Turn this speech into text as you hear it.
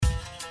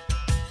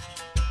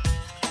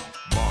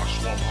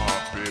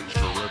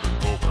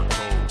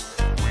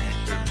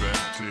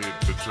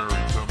cherry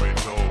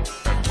tomato,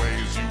 and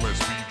weighs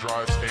USB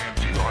drives and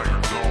the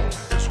Iron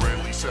Dome.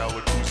 Israeli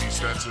salad, koozie,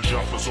 stanza,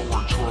 jumpas,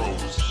 orange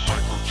rose.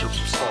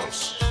 Microchips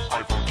us,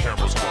 iPhone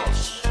cameras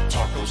us,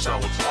 taco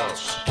salads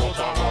us, both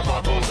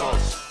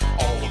us,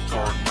 Olive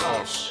Garden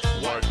us,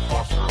 White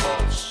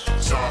Phosphor us,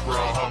 Sabra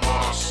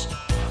Hamas,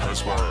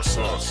 Hasbara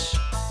sus.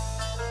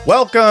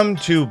 Welcome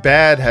to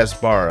Bad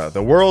Hasbara,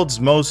 the world's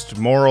most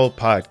moral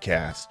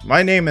podcast.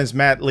 My name is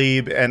Matt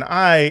Lieb, and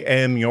I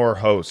am your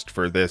host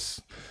for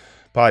this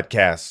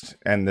podcast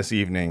and this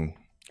evening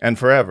and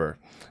forever.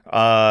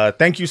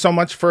 Thank you so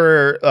much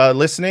for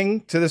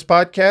listening to this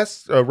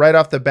podcast. Right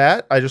off the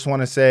bat, I just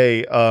want to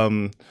say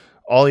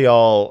all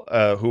y'all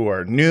who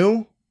are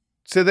new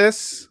to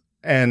this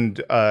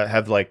and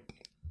have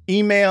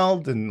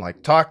emailed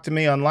and talked to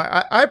me online.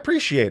 I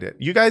appreciate it.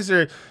 You guys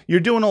you're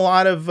doing a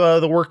lot of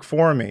the work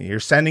for me. You're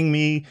sending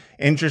me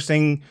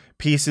interesting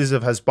pieces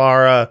of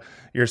Hasbara.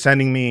 You're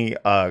sending me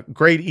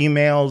great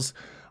emails.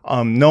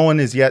 No one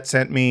has yet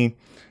sent me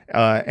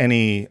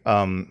any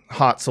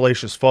hot,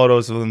 salacious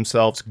photos of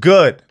themselves.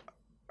 Good.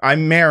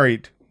 I'm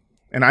married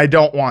and I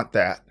don't want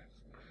that.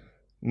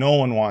 No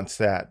one wants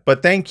that.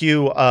 But thank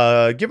you.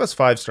 Give us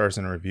 5 stars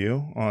in a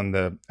review on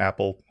the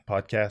Apple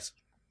Podcast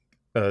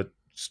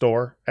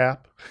Store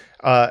app,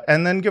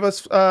 and then give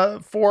us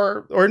 5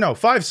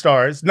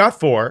 stars, not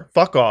 4,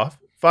 fuck off,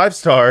 5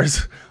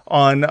 stars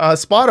on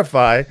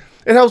Spotify.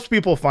 It helps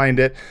people find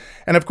it.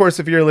 And of course,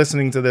 if you're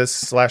listening to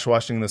this /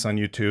 watching this on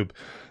YouTube,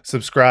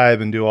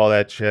 subscribe and do all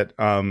that shit.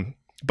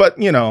 But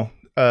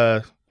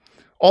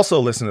also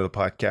listen to the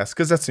podcast,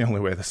 because that's the only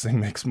way this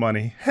thing makes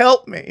money.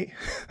 Help me.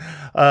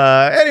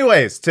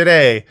 Anyways,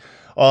 today,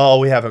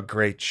 we have a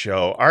great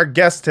show. Our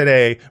guest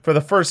today, for the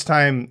first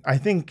time, I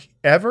think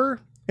ever,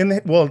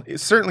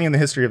 certainly in the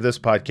history of this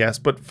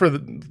podcast, but for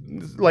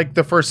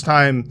the first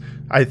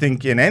time, I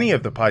think, in any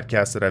of the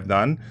podcasts that I've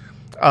done,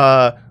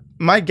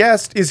 my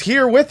guest is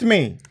here with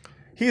me.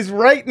 He's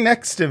right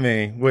next to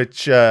me,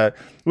 which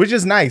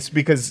is nice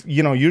because,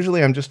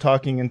 usually I'm just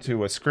talking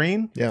into a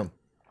screen. Yeah.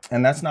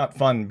 And that's not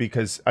fun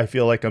because I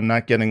feel like I'm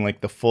not getting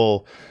the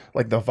full,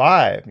 the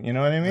vibe. You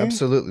know what I mean?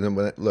 Absolutely.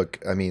 Look,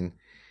 I mean,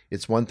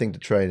 it's one thing to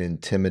try and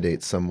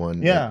intimidate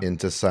someone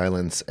into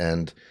silence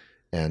and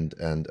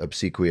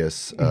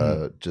obsequious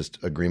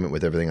just agreement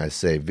with everything I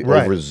say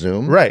over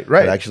Zoom. Right.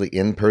 But actually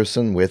in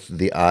person with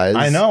the eyes.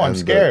 I know, I'm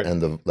scared.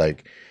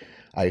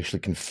 I actually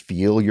can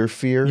feel your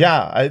fear.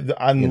 Yeah,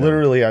 I'm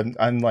literally,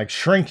 I'm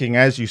shrinking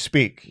as you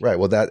speak. Right.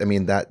 Well,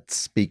 that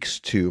speaks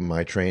to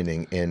my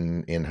training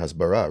in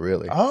Hasbara,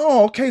 really.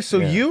 Oh, okay. So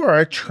you are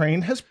a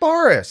trained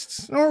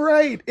Hasbarist. All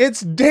right.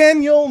 It's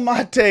Daniel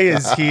Maté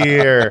is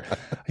here.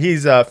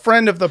 He's a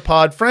friend of the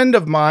pod, friend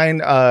of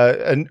mine,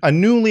 a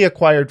newly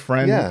acquired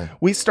friend. Yeah.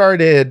 We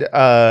started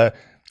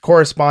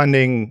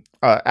corresponding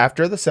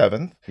after the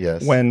 7th.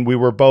 Yes. When we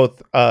were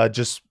both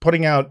just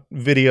putting out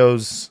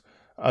videos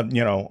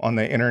on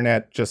the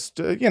internet, just,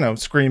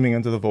 screaming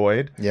into the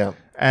void. Yeah.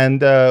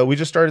 And we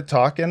just started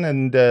talking,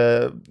 and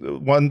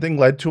one thing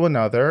led to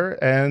another,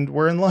 and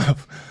we're in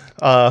love.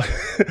 One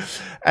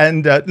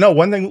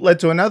thing led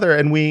to another,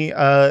 and we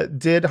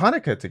did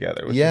Hanukkah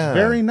together, which is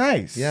very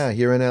nice. Yeah,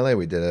 here in LA,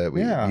 we did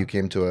you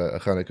came to a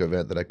Hanukkah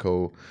event that I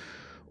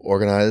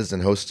co-organized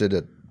and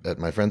hosted at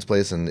my friend's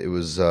place, and it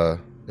was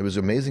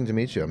amazing to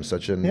meet you. I'm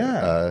such an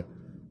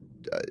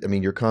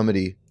your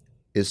comedy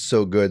is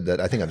so good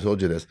that I think I've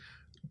told you this.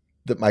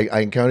 I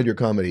encountered your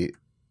comedy,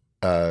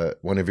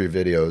 one of your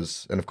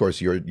videos, and of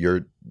course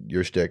your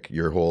shtick,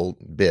 your whole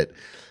bit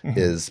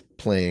is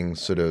playing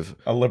sort of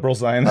a liberal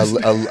Zionist,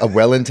 a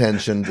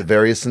well-intentioned,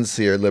 very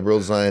sincere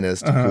liberal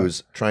Zionist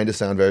who's trying to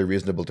sound very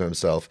reasonable to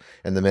himself,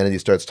 and the minute he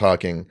starts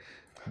talking,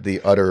 the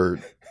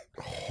utter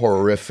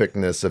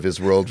horrificness of his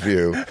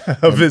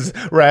worldview, of his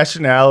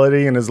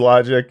rationality and his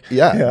logic,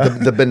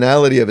 the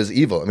banality of his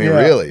evil. I mean,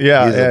 really, he's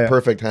a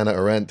perfect Hannah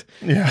Arendt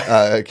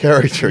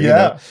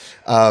character.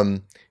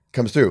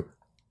 Comes through.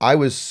 I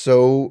was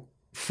so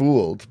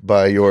fooled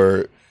by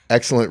your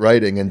excellent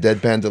writing and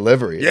deadpan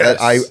delivery that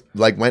I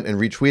went and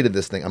retweeted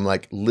this thing. I'm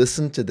like,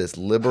 listen to this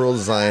liberal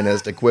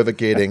Zionist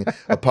equivocating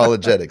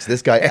apologetics.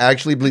 This guy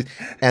actually believes.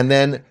 And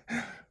then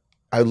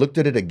I looked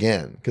at it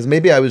again because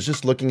maybe I was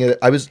just looking at it.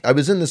 I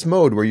was in this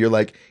mode where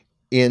you're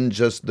in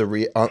just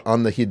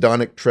on the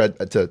hedonic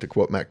to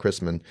quote Matt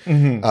Chrisman,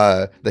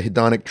 the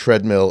hedonic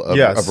treadmill of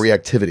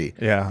reactivity.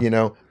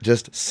 Yeah.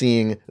 Just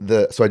seeing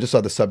so I just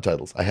saw the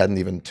subtitles. I hadn't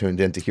even tuned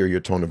in to hear your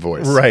tone of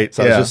voice. Right.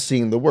 So I was just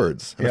seeing the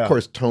words. And of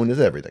course, tone is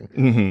everything.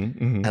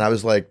 And I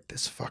was like,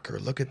 this fucker,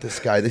 look at this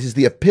guy. This is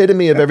the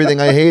epitome of everything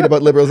I hate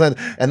about liberals. And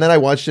then I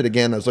watched it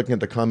again. I was looking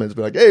at the comments,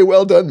 be like, hey,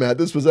 well done, Matt.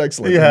 This was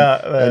excellent.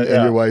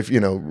 And your wife,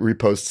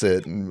 reposts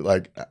it. And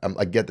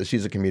I get that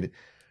she's a comedian.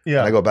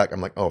 Yeah. And I go back,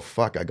 I'm like, oh,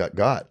 fuck, I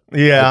got.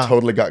 Yeah. I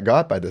totally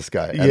got by this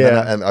guy. And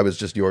then I was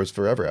just yours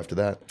forever after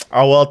that.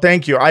 Oh, well,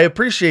 thank you. I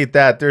appreciate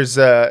that. There's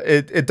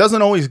it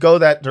doesn't always go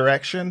that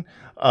direction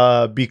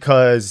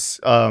because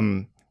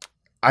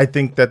I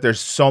think that there's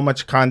so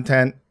much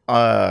content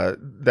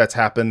that's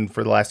happened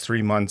for the last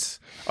 3 months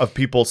of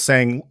people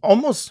saying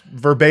almost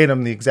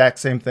verbatim the exact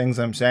same things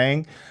I'm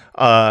saying,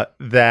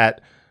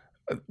 that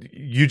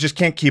you just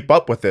can't keep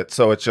up with it.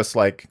 So it's just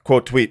like,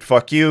 quote tweet,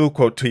 fuck you,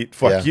 quote tweet,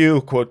 fuck you,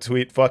 quote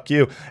tweet, fuck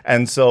you.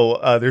 And so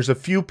there's a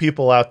few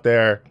people out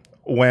there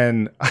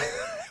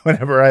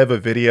whenever I have a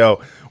video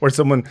or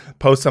someone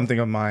posts something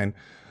of mine,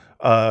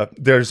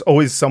 there's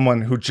always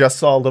someone who just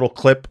saw a little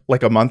clip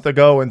like a month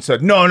ago and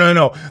said,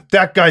 no,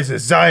 that guy's a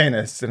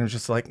Zionist. And I'm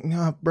just like,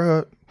 no,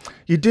 bro,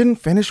 you didn't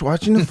finish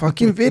watching the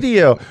fucking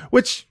video,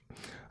 which,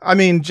 I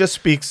mean, just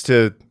speaks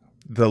to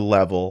the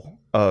level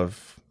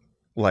of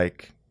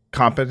like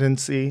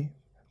competency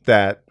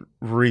that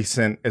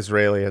recent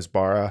Israeli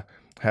Hasbara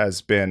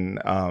has been,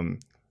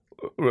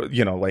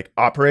 like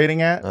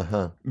operating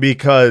at.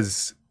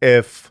 Because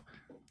if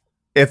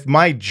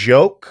my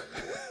joke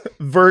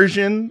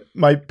version,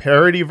 my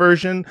parody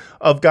version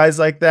of guys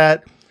like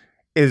that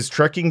is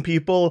tricking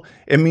people,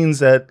 it means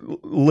that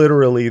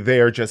literally they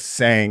are just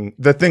saying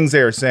the things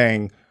they are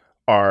saying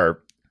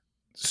are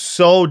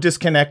so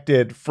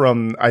disconnected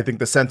from, I think,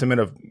 the sentiment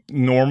of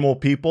normal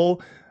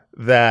people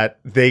that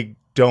they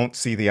don't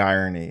see the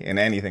irony in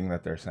anything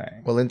that they're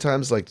saying. Well, in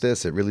times like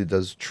this, it really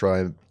does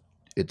try.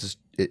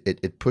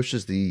 It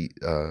pushes the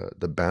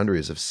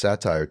boundaries of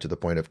satire to the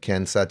point of,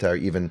 can satire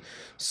even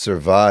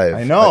survive?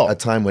 I know. A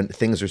time when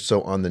things are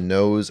so on the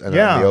nose and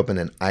on the open,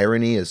 and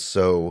irony is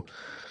so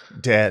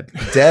dead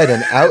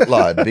and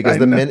outlawed, because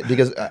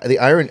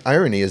the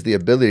irony is the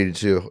ability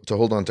to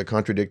hold on to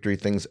contradictory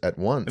things at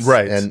once.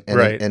 Right.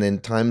 And in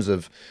times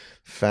of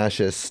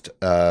fascist,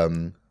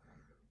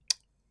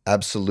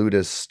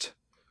 absolutist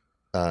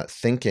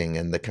thinking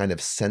and the kind of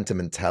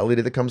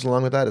sentimentality that comes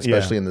along with that,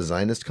 especially in the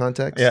Zionist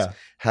context,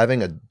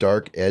 having a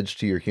dark edge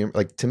to your humor,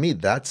 like, to me,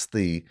 that's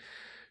the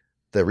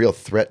real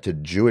threat to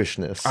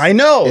Jewishness. I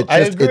know. I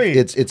agree.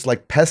 It's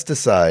like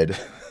pesticide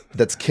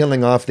that's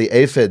killing off the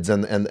aphids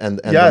and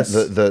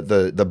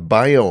the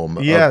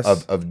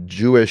biome of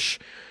Jewish,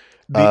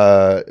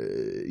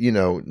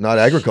 not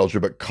agriculture,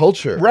 but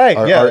culture. Right.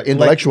 Our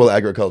intellectual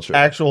agriculture.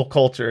 Actual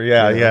culture.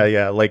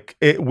 Yeah. Like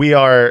we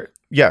are.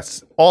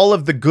 Yes, all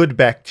of the good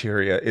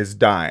bacteria is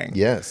dying.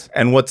 Yes.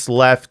 And what's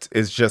left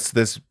is just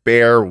this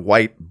bare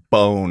white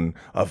bone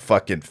of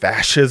fucking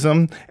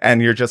fascism.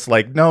 And you're just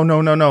like,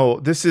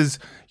 no.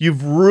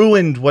 You've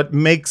ruined what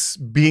makes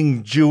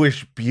being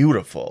Jewish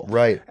beautiful.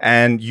 Right.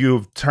 And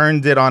you've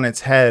turned it on its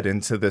head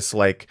into this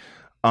like,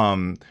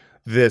 because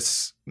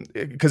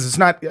it's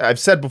not, I've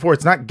said before,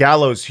 it's not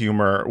gallows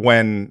humor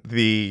when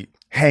the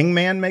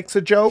hangman makes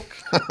a joke,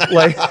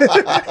 like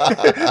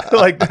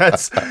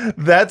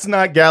that's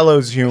not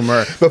gallows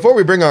humor. Before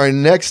we bring our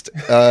next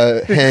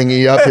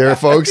hangy up here,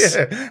 folks.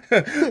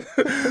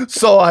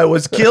 So I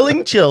was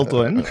killing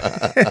children,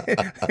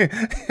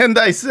 and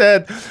I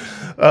said,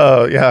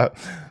 "Oh yeah,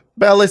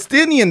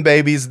 Palestinian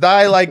babies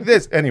die like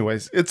this."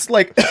 Anyways, it's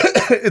like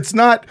it's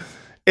not.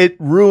 It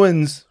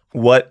ruins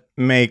what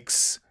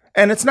makes.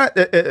 And it's not,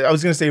 I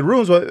was going to say, it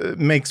ruins what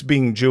makes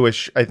being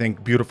Jewish, I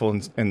think, beautiful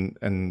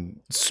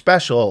and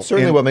special.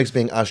 Certainly what makes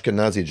being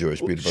Ashkenazi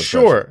Jewish beautiful.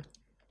 Sure.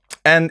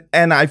 And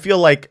I feel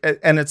like,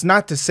 and it's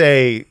not to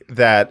say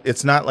that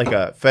it's not like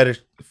a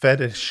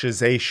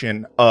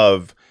fetishization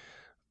of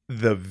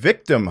the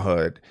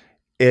victimhood.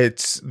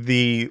 It's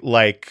the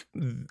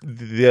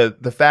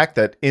fact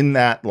that in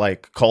that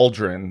like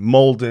cauldron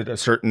molded a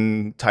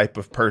certain type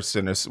of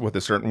person with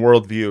a certain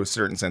worldview, a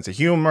certain sense of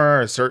humor,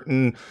 a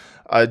certain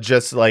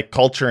just like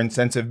culture and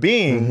sense of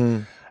being. Mm-hmm.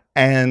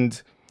 And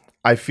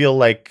I feel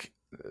like,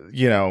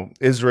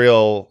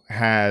 Israel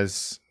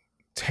has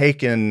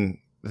taken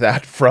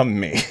that from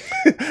me,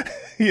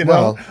 in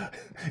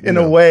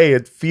a way.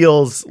 It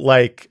feels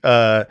like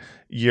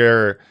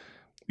you're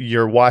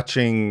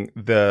watching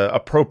the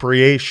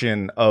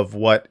appropriation of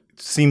what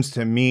seems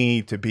to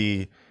me to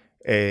be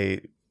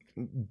a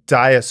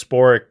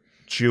diasporic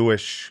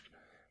Jewish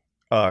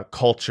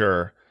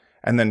culture,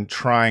 and then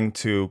trying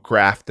to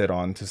graft it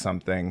onto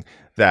something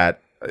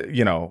that,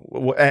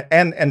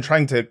 and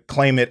trying to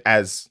claim it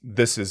as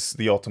this is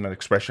the ultimate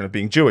expression of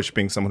being Jewish,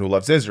 being someone who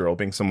loves Israel,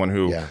 being someone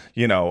who,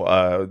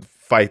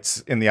 fights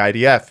in the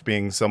IDF,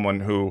 being someone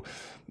who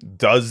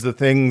does the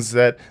things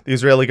that the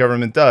Israeli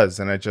government does.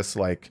 And I just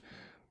like,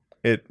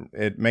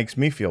 it makes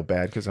me feel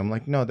bad because I'm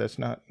like, no, that's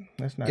not.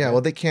 Yeah,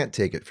 well, they can't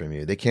take it from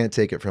you. They can't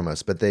take it from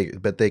us, but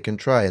they can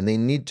try, and they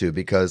need to,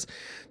 because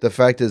the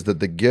fact is that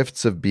the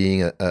gifts of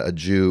being a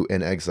Jew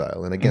in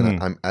exile, and again,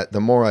 mm-hmm. The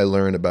more I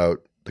learn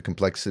about the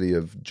complexity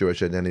of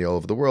Jewish identity all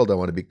over the world, I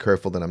want to be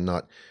careful that I'm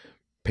not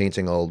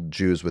painting all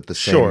Jews with the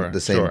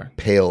same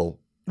pale.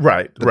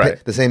 Right.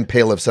 The same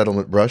pale of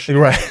settlement brush.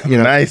 Right.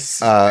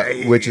 Nice.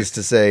 Which is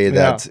to say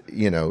that,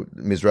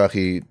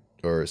 Mizrahi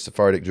or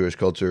Sephardic Jewish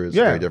culture is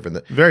very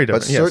different. Very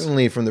different. But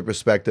certainly from the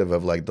perspective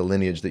of like the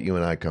lineage that you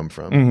and I come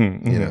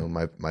from,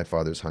 my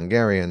father's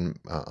Hungarian.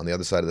 On the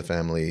other side of the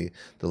family,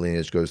 the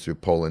lineage goes through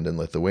Poland and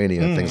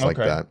Lithuania, things like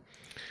that.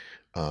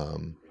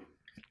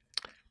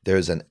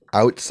 There's an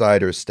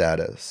outsider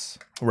status,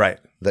 right,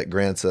 that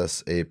grants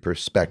us a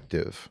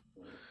perspective.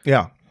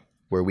 Yeah.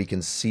 where we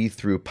can see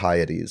through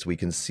pieties, we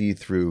can see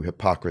through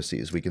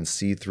hypocrisies, we can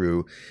see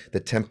through the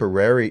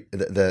temporary,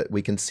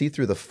 we can see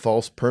through the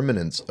false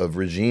permanence of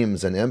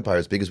regimes and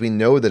empires, because we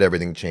know that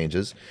everything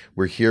changes.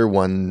 We're here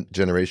one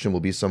generation, we'll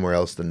be somewhere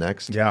else the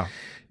next. Yeah.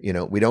 You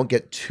know, we don't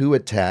get too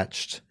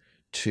attached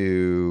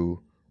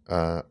to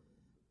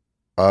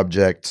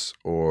objects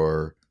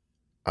or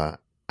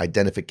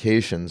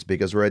identifications,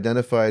 because we're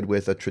identified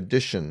with a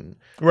tradition,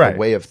 right, a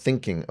way of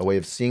thinking, a way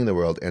of seeing the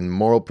world, and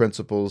moral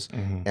principles,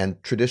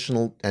 and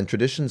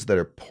traditions that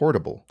are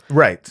portable,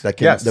 right?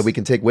 That we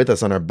can take with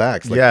us on our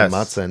backs, like the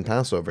matzah and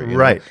Passover,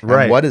 right?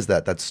 And what is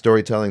that? That's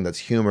storytelling, that's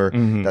humor,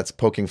 that's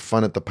poking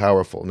fun at the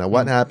powerful. Now,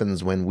 what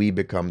happens when we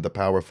become the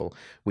powerful?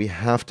 We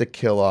have to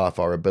kill off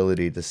our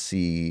ability to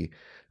see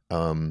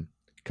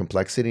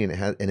complexity,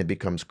 and it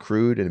becomes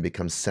crude, and it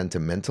becomes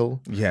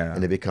sentimental,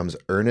 and it becomes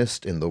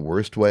earnest in the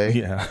worst way.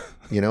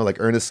 You know, like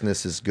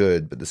earnestness is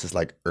good, but this is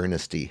like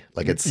earnesty,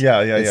 like it's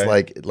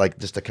like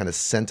just a kind of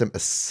a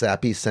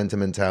sappy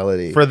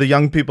sentimentality. For the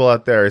young people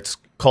out there, it's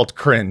called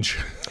cringe.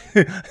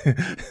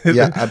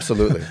 Yeah,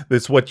 absolutely.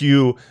 It's what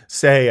you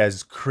say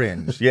as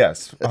cringe.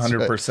 Yes,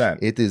 100%. Right.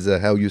 It is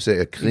how you say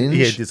a cringe.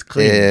 Yeah, it is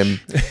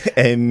cringe.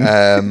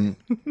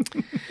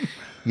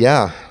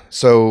 Yeah,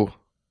 so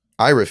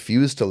I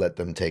refuse to let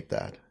them take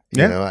that.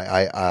 You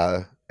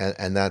know,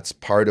 and that's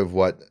part of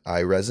what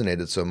I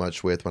resonated so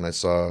much with when I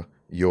saw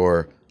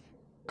your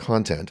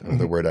content,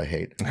 the word I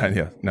hate.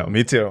 Yeah, no,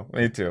 me too.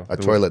 A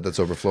toilet that's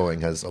overflowing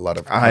has a lot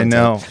of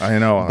content. I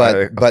know.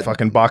 But a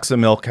fucking box of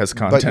milk has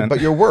content. But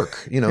your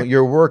work, you know,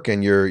 your work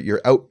and your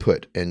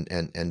output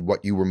and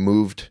what you were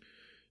moved.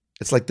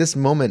 It's like this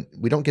moment,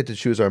 we don't get to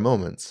choose our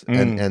moments.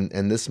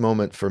 And this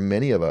moment for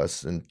many of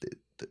us, and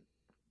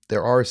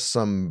there are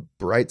some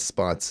bright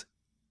spots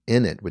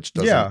in it, which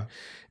doesn't,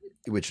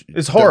 which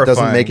is horrifying.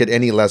 Doesn't make it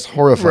any less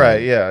horrifying.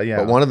 Right? Yeah.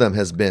 But one of them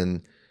has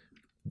been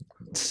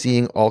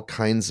seeing all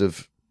kinds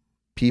of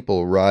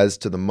people rise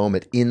to the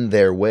moment in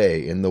their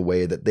way, in the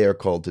way that they're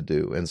called to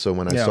do. And so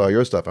when I saw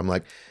your stuff, I'm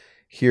like,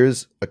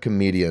 here's a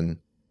comedian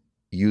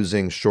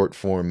using short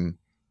form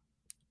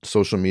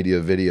social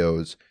media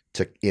videos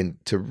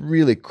to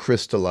really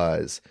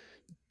crystallize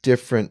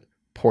different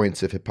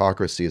points of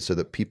hypocrisy, so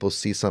that people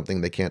see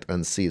something they can't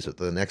unsee, so that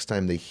the next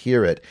time they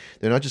hear it,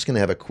 they're not just going to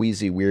have a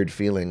queasy, weird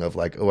feeling of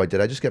like, oh, did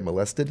I just get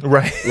molested?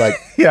 Right. Like,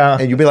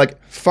 and you'll be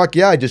like, fuck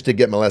yeah, I just did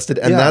get molested,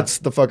 and that's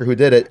the fucker who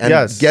did it,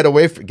 and get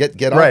away,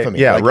 get off of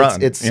me. Yeah, like,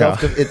 run. It's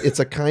it's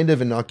a kind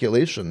of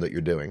inoculation that you're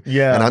doing.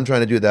 Yeah. And I'm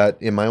trying to do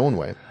that in my own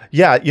way.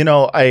 Yeah, you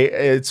know,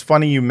 it's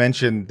funny you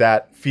mentioned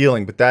that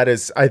feeling, but that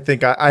is, I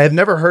think I have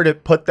never heard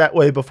it put that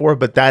way before,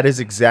 but that is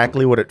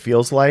exactly what it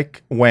feels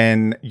like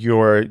when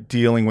you're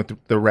dealing with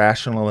the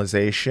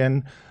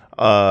rationalization,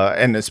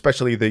 and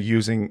especially the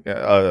using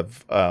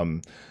of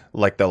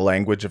like the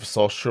language of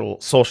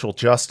social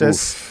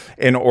justice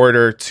in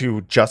order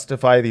to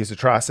justify these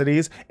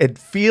atrocities. It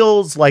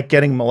feels like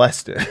getting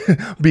molested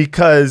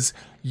because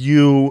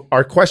you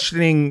are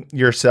questioning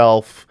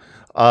yourself.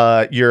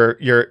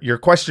 You're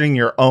questioning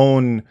your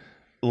own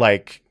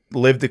like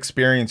lived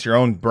experience, your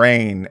own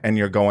brain, and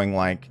you're going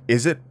like,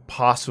 is it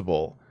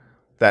possible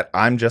that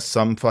I'm just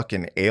some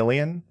fucking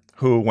alien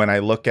who, when I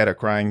look at a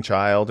crying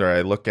child or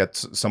I look at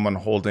someone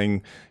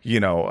holding,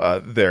 you know,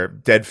 their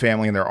dead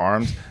family in their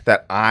arms,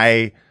 that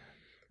I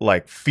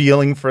like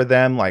feeling for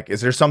them? Like,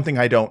 is there something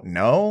I don't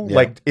know? Yeah.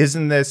 Like,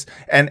 isn't this,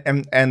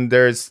 and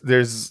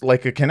there's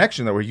like a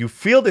connection there where you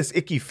feel this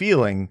icky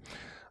feeling,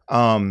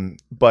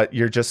 but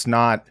you're just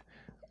not,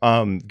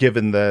 you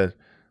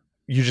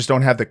just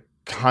don't have the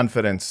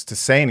confidence to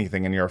say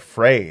anything, and you're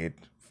afraid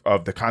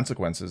of the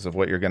consequences of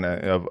what you're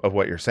of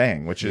what you're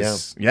saying, which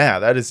is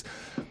that is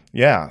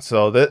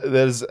so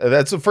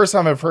that's the first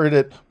time I've heard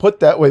it put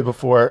that way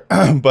before.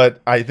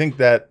 But I think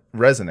that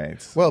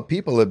resonates. Well,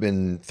 people have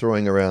been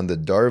throwing around the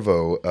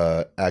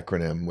DARVO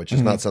acronym, which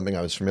is not something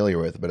I was familiar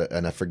with,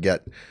 and I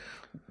forget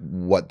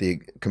what the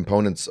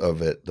components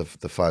of it, the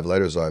 5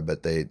 letters are,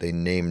 but they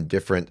name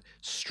different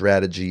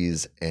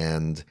strategies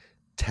and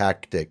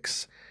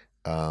tactics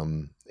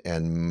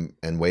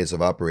and ways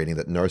of operating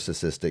that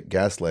narcissistic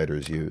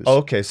gaslighters use.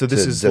 Okay, so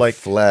this is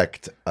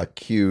deflect,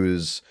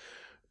 accuse.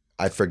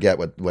 I forget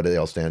what they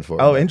all stand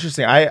for. Oh,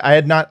 interesting. I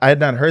had not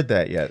heard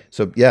that yet.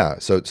 So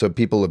so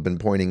people have been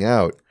pointing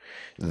out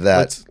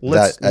that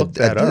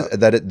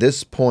that at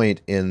this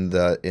point in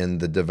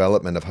the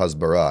development of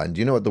Hasbara, and do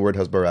you know what the word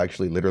Hasbara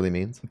actually literally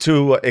means?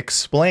 To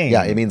explain.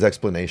 Yeah, it means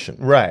explanation.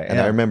 Right. And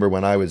I remember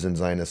when I was in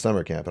Zionist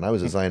summer camp, and I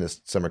was a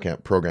Zionist summer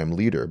camp program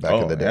leader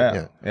back in the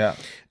day.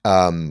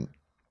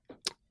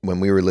 When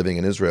we were living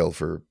in Israel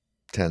for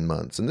 10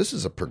 months, and this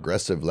is a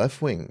progressive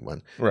left-wing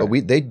one. Right.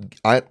 But they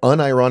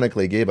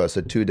unironically gave us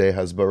a 2-day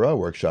Hasbara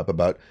workshop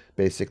about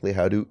basically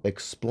how to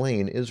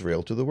explain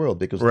Israel to the world,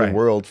 because the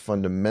world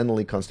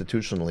fundamentally,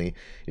 constitutionally,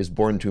 is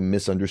born to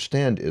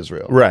misunderstand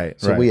Israel. Right.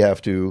 So we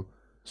have to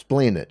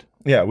explain it.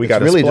 Yeah, we got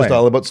to really just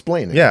all about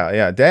splaining.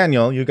 Yeah.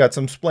 Daniel, you got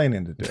some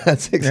splaining to do.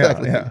 That's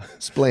exactly.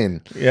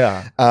 Splain.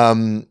 Yeah.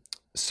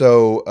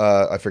 So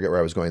I forget where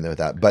I was going there with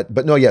that,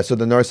 but no, yeah. So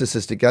the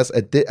narcissistic guess,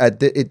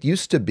 it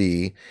used to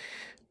be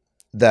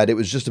that it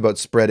was just about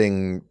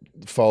spreading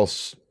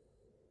false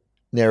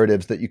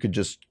narratives that you could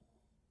just,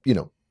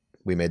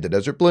 we made the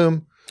desert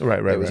bloom.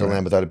 Right. It was a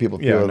land without a people,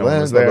 no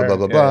land, blah, blah, blah,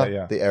 blah,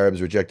 blah. The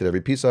Arabs rejected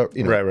every piece of,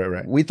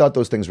 Right. We thought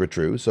those things were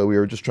true, so we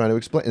were just trying to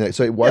explain.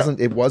 So it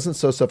wasn't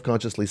so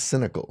subconsciously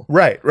cynical.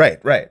 Right.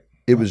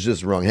 It was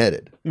just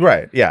wrong-headed.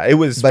 Right. Yeah. It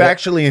was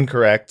factually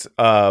incorrect,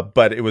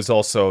 but it was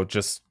also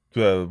just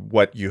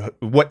what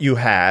you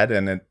had,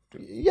 and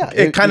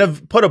it kind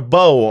of put a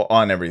bow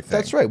on everything.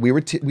 That's right.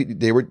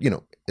 They were.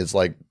 It's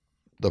like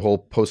the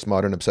whole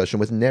postmodern obsession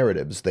with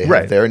narratives. They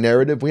have their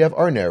narrative. We have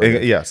our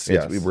narrative. Yes.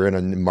 We're in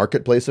a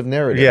marketplace of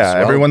narratives. Yeah.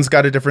 Well, everyone's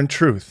got a different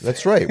truth.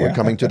 That's right. We're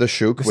coming to the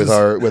shuk with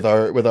our.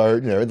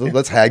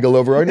 Let's haggle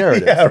over our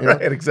narrative. Yeah.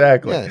 Right.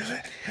 Exactly.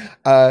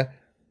 Yeah.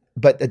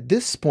 But at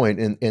this point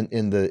in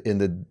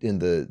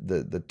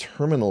the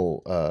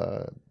terminal,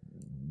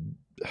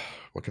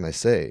 what can I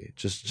say?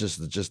 Just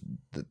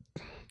the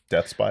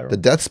death spiral. The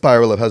death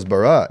spiral of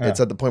Hasbara. Yeah. It's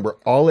at the point where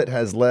all it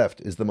has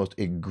left is the most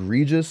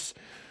egregious,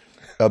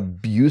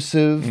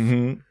 abusive,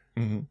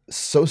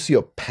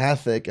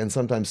 sociopathic, and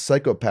sometimes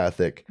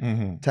psychopathic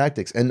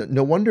tactics. And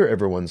no wonder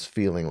everyone's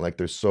feeling like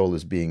their soul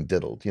is being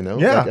diddled.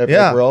 Like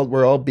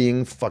we're all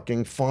being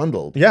fucking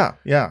fondled.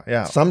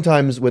 Yeah.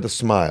 Sometimes with a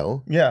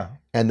smile. Yeah.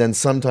 And then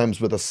sometimes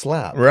with a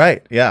slap.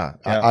 Right. Yeah.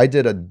 I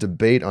did a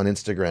debate on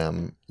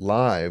Instagram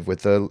live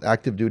with an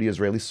active duty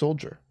Israeli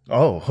soldier.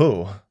 Oh,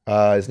 who?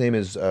 His name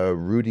is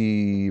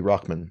Rudy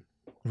Rockman.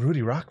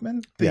 Rudy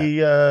Rockman?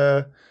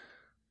 Yeah.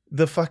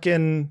 The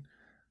fucking...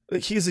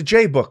 He's a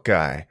J-Book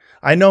guy.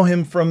 I know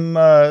him from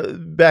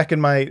back in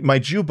my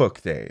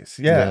Jew-Book days.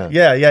 Yeah.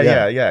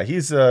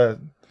 He's...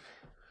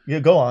 Yeah,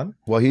 go on.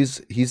 Well,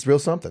 he's real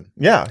something.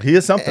 Yeah, he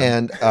is something.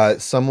 And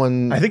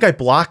someone... I think I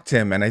blocked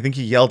him, and I think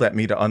he yelled at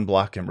me to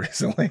unblock him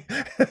recently.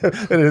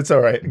 It's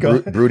all right.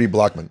 Broody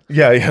Blockman.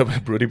 Yeah,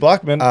 Broody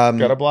Blockman.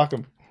 Gotta block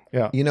him.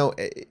 Yeah.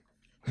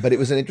 But it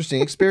was an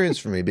interesting experience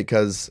for me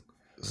because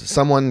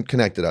someone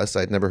connected us.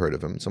 I'd never heard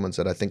of him. Someone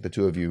said, I think the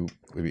two of you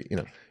would be,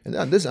 And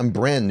I'm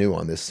brand new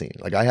on this scene.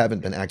 Like, I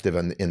haven't been active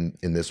in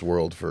this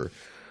world for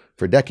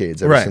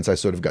decades, ever since I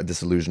sort of got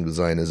disillusioned with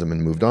Zionism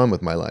and moved on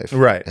with my life.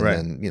 Right.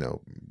 Then,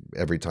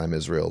 every time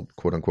Israel,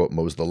 quote unquote,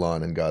 mows the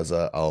lawn in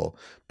Gaza, I'll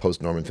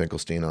post Norman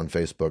Finkelstein on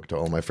Facebook to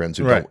all my friends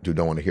who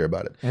don't want to hear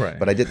about it. Right.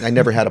 But I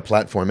never had a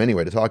platform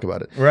anyway to talk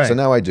about it. Right. So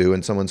now I do,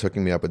 and someone's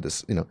hooking me up with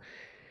this,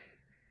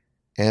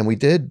 And we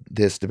did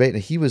this debate,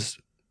 and he was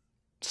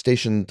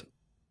stationed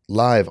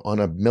live on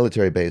a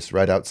military base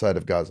right outside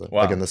of Gaza,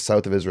 like in the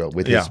south of Israel,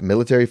 with his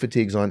military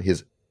fatigues on,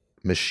 his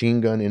machine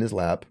gun in his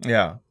lap.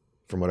 Yeah.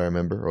 From what I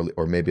remember,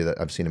 or maybe that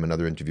I've seen him in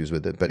other interviews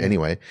with it. But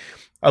anyway,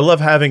 I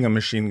love having a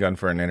machine gun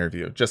for an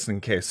interview, just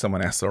in case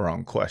someone asks the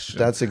wrong question.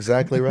 That's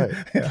exactly right.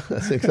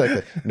 That's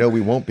exactly. No,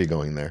 we won't be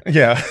going there.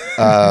 Yeah.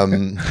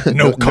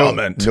 No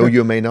comment. No,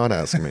 you may not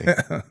ask me.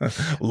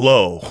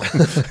 Low,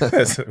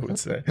 as it would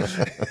say.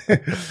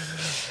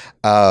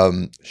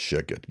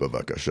 Sheket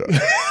bavakasha.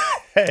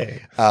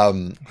 Hey.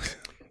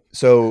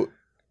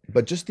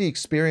 But just the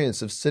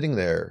experience of sitting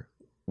there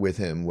with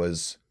him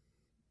was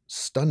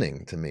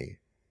stunning to me.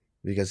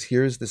 Because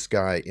here's this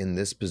guy in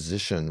this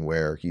position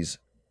where he's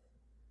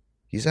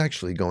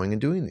actually going and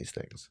doing these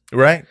things.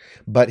 Right.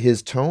 But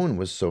his tone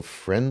was so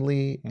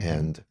friendly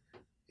and,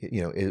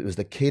 it was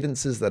the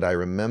cadences that I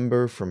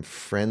remember from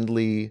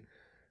friendly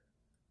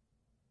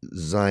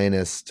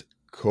Zionist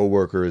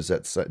co-workers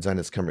at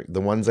Zionist company,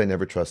 the ones I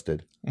never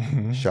trusted.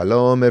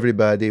 Shalom,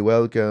 everybody.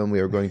 Welcome.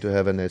 We are going to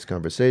have a nice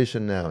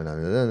conversation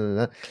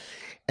now.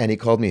 And he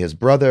called me his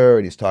brother,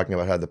 and he's talking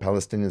about how the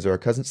Palestinians are our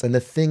cousins. And the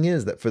thing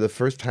is that for the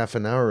first half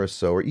an hour or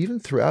so, or even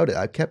throughout it,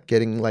 I kept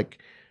getting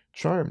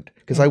charmed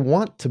because I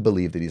want to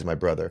believe that he's my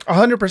brother.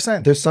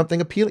 100%. There's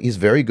something appealing. He's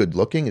very good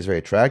looking. He's very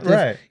attractive.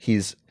 Right.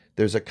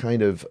 There's a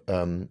kind of,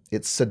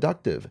 it's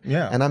seductive.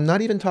 Yeah. And I'm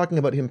not even talking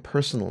about him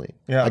personally.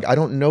 Yeah. I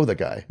don't know the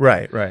guy.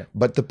 Right.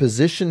 But the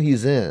position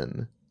he's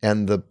in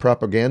and the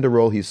propaganda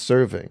role he's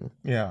serving.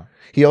 Yeah.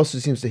 He also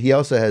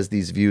has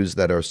these views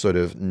that are sort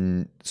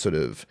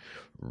of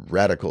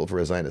radical for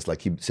a Zionist.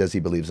 Like, he says he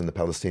believes in the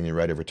Palestinian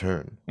right of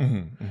return.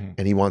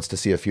 And he wants to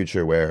see a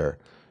future where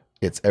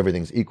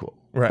everything's equal.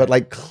 Right.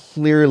 But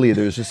clearly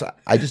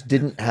I just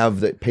didn't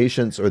have the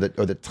patience or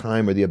the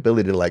time or the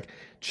ability to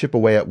chip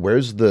away at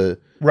where's the,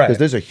 because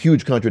there's a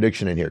huge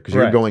contradiction in here because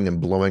you're going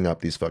and blowing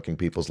up these fucking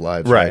people's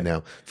lives right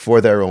now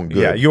for their own good.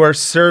 Yeah, you are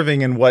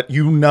serving in what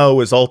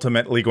is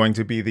ultimately going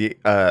to be the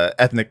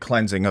ethnic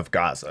cleansing of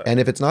Gaza. And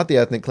if it's not the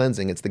ethnic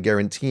cleansing, it's the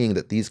guaranteeing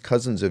that these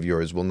cousins of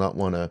yours will not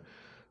want to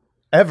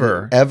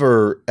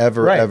ever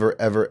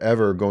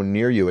go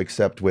near you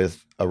except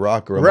with a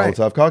rock or a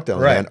Molotov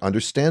cocktail in hand,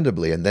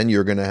 understandably. And then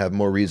you're going to have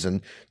more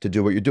reason to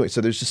do what you're doing.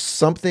 So there's just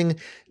something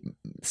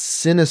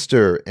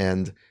sinister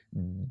and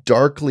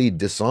darkly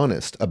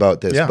dishonest about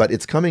this, but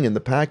it's coming in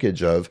the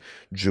package of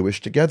Jewish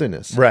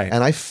togetherness. Right.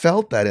 And I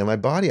felt that in my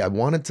body. I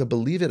wanted to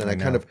believe it, and I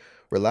kind of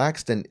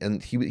relaxed,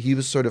 and he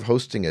was sort of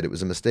hosting it. It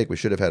was a mistake. We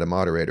should have had a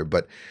moderator,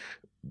 but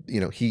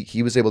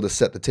he was able to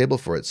set the table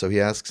for it. So he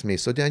asks me,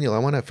 so Daniel, I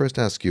want to first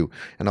ask you,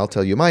 and I'll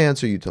tell you my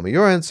answer, you tell me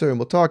your answer, and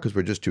we'll talk because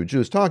we're just two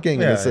Jews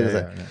talking.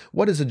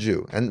 What is a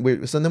Jew? And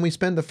then we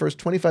spend the first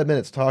 25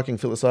 minutes talking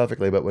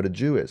philosophically about what a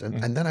Jew is.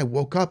 And then I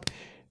woke up.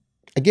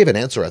 I gave an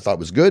answer I thought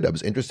was good. I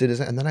was interested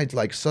in it. And then I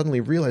suddenly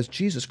realized,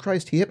 Jesus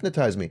Christ, he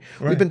hypnotized me.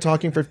 Right. We've been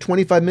talking for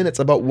 25 minutes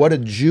about what a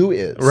Jew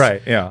is.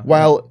 Right, yeah.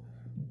 While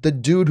the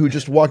dude who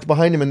just walked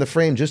behind him in the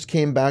frame just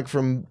came back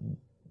from,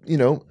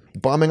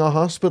 bombing a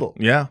hospital.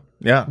 Yeah,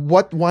 yeah.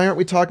 Why aren't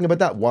we talking about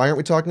that? Why aren't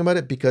we talking about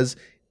it? Because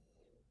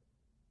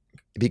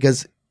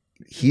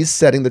he's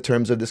setting the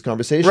terms of this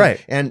conversation.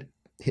 Right. And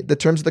the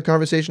terms of the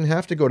conversation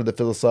have to go to the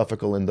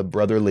philosophical and the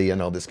brotherly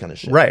and all this kind of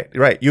shit.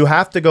 Right. You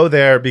have to go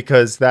there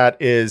because that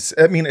is,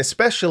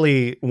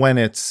 especially when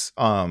it's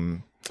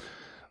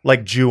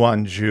like Jew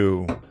on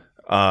Jew,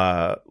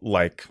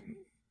 like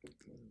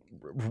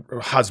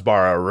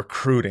Hasbara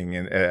recruiting,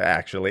 and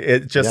actually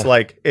it's just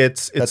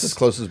it's that's as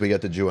close as we get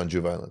to Jew on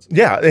Jew violence.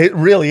 Yeah, it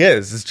really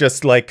is. It's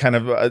just like kind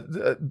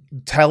of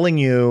telling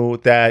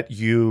you that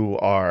you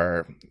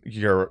are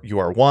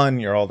one,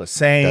 you're all the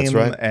same. That's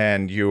right.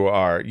 And you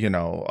are,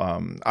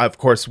 of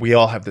course we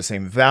all have the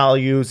same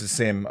values, the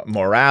same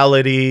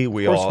morality.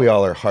 We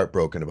all are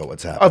heartbroken about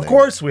what's happening. Of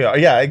course we are.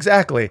 Yeah,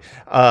 exactly.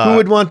 Who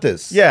would want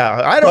this?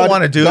 Yeah, I don't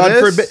want to do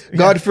this.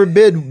 God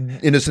forbid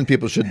innocent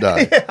people should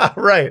die. Yeah,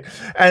 right.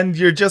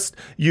 And you're just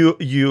you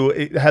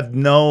have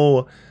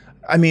no,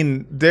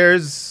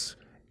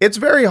 it's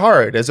very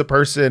hard as a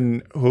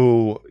person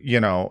who,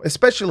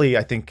 especially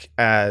I think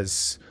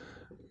as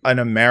an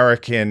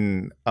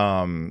American,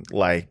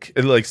 like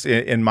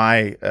in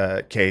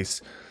my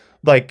case,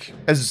 like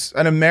as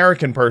an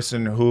American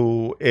person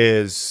who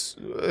is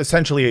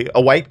essentially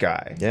a white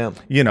guy. Yeah.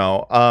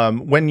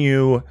 When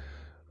you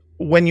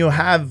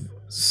have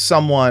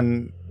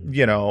someone,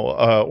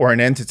 or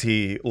an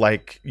entity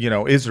like,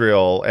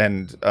 Israel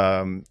and,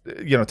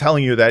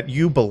 telling you that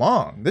you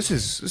belong. This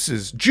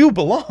is Jew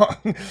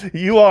belong.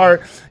 You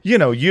are,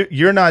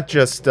 you're not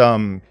just,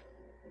 some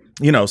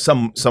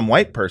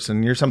white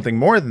person. You're something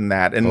more than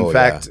that. And in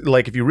fact,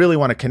 like if you really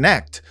want to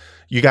connect,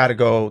 you got to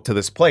go to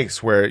this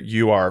place where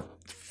you are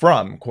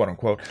from, quote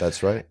unquote.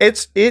 That's right.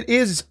 It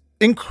is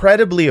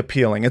incredibly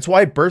appealing. It's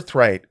why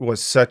Birthright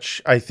was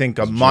such, I think,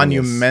 a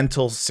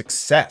monumental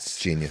success.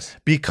 Genius.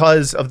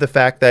 Because of the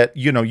fact that,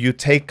 you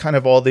take kind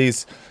of all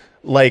these,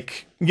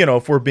 like,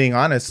 if we're being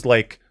honest,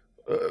 like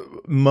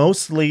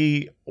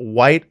mostly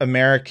white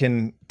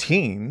American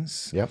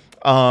teens, yep.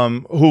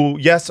 Who,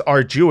 yes,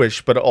 are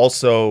Jewish, but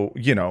also,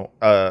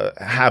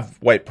 have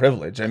white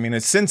privilege. At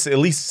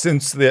least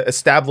since the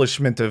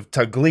establishment of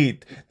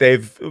Taglit,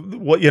 they've,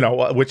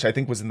 which I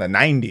think was in the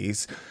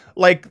 90s,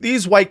 like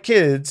these white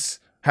kids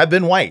have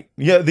been white.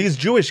 Yeah, these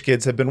Jewish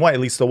kids have been white. At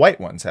least the white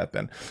ones have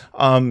been.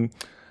 And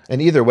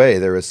either way,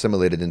 they're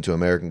assimilated into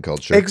American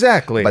culture.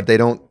 Exactly. But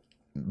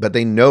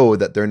they know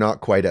that they're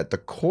not quite at the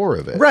core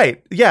of it.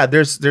 Right. Yeah.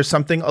 There's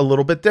something a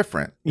little bit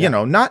different. Yeah.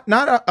 Not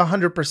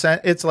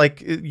 100%. It's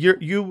like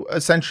you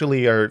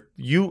essentially are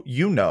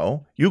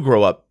you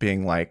grow up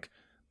being like,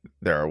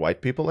 there are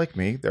white people like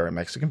me, there are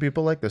Mexican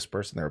people like this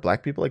person, there are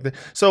black people like this.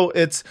 So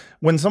it's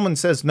when someone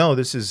says, no,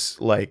 this is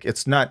like,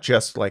 it's not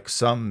just like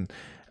some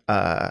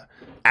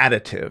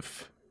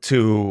additive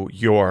to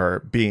your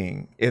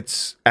being.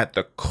 It's at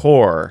the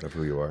core of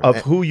who you are.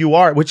 Who you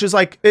are, which is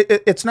like,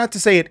 it's not to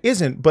say it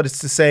isn't, but it's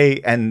to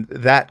say, and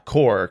that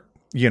core,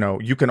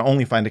 you can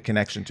only find a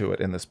connection to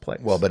it in this place.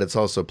 Well, but it's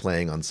also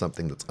playing on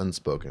something that's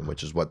unspoken,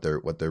 which is what they're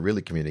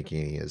really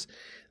communicating is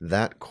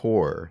that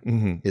core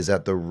is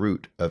at the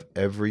root of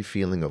every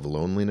feeling of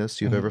loneliness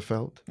you've ever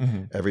felt,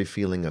 every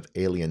feeling of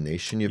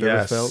alienation you've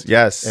ever felt,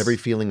 every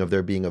feeling of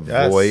there being a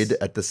void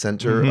at the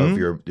center of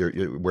your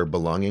where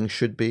belonging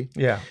should be.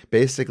 Yeah,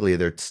 basically,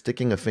 they're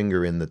sticking a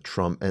finger in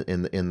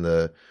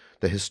the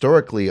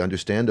historically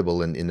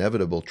understandable and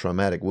inevitable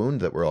traumatic wound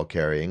that we're all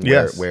carrying,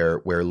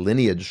 where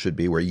lineage should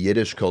be, where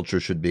Yiddish culture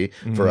should be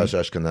for us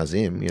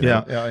Ashkenazim,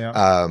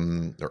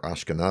 or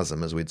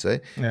Ashkenazim as we'd say,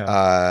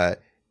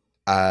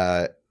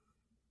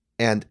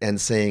 and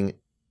saying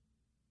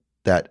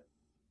that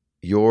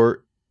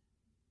your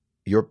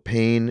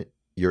pain,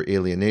 your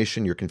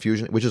alienation, your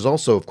confusion, which is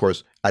also, of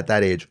course, at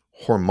that age,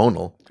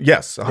 hormonal.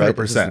 Yes, 100%. Right?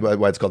 This is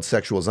why it's called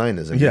sexual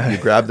Zionism. Yeah. You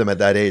grab them at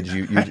that age.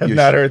 I've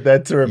not heard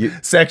that term.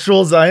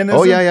 Sexual Zionism?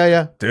 Oh,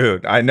 yeah.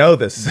 Dude, I know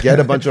this. Get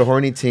a bunch of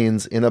horny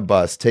teens in a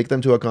bus, take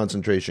them to a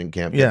concentration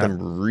camp, get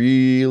them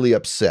really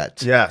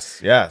upset.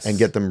 Yes. And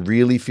get them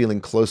really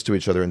feeling close to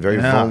each other and very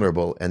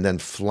vulnerable, and then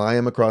fly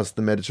them across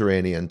the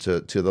Mediterranean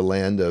to the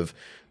land of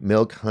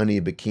milk,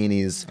 honey,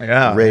 bikinis,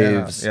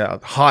 raves. Yeah.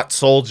 Hot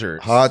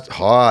soldiers.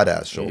 Hot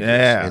ass soldiers.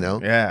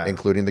 Yeah.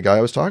 Including the guy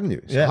I was talking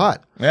to. He's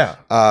hot. Yeah.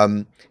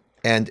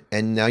 And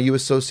now you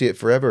associate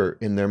forever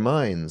in their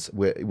minds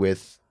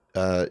with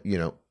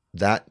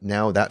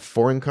that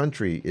foreign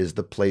country is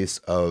the place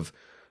of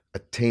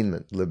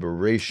attainment,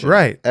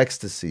 liberation,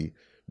 ecstasy,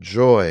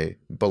 joy,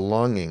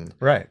 belonging,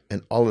 right,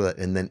 and all of that.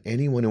 And then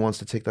anyone who wants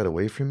to take that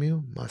away from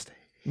you must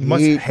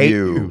must hate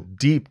you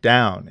deep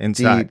down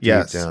inside.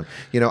 Deep down.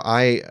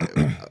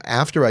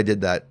 After I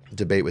did that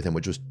debate with him,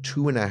 which was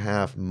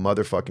 2.5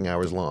 motherfucking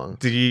hours long.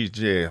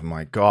 Oh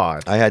my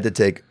God. I had to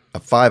take a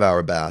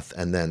 5-hour bath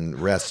and then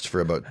rest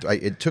for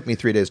it took me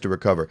 3 days to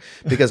recover,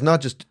 because not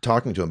just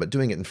talking to him, but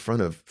doing it in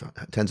front of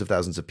tens of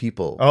thousands of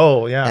people.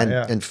 Oh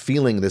yeah. And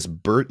feeling this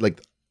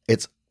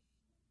it's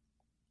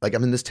like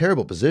I'm in this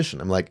terrible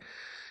position. I'm like,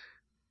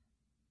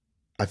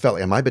 I felt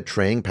like, am I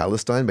betraying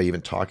Palestine by even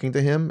talking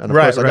to him? And of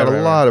course, I got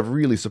a lot of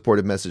really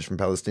supportive message from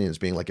Palestinians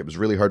being like, it was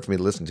really hard for me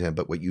to listen to him,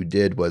 but what you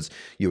did was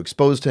you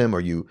exposed him, or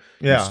you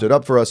stood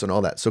up for us and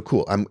all that. So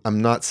cool.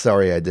 I'm not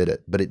sorry I did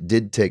it, but it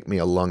did take me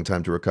a long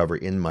time to recover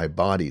in my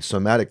body.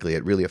 Somatically,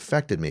 it really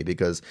affected me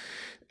because,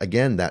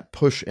 again, that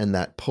push and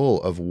that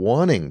pull of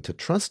wanting to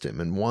trust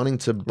him and wanting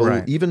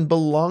to even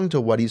belong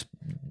to what he's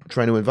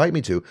trying to invite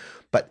me to.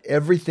 But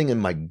everything in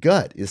my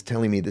gut is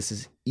telling me this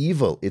is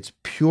evil. It's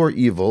pure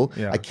evil.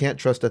 Yeah. I can't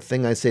trust a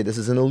thing I say. This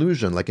is an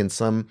illusion, like in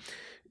some,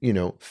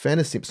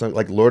 fantasy,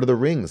 like Lord of the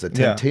Rings, a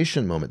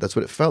temptation moment. That's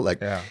what it felt like.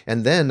 Yeah.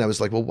 And then I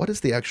was like, well, what is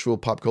the actual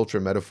pop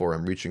culture metaphor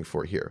I'm reaching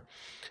for here?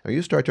 Are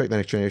you a Star Trek: The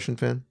Next Generation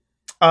fan?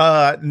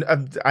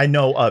 I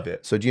know of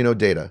it. So do you know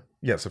Data?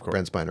 Yes, of course.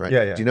 Brent Spiner, right?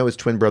 Yeah. Do you know his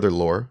twin brother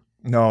Lore?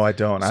 No, I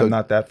don't. So, I'm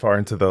not that far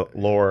into the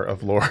lore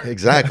of lore.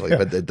 Exactly,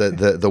 but the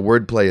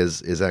wordplay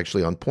is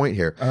actually on point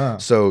here.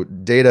 So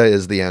Data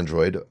is the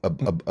android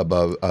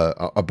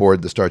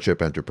aboard the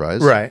Starship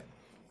Enterprise. Right.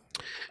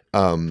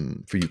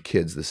 For you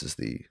kids, this is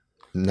the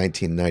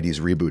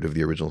 1990s reboot of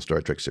the original Star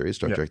Trek series,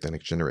 Star Trek: The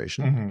Next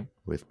Generation,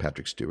 with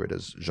Patrick Stewart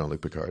as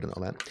Jean-Luc Picard and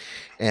all that.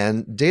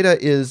 And Data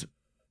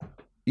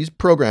he's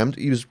programmed.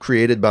 He was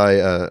created by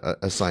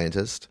a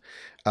scientist.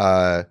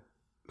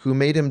 Who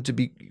made him to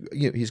be,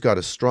 he's got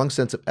a strong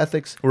sense of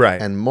ethics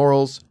and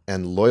morals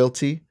and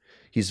loyalty.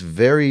 He's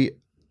very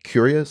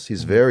curious.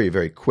 He's very,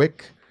 very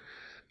quick,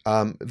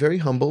 very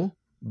humble,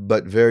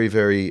 but very,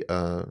 very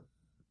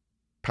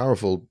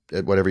powerful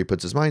at whatever he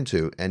puts his mind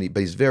to. But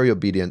he's very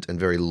obedient and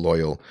very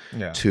loyal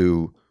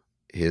to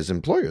his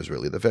employers,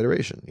 really, the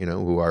Federation,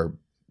 who are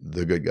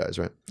the good guys,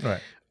 right?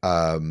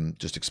 Right.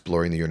 Just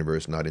exploring the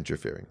universe, not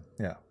interfering.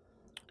 Yeah.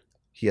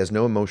 He has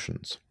no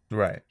emotions.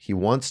 Right. He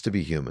wants to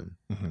be human.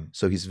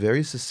 So he's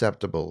very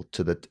susceptible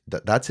to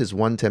that's his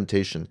one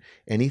temptation.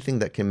 Anything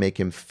that can make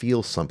him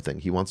feel something,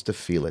 he wants to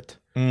feel it.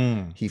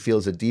 He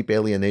feels a deep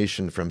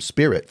alienation from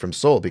spirit, from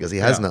soul, because he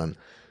has none.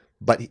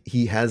 But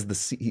he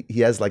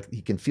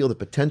can feel the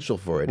potential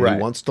for it. And he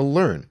wants to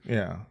learn.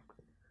 Yeah.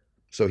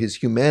 So his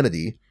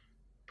humanity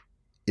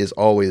is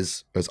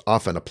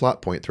often a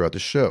plot point throughout the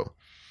show.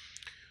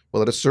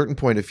 Well, at a certain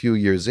point, a few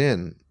years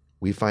in,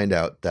 we find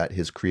out that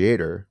his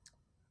creator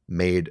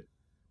made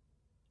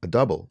a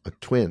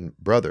twin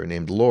brother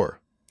named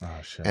Lore.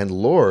 Oh, shit. And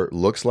Lore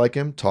looks like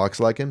him, talks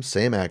like him,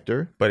 same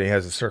actor. But he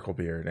has a circle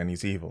beard and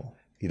he's evil.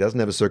 He doesn't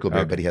have a circle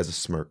beard, but he has a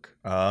smirk.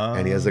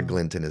 And he has a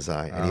glint in his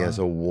eye. And he has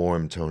a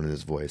warm tone in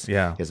his voice.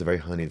 Yeah. He has a very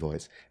honeyed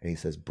voice. And he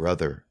says,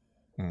 brother.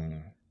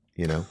 And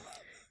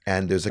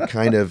there's a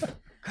kind of,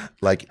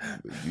 like,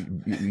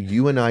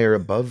 you and I are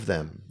above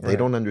them. They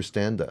don't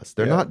understand us.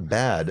 They're not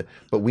bad,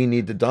 but we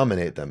need to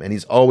dominate them. And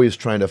he's always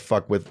trying to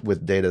fuck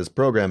with Data's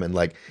program and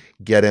like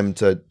get him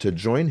to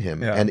join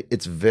him. Yeah. And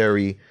it's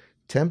very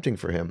tempting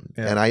for him.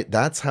 Yeah. And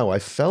that's how I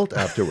felt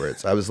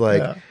afterwards. I was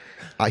like,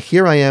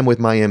 here I am with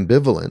my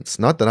ambivalence.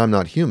 Not that I'm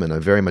not human, I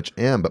very much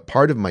am, but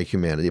part of my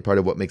humanity, part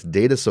of what makes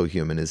Data so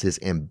human is his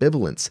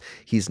ambivalence.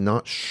 He's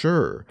not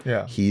sure.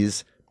 Yeah.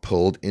 He's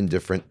pulled in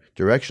different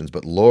directions,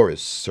 but Lore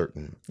is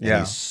certain and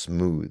he's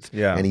smooth.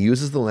 Yeah. And he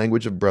uses the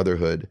language of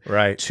brotherhood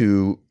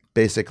to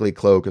basically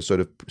cloak a sort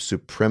of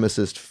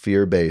supremacist,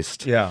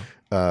 fear-based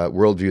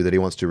worldview that he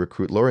wants to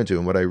recruit Lore into.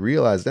 And what I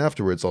realized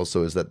afterwards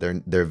also is that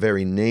their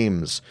very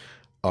names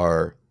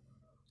are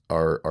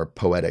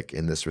poetic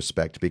in this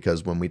respect,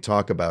 because when we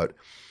talk about,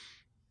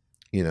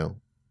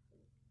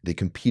 the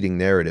competing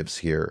narratives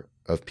here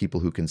of people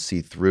who can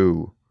see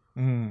through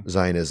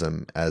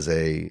Zionism as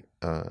a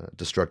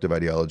destructive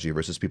ideology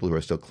versus people who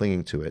are still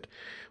clinging to it,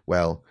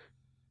 well,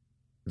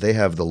 they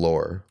have the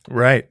lore,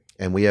 right,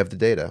 and we have the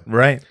data,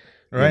 right,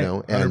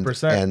 and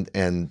 100%.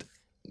 and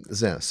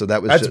so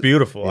that's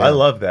beautiful. I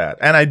love that,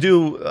 and I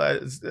do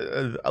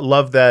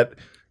love that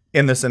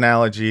in this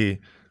analogy.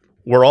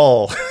 We're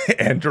all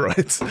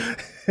androids,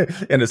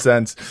 in a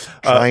sense,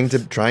 trying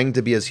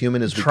to be as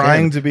human as we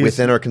can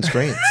within our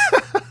constraints.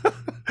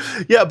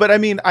 Yeah, but I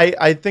mean,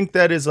 I think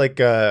that is like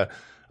a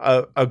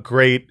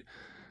great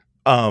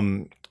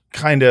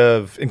kind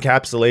of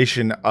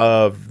encapsulation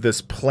of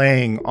this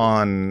playing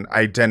on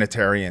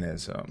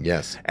identitarianism.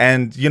 Yes.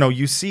 And,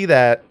 you see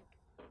that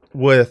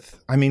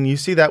with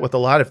a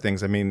lot of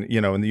things. I mean,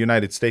 in the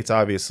United States,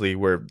 obviously,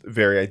 we're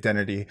very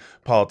identity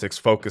politics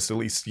focused, at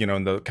least,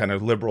 in the kind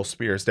of liberal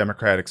spheres,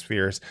 democratic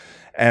spheres.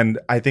 And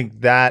I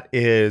think that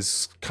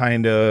is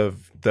kind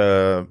of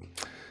the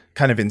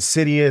kind of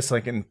insidious,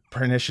 like, and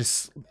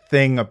pernicious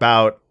thing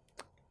about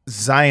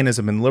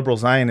Zionism and liberal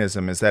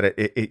Zionism is that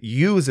it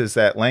uses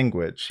that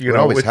language. It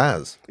always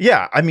has.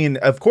 Yeah, I mean,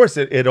 of course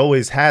it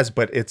always has,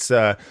 but it's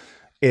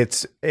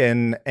it's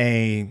in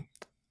a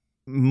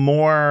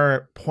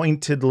more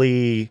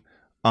pointedly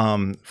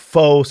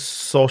faux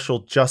social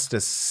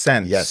justice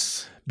sense.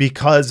 Yes.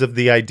 Because of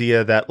the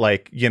idea that,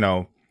 like,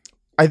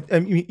 I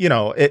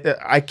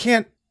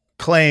can't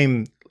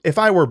claim, if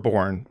I were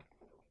born,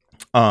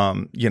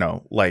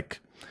 like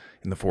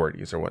in the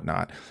 40s or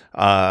whatnot,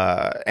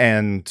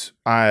 and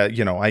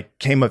I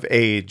came of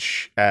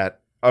age at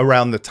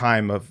around the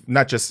time of,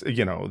 not just,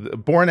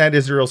 born at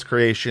Israel's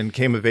creation,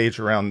 came of age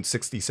around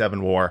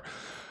 67 war.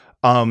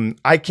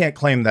 I can't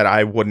claim that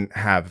I wouldn't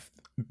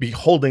be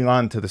holding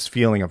on to this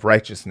feeling of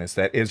righteousness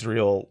that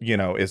Israel,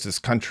 is this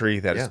country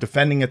that is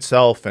defending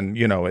itself, and,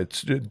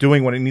 it's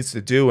doing what it needs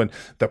to do, and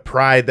the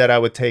pride that I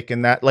would take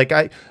in that. Like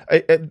I'm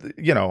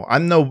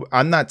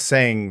not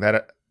saying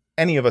that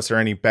any of us are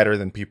any better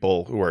than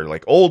people who are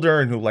like older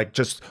and who like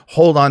just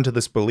hold on to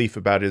this belief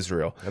about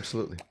Israel.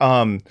 Absolutely.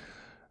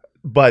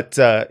 But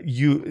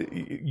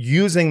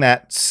using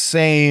that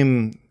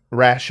same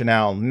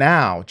rationale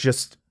now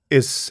just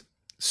is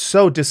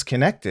so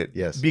disconnected.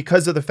 Yes.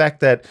 Because of the fact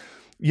that,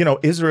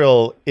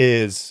 Israel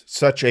is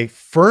such a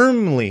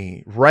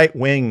firmly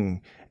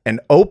right-wing and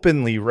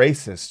openly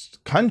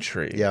racist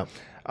country. Yeah.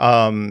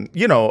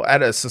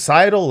 At a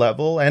societal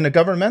level and a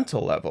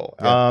governmental level.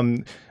 Yeah.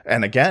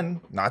 And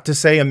again, not to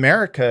say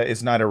America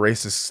is not a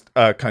racist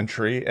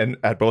country, and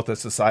at both a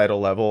societal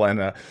level and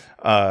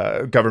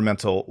a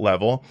governmental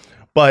level,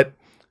 but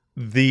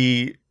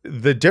the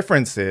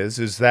difference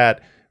is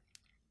that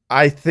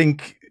I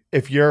think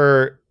if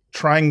you're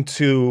trying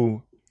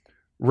to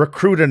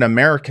recruit an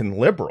American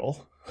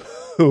liberal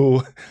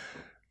who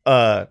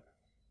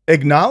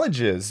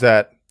acknowledges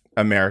that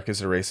America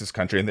is a racist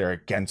country and they're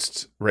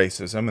against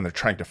racism and they're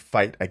trying to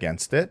fight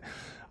against it,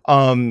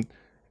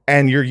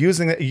 and you're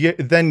using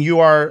it, then you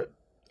are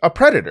a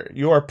predator.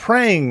 You are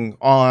preying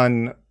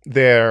on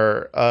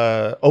their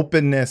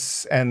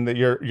openness, and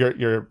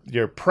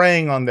you're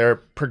preying on their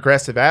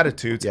progressive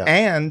attitudes,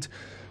 and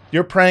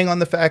you're preying on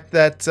the fact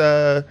that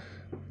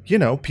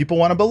people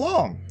want to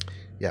belong.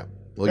 Yeah.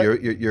 Well,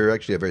 you're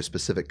actually a very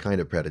specific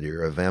kind of predator.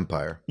 You're a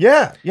vampire.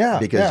 Yeah.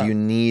 Because you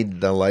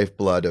need the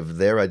lifeblood of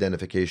their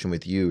identification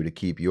with you to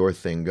keep your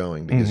thing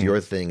going, because your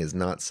thing is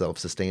not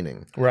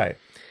self-sustaining. Right.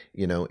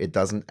 It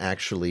doesn't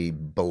actually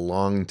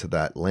belong to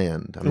that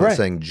land. I'm not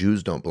saying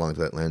Jews don't belong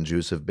to that land.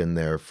 Jews have been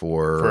there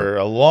for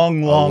a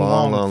long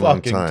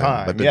fucking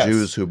time. But the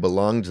Jews who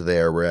belonged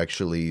there were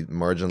actually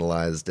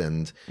marginalized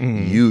and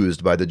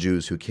used by the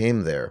Jews who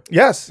came there.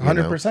 Yes,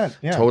 100%.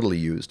 Yeah. Totally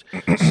used.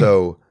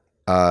 So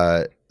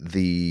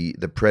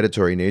the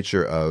predatory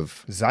nature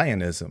of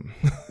Zionism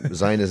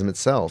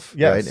itself,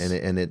 right?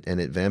 And it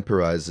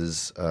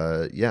vampirizes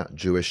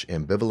Jewish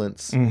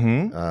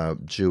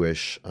ambivalence,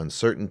 Jewish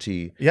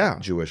uncertainty,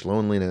 Jewish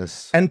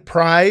loneliness, and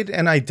pride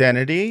and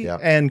identity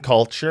and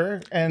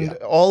culture and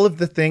all of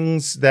the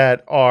things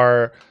that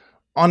are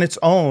on its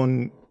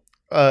own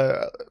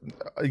are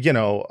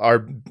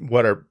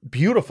what are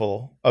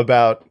beautiful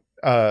about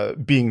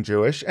being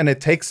Jewish, and it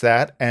takes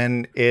that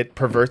and it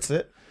perverts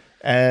it,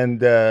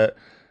 and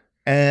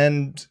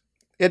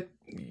it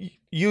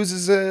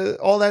uses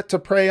all that to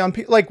prey on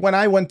people. Like when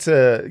I went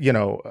to,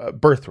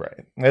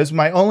 Birthright, it was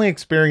my only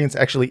experience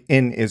actually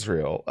in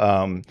Israel.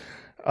 All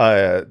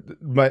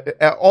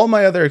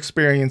my other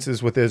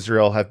experiences with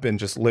Israel have been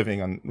just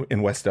living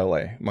in West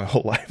LA my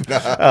whole life,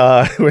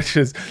 which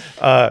is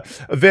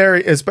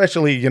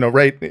especially,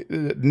 right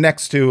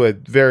next to a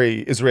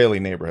very Israeli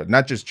neighborhood,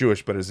 not just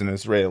Jewish, but as an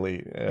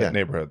Israeli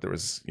neighborhood. There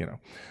was,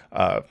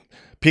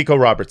 Pico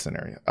Robertson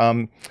area.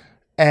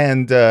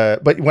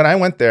 But when I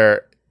went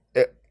there,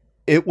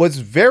 it was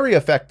very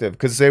effective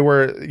because they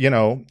were,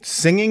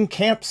 singing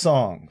camp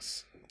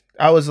songs.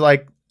 I was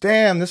like,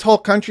 damn, this whole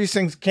country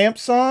sings camp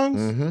songs?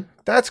 Mm-hmm.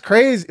 That's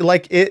crazy.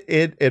 Like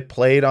it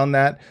played on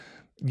that,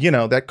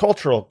 that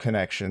cultural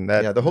connection.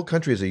 The whole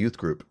country is a youth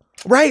group.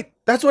 Right.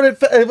 That's what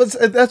it was.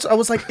 I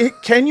was like,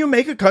 can you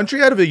make a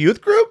country out of a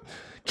youth group?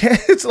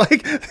 It's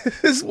like,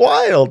 it's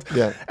wild.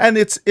 Yeah. And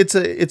it's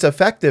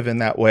effective in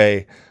that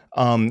way.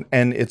 And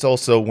it's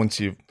also, once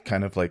you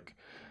kind of like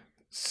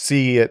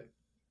see it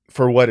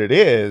for what it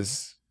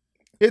is,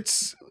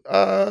 it's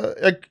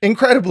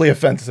incredibly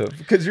offensive,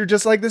 because you're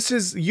just like,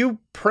 you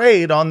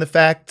preyed on the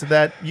fact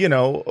that,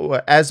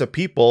 as a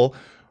people,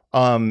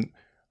 I'm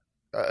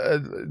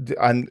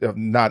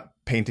not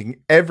painting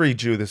every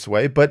Jew this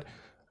way, but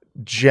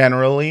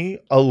generally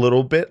a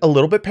little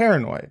bit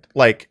paranoid.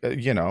 Like,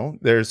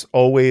 there's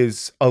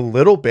always a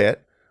little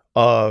bit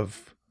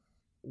of,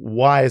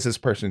 why is this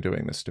person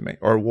doing this to me?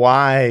 Or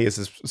why is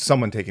this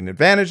someone taking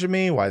advantage of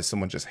me? Why does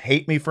someone just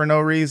hate me for no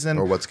reason?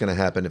 Or what's going to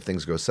happen if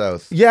things go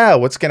south? Yeah,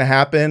 what's going to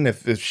happen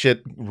if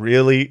shit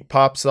really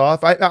pops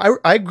off?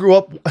 I grew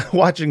up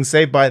watching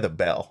Saved by the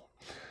Bell.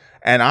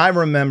 And I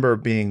remember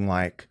being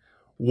like,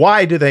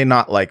 why do they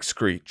not like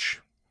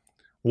Screech?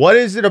 What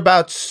is it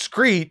about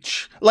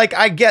Screech? Like,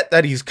 I get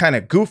that he's kind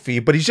of goofy,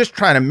 but he's just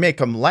trying to make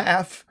them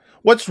laugh.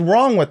 What's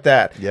wrong with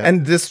that? Yeah.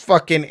 And this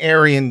fucking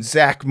Aryan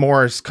Zach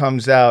Morris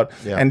comes out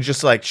and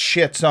just like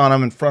shits on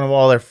him in front of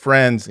all their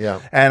friends.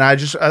 Yeah. And I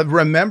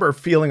remember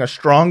feeling a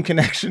strong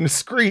connection to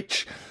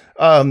Screech.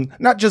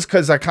 Not just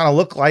because I kind of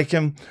look like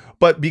him,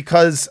 but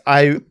because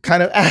I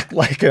kind of act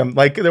like him.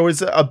 Like there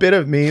was a bit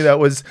of me that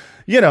was,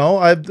 you know,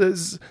 I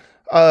was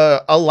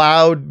a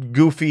loud,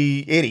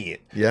 goofy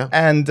idiot. Yeah.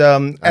 And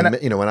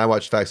you know, when I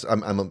watch Facts,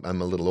 I'm a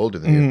little older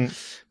than you.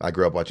 I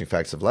grew up watching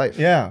Facts of Life.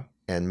 Yeah.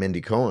 And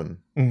Mindy Cohn,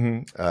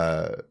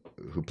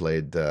 who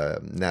played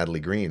Natalie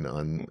Green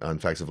on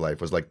Facts of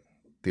Life, was like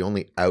the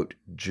only out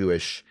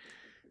Jewish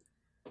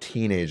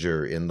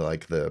teenager in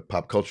like the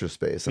pop culture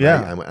space.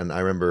 And I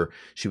remember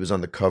she was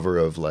on the cover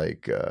of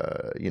like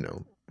you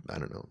know, I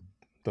don't know,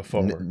 the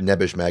Forward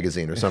Nebbish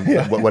magazine or something,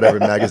 whatever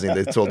magazine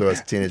they sold to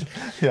us teenage.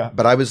 Yeah.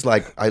 But I was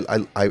like,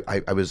 I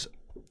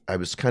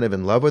was kind of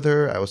in love with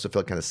her. I also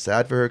felt kind of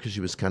sad for her because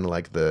she was kind of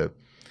like the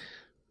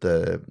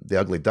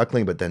ugly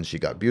duckling, but then she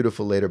got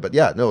beautiful later. But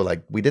yeah, no,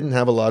 like we didn't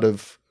have a lot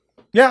of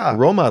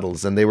role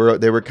models, and they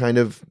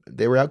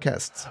were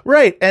outcasts,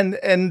 right?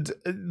 And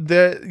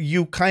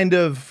you kind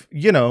of,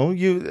 you know,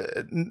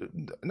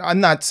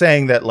 I'm not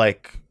saying that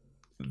like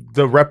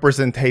the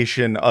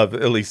representation of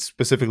at least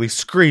specifically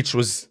Screech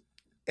was,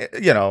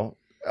 you know,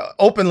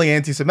 openly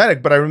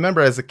anti-Semitic, but I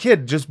remember as a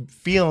kid just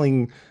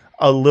feeling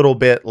a little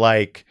bit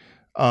like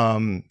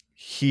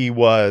he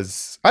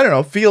was, I don't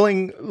know,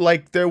 feeling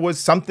like there was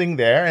something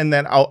there. And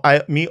then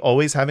me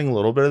always having a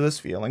little bit of this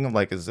feeling of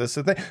like, is this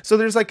a thing? So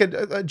there's like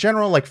a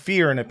general like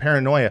fear and a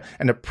paranoia,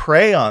 and to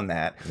prey on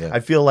that, I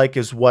feel like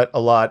is what a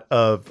lot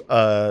of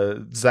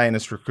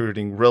Zionist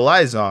recruiting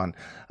relies on.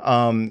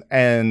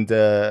 And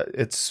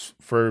it's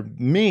for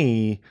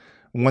me,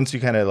 once you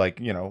kind of like,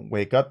 you know,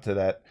 wake up to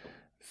that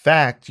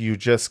fact, you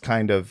just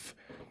kind of,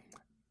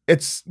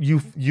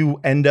 you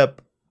end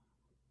up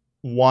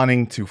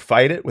wanting to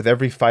fight it with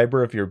every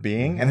fiber of your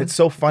being. And it's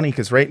so funny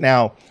because right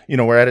now, you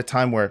know, we're at a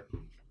time where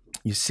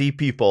you see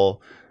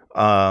people,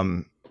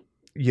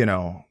 you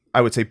know,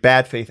 I would say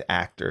bad faith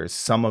actors,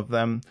 some of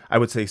them, I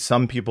would say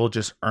some people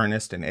just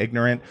earnest and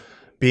ignorant,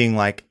 being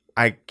like,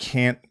 I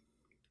can't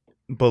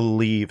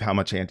believe how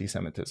much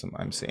anti-Semitism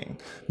I'm seeing,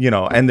 you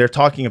know, and they're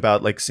talking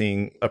about like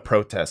seeing a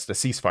protest, a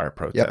ceasefire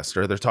protest,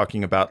 or they're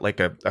talking about like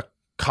a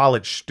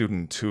college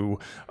student who,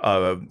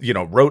 you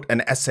know, wrote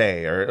an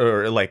essay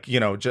or like, you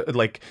know,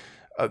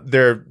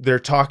 they're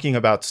talking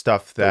about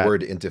stuff that the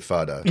word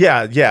intifada.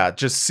 Yeah.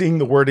 Just seeing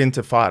the word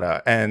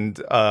intifada and,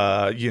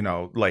 you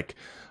know, like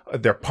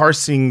they're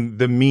parsing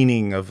the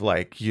meaning of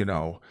like, you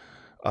know,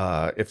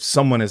 if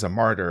someone is a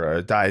martyr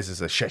or dies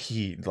as a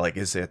shaheed, like,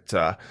 is it,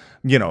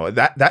 you know,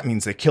 that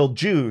means they killed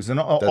Jews and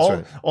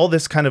all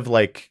this kind of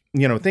like,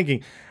 you know,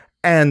 thinking.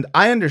 And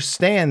I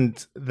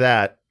understand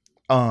that,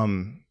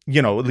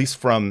 you know, at least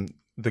from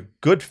the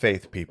good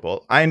faith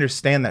people, I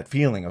understand that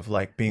feeling of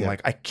like being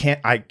like, I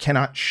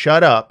cannot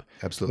shut up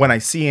when I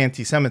see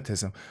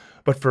anti-Semitism.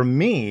 But for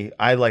me,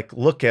 I like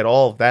look at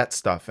all of that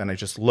stuff and I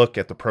just look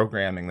at the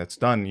programming that's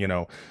done, you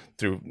know,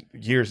 through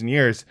years and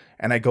years.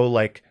 And I go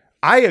like,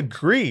 I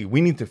agree. We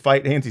need to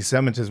fight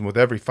anti-Semitism with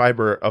every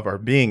fiber of our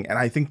being. And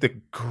I think the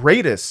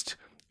greatest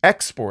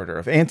exporter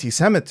of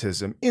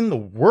anti-Semitism in the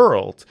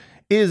world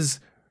is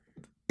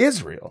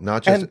Israel.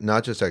 Not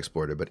just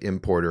exporter, but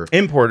importer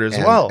as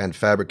well, and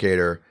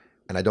fabricator.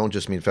 And I don't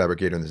just mean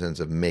fabricator in the sense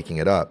of making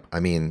it up.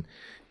 I mean,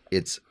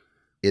 it's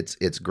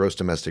gross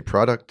domestic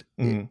product.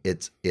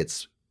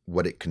 It's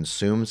what it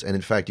consumes. And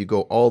in fact, you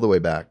go all the way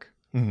back.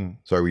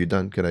 Sorry, were you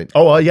done? Can I?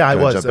 Oh, yeah, I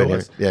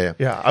was.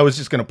 Yeah. I was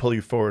just going to pull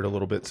you forward a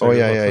little bit. So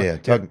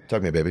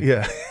Tug me, baby.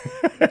 Yeah.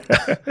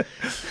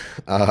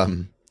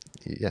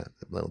 Yeah,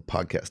 a little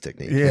podcast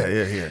technique.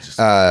 Yeah. Just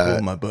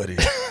pull my buddy.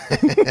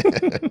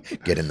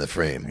 Get in the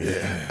frame.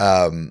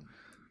 Yeah.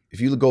 If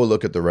you go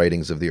look at the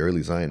writings of the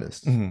early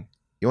Zionists,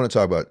 you want to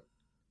talk about,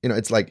 you know,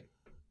 it's like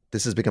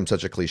this has become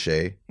such a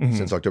cliche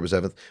since October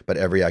 7th, but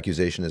every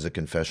accusation is a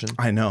confession.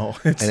 I know.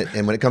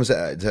 And when it comes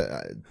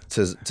to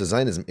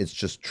Zionism, it's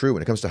just true.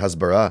 When it comes to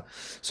Hasbara,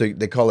 so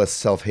they call us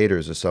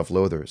self-haters or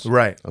self-loathers.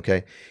 Right.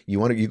 Okay.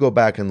 You go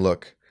back and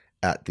look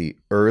at the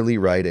early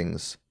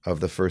writings of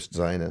the first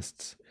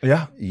Zionists.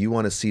 Yeah. You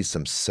want to see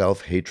some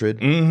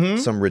self-hatred,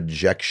 some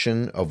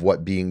rejection of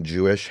what being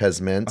Jewish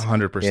has meant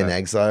 100%. In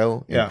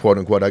exile, in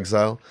quote-unquote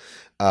exile.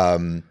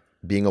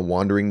 Being a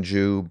wandering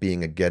Jew,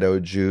 being a ghetto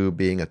Jew,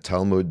 being a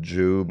Talmud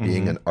Jew,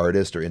 being an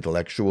artist or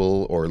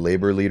intellectual or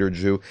labor leader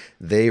Jew.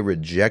 They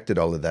rejected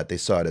all of that. They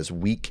saw it as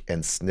weak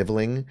and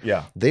sniveling.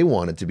 Yeah. They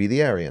wanted to be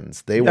the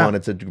Aryans. They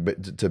wanted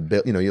to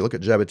build, you know, you look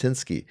at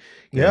Jabotinsky.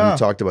 You know, he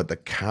talked about the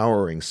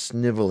cowering,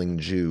 sniveling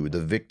Jew,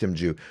 the victim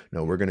Jew.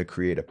 No, we're going to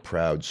create a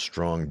proud,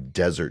 strong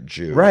desert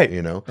Jew. Right.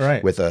 You know,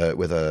 right. With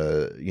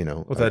a you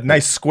know, with a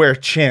nice square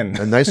chin.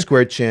 A nice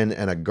square chin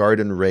and a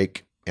garden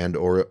rake and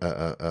or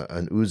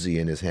an Uzi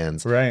in his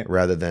hands, right,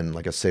 rather than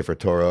like a Sefer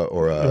Torah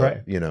or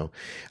a you know,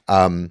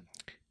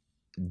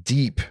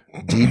 deep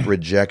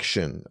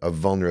rejection of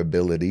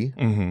vulnerability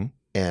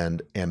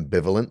and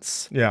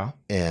ambivalence,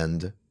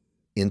 and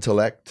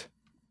intellect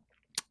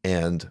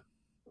and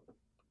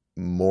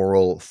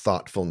moral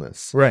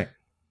thoughtfulness. Right.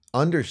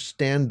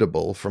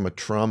 Understandable from a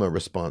trauma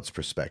response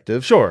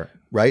perspective. Sure.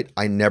 Right?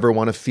 I never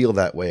want to feel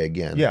that way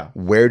again. Yeah.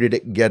 Where did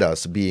it get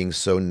us being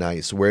so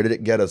nice? Where did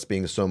it get us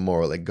being so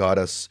moral? It got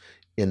us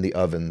in the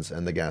ovens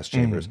and the gas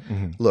chambers.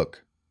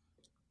 Look,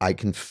 I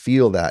can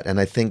feel that. And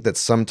I think that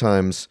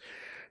sometimes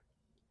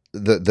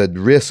the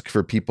risk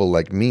for people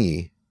like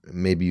me,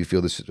 maybe you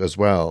feel this as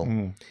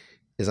well,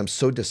 is I'm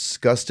so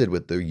disgusted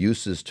with the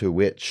uses to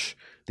which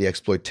the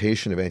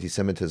exploitation of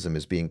anti-Semitism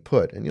is being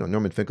put. And,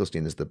 Norman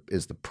Finkelstein is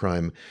the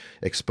prime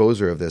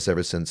exposer of this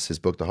ever since his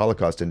book, The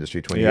Holocaust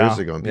Industry, 20 years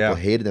ago. And people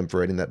hated him for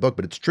writing that book.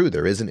 But it's true.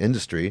 There is an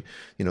industry.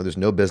 There's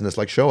no business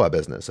like Shoah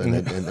business. And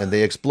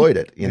they exploit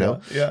it,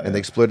 and they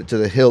exploit it to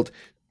the hilt.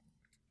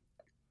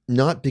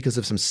 Not because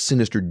of some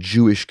sinister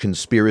Jewish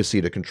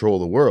conspiracy to control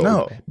the world.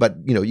 No. But,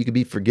 you could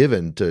be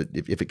forgiven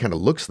if it kind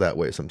of looks that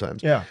way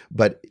sometimes. Yeah.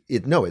 But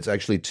it's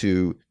actually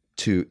to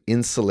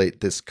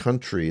insulate this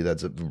country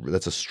that's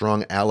a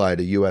strong ally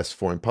to U.S.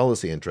 foreign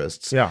policy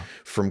interests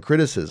from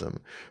criticism.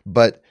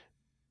 But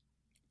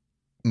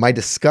my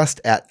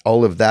disgust at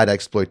all of that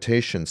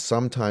exploitation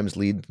sometimes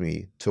leads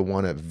me to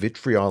want to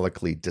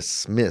vitriolically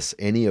dismiss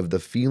any of the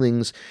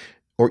feelings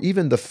or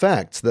even the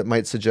facts that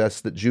might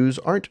suggest that Jews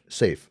aren't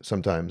safe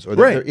sometimes, or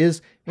that there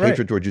is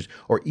hatred toward Jews,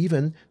 or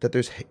even that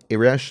there's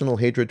irrational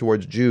hatred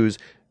towards Jews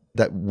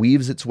that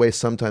weaves its way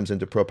sometimes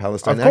into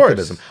pro-Palestine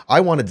activism.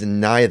 I want to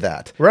deny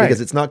that because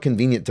it's not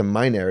convenient to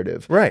my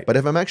narrative. Right. But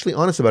if I'm actually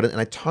honest about it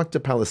and I talk to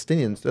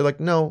Palestinians, they're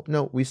like, no,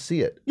 we see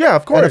it. Yeah,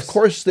 of course. And of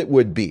course it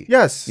would be.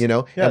 Yes.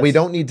 And we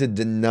don't need to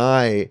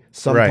deny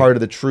some part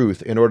of the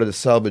truth in order to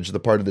salvage the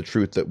part of the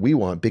truth that we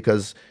want,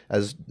 because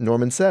as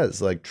Norman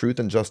says, like, truth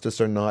and justice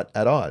are not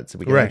at odds.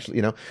 We can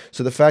actually,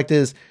 So the fact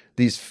is,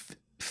 these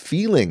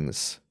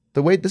feelings,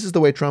 this is the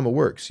way trauma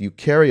works. You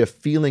carry a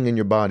feeling in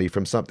your body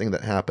from something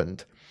that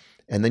happened.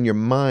 And then your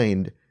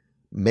mind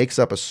makes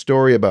up a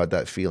story about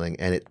that feeling,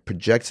 and it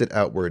projects it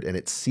outward, and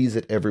it sees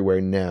it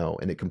everywhere now,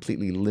 and it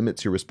completely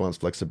limits your response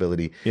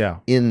flexibility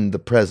in the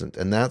present.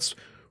 And that's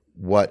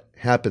what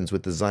happens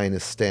with the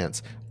Zionist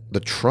stance. The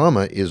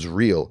trauma is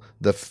real.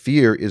 The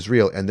fear is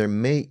real. And there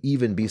may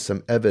even be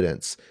some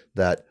evidence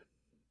that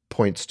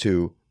points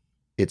to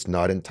it's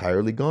not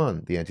entirely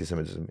gone, the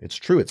anti-Semitism. It's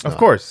true, it's not. Of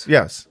course,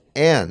 yes.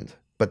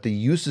 But the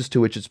uses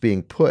to which it's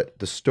being put,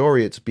 the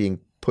story it's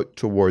being put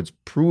towards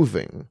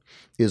proving,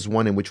 is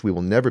one in which we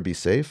will never be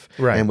safe,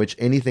 in which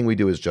anything we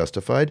do is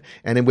justified,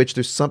 and in which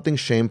there's something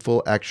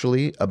shameful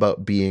actually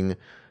about being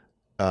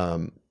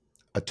a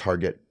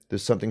target.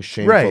 There's something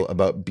shameful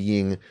about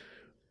being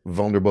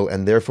vulnerable,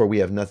 and therefore we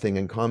have nothing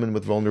in common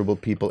with vulnerable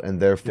people, and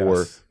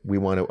therefore we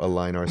want to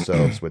align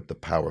ourselves with the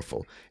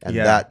powerful. And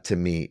that, to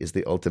me, is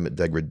the ultimate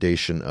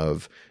degradation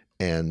of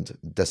and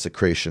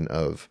desecration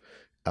of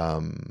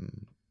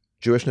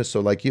Jewishness. So,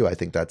 like you, I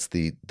think that's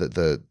the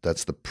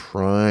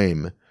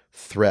prime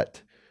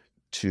threat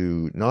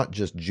to not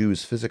just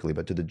Jews physically,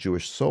 but to the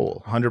Jewish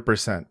soul.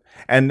 100%.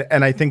 And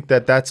I think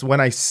that's when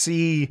I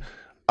see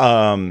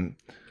the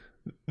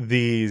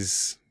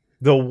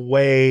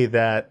way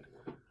that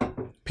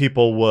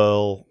people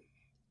will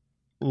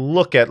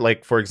look at,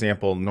 like, for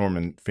example,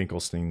 Norman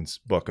Finkelstein's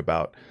book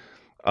about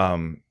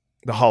the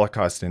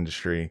Holocaust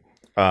industry,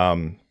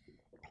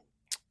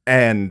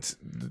 and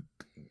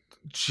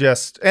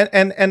just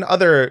and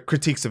other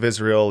critiques of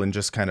Israel, and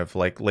just kind of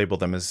like label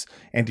them as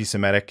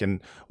anti-Semitic and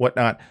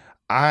whatnot.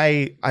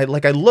 I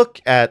look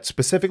at,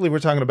 specifically, we're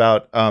talking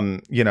about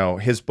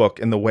his book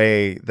and the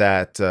way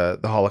that the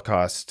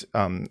Holocaust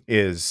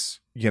is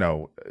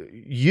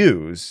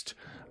used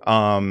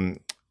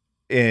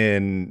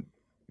in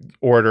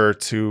order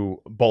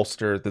to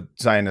bolster the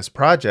Zionist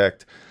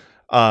project.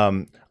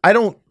 I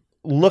don't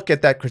look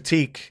at that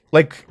critique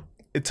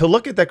to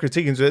look at that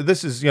critique and say,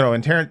 this is,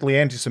 inherently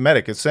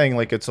anti-Semitic. It's saying,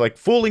 like, it's like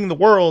fooling the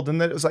world. And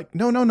then it was like,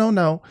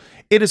 no.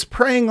 It is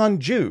preying on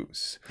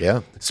Jews.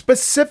 Yeah.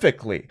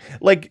 Specifically.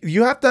 Like,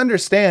 you have to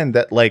understand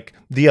that, like,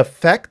 the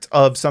effect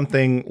of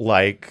something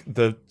like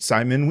the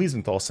Simon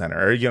Wiesenthal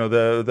Center, or,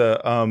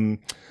 the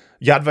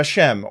Yad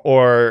Vashem,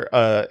 or,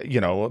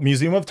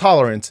 Museum of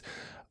Tolerance,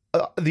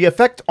 the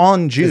effect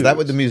on Jews. Is that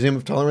what the Museum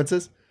of Tolerance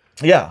is?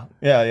 Yeah.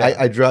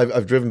 I've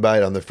driven by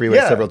it on the freeway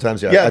several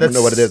times. I don't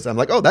know what it is. I'm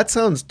like, oh, that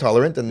sounds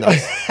tolerant and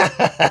nice. I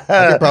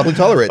can probably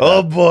tolerate that.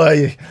 Oh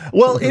boy.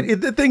 Well,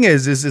 the thing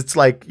is it's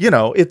like,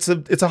 it's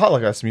a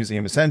Holocaust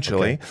museum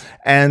essentially,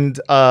 and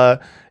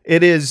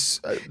it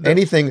is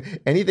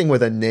anything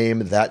with a name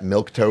that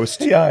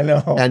milquetoast. Yeah, I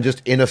know. And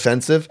just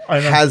inoffensive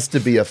has to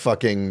be a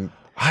fucking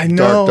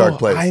dark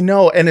place. I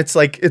know. And it's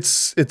like,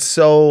 it's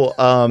so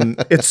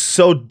it's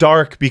so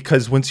dark,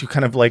 because once you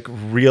kind of like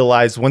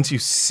realize, once you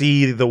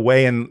see the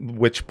way in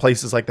which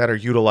places like that are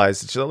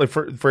utilized, it's just like,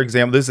 for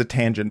example, this is a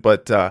tangent,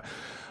 but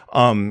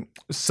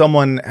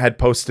someone had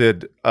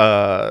posted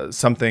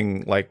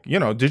something like,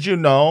 did you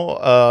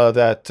know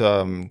that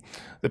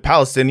the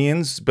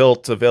Palestinians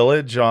built a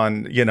village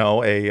on,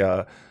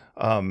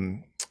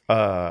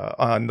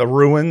 on the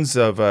ruins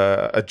of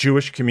a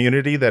Jewish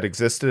community that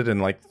existed in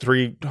like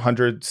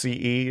 300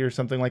 CE or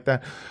something like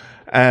that.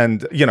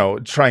 and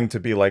trying to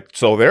be like,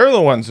 so they're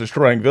the ones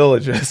destroying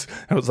villages.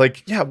 I was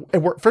like, yeah,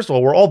 first of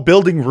all, we're all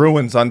building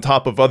ruins on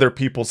top of other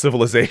people's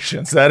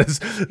civilizations. And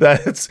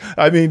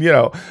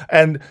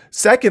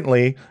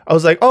secondly, I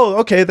was like, oh,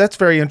 okay, that's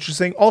very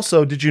interesting.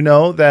 Also, did you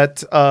know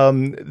that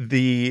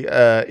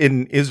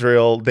in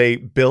Israel they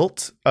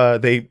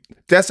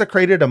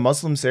desecrated a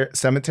Muslim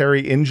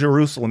cemetery in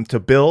Jerusalem to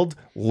build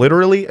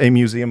literally a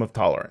museum of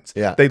tolerance?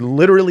 Yeah, they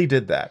literally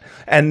did that.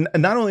 And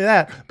not only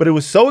that, but it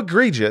was so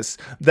egregious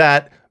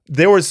that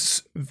there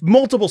was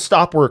multiple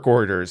stop work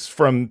orders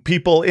from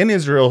people in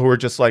Israel who were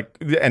just like,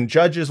 and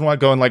judges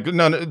going like,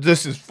 no,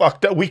 this is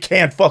fucked up. We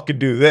can't fucking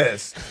do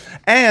this.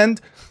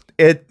 And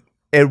it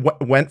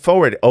went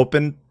forward,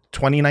 opened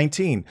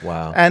 2019.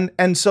 Wow.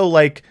 And so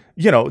like,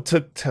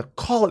 to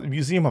call it a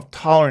museum of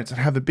tolerance and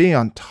have it be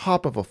on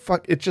top of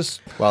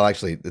well,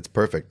 actually, it's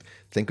perfect.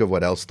 Think of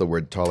what else the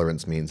word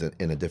tolerance means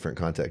in a different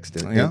context,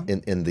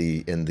 in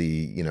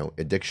the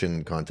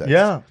addiction context.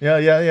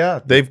 Yeah.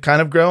 They've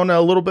kind of grown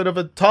a little bit of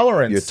a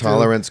tolerance. Your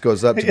tolerance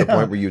goes up to the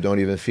point where you don't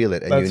even feel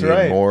it, and That's you need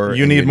right. more.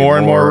 You need more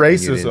and more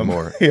racism.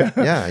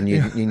 And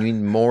you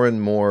need more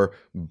and more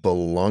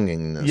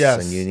belongingness.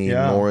 Yes. And you need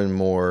more and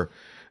more.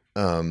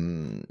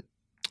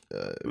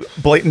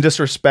 Blatant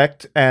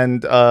disrespect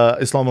and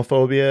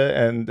Islamophobia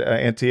and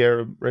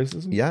anti-Arab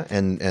racism. Yeah,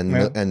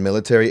 and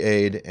military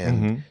aid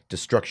and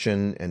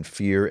destruction and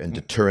fear and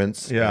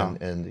deterrence. Yeah,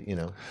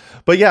 and.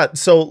 But yeah,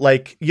 so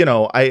like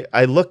I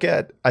look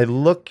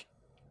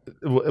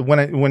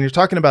when you're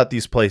talking about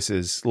these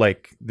places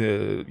like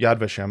the Yad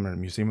Vashem or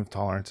Museum of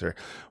Tolerance or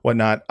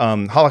whatnot,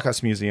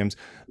 Holocaust museums,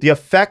 the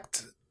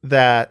effect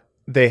that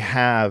they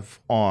have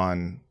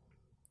on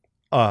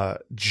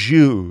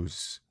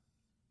Jews.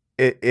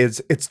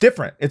 It's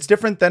different. It's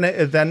different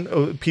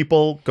than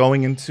people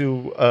going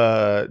into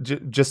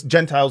just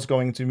Gentiles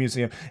going to a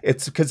museum.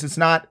 It's because it's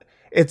not.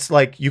 It's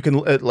like you can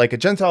like a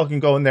Gentile can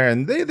go in there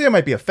and they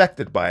might be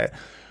affected by it,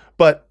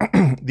 but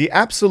the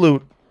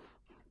absolute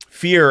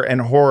fear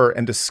and horror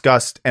and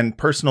disgust and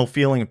personal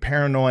feeling of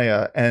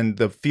paranoia and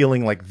the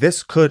feeling like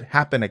this could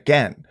happen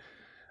again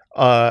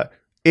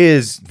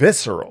is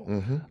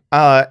visceral.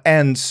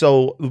 And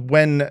so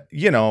when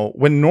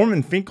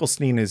Norman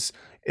Finkelstein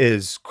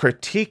is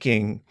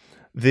critiquing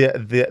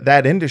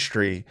that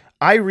industry,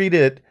 I read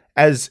it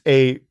as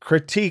a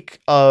critique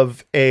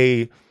of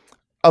a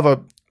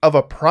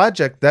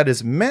project that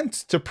is meant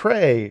to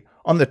prey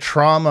on the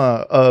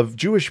trauma of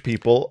Jewish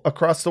people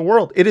across the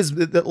world. It is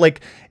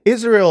like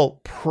Israel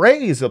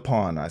preys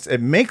upon us. It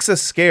makes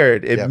us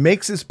scared. It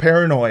makes us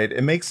paranoid.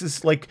 It makes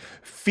us like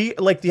feel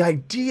like the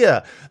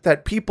idea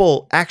that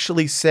people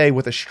actually say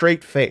with a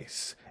straight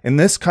face in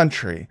this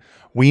country,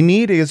 we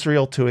need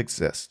Israel to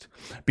exist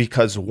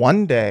because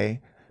one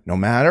day, no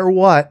matter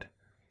what,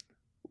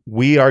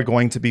 we are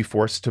going to be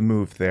forced to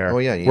move there.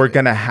 We're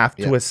going to have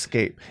to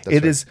escape.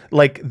 It is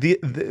like the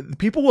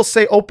people will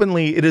say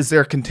openly it is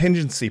their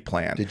contingency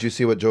plan. Did you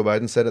see what Joe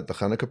Biden said at the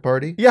Hanukkah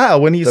party? Yeah,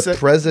 when he said the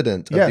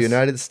president of the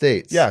United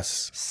States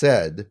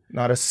said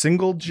not a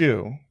single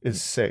Jew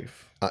is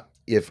safe.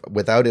 If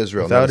without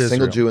Israel, not a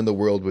single Jew in the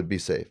world would be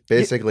safe.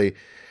 Basically,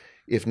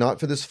 if not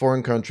for this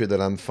foreign country that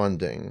I'm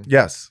funding,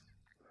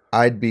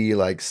 I'd be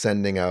like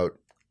sending out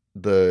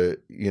the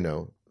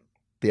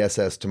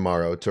SS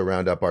tomorrow to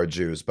round up our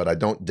Jews, but I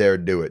don't dare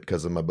do it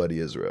because of my buddy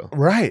Israel.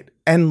 Right.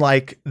 And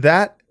like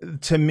that,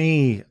 to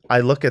me, I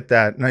look at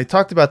that, and I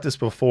talked about this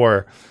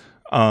before,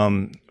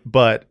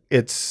 but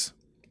it's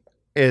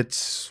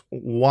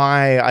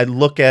why I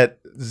look at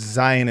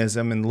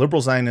Zionism and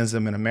liberal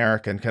Zionism in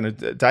America and kind of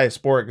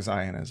diasporic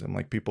Zionism.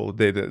 Like people,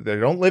 they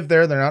don't live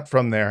there, they're not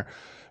from there,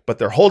 but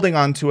they're holding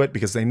on to it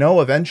because they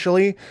know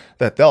eventually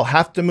that they'll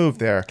have to move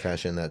there.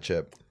 Cash in that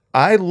chip.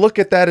 I look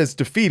at that as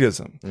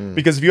defeatism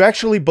because if you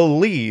actually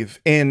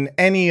believe in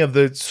any of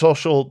the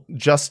social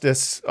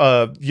justice,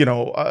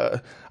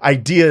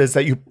 ideas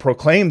that you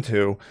proclaim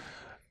to,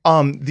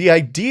 the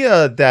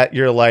idea that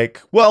you're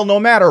like, well,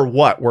 no matter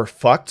what, we're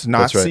fucked.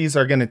 Nazis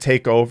are going to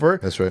take over.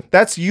 That's right.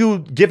 That's you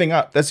giving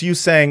up. That's you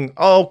saying,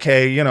 oh,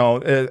 okay,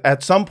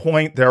 at some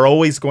point they're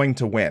always going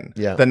to win.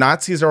 Yeah. The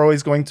Nazis are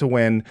always going to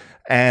win,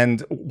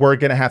 and we're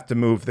going to have to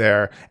move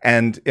there.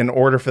 And in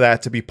order for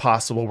that to be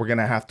possible, we're going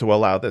to have to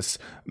allow this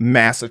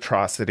mass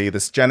atrocity,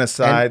 this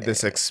genocide,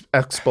 this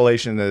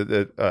exploitation,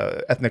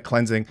 the ethnic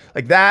cleansing.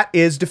 Like that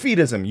is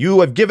defeatism.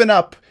 You have given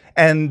up.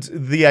 And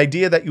the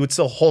idea that you would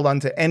still hold on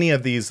to any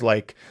of these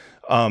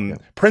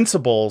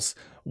principles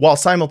while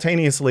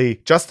simultaneously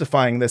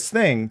justifying this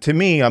thing, to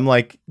me, I'm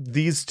like,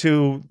 these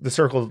two, the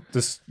circle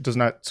this does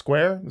not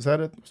square. Is that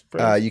it?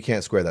 You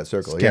can't square that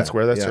circle. Can't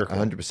square that circle.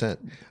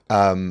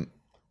 100%.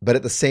 But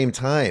at the same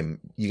time,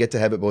 you get to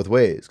have it both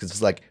ways, because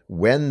it's like,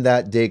 when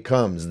that day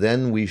comes,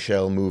 then we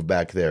shall move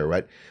back there,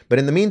 right? But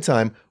in the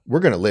meantime, we're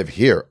going to live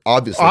here,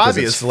 obviously, because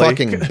it's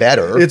fucking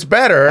better. It's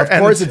better. Of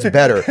course it's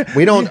better.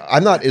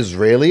 I'm not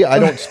Israeli. I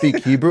don't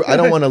speak Hebrew. I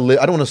don't want to live.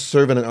 I don't want to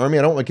serve in an army.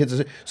 I don't want my kids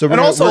to. So and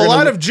also a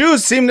lot of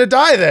Jews seem to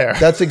die there.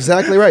 That's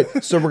exactly right.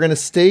 So we're going to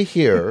stay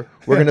here.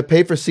 We're going to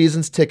pay for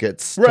season's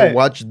tickets to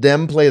watch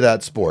them play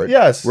that sport.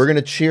 Yes. We're going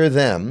to cheer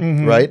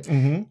them, right?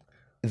 Mm-hmm.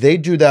 They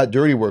do that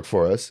dirty work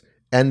for us.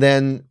 And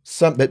then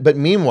some, but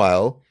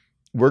meanwhile,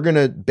 we're going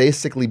to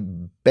basically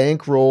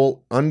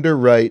bankroll,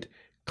 underwrite,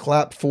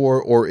 clap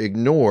for, or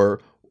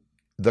ignore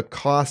the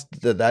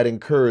cost that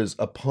incurs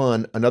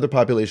upon another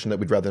population that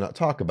we'd rather not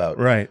talk about,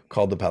 right?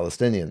 Called the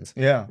Palestinians.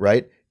 Yeah.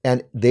 Right?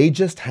 And they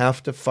just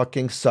have to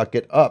fucking suck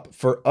it up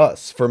for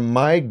us, for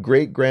my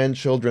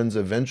great-grandchildren's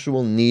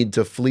eventual need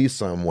to flee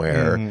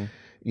somewhere. Mm-hmm.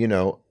 You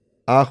know,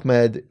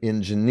 Ahmed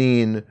in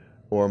Jenin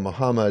or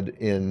Muhammad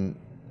in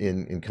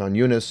Khan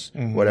Yunis,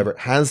 whatever,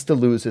 has to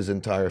lose his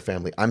entire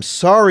family. I'm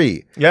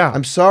sorry. Yeah.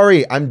 I'm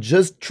sorry. I'm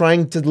just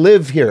trying to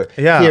live here.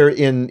 Yeah. Here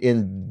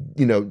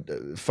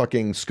in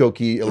fucking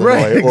Skokie,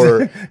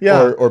 Illinois,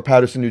 right. or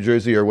Paterson, New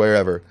Jersey, or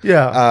wherever.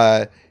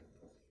 Yeah.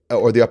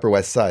 Or the Upper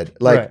West Side.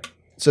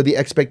 So the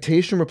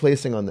expectation we're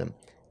placing on them.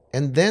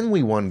 And then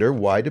we wonder,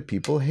 why do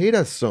people hate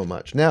us so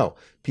much? Now,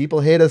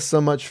 people hate us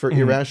so much for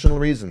irrational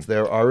reasons.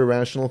 There are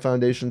irrational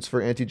foundations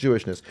for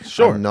anti-Jewishness.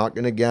 Sure. I'm not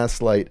going to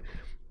gaslight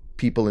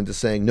people into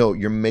saying, no,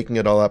 you're making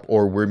it all up,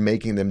 or we're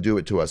making them do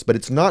it to us. But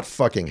it's not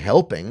fucking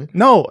helping.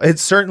 No, it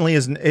certainly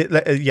isn't.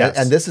 Yes.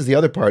 And this is the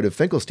other part of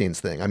Finkelstein's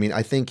thing. I mean,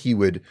 I think he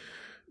would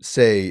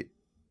say,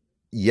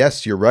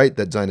 yes, you're right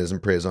that Zionism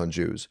preys on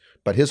Jews,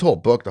 but his whole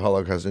book, The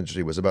Holocaust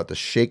Industry, was about the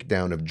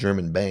shakedown of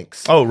German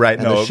banks. Oh, right.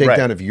 And the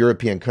shakedown of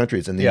European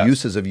countries and the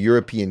uses of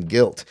European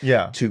guilt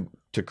to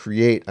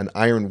create an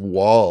iron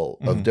wall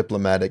of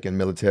diplomatic and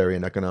military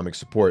and economic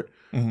support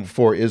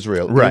for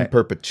Israel in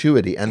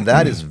perpetuity. And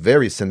that is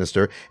very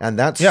sinister. And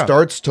that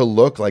starts to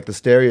look like the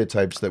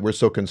stereotypes that we're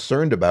so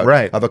concerned about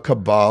of a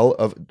cabal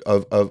of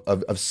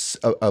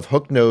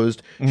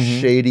hook-nosed,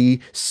 shady,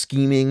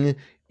 scheming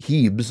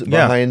Hebes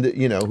behind,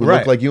 who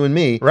look like you and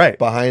me,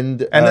 behind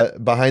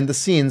the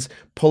scenes,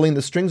 pulling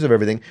the strings of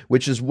everything,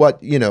 which is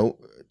what,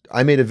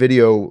 I made a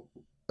video,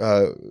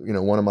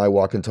 one of my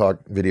walk and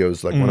talk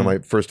videos, like one of my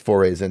first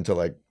forays into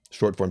like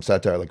short form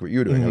satire, like what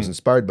you're doing. I was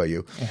inspired by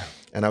you. Yeah.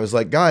 And I was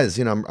like, guys,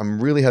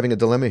 I'm really having a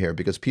dilemma here,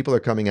 because people are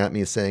coming at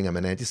me saying I'm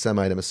an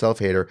anti-Semite, I'm a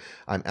self-hater.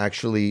 I'm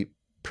actually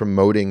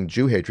promoting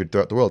Jew hatred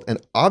throughout the world. And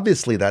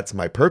obviously that's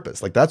my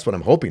purpose. Like, that's what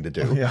I'm hoping to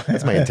do.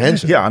 That's my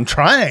intention. Yeah, I'm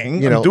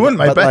trying. I'm doing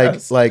my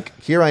best. Like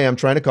here I am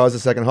trying to cause a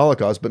second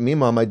Holocaust, but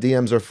meanwhile my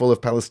DMs are full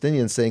of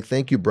Palestinians saying,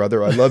 thank you,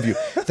 brother, I love you.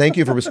 Thank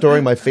you for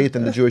restoring my faith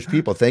in the Jewish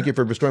people. Thank you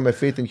for restoring my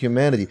faith in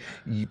humanity.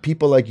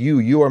 People like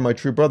you are my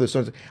true brothers.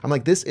 So I'm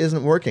like, this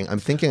isn't working. I'm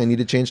thinking I need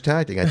to change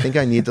tactic. I think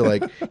I need to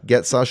like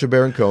get Sacha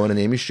Baron Cohen and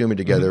Amy Schumer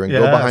together and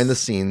go behind the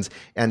scenes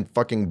and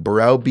fucking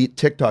browbeat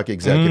TikTok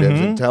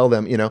executives and tell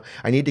them,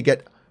 I need to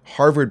get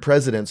Harvard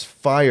presidents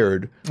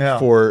fired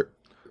for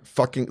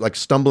fucking like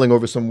stumbling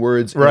over some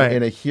words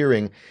in a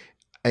hearing,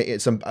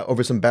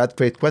 over some bad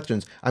faith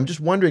questions. I'm just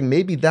wondering,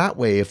 maybe that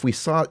way, if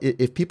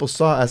people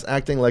saw us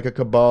acting like a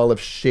cabal of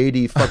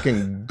shady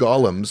fucking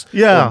golems,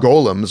 or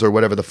golems, or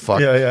whatever the fuck,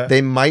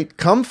 they might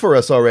come for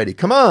us already.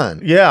 Come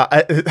on. Yeah.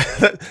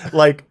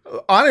 Like,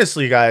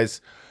 honestly,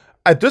 guys,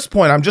 at this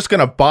point, I'm just going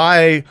to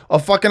buy a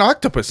fucking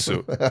octopus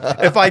suit.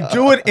 If I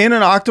do it in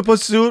an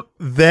octopus suit,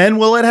 then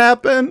will it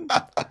happen?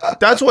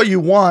 That's what you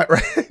want,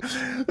 right?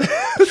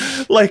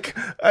 Like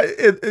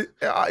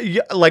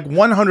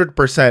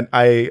 100%,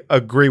 I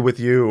agree with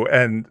you.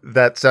 And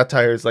that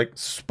satire is like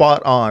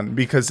spot on,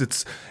 because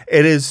it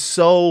is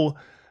so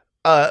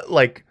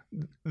like,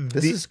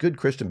 this is good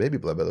Christian baby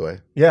blood, by the way.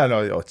 Yeah,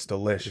 no, it's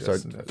delicious. Sorry,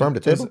 farm to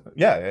table?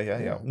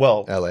 Yeah.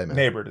 Well, LA, man.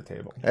 Neighbor to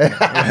table.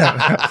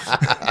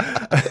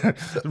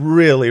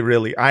 Really,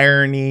 really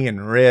irony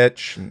and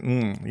rich.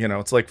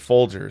 It's like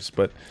Folgers,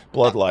 but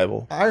blood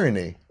libel.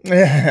 Irony.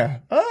 Yeah.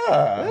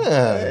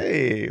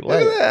 Hey,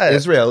 look at that.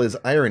 Israel is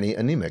irony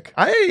anemic.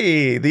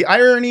 Hey, the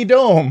irony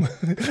dome.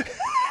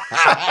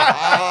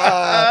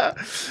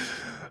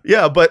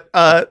 Yeah, but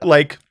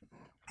like,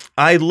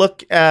 I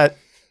look at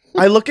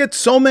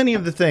so many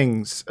of the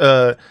things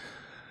that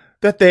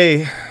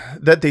they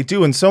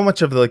do, and so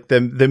much of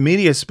the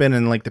media spin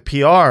and like the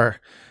PR,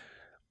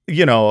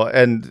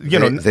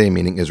 they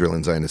meaning Israel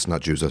and Zionists,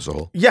 not Jews as a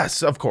whole.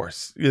 Yes, of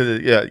course.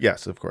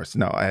 Yes, of course.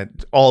 No,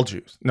 all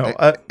Jews. No,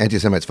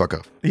 anti-Semites, fuck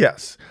off.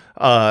 Yes,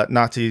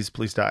 Nazis,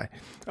 please die.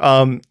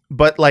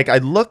 But like, I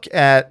look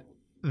at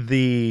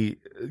the,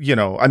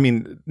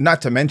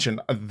 not to mention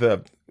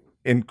the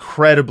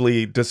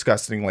incredibly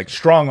disgusting, like,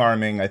 strong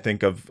arming, I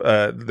think, of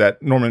that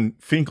Norman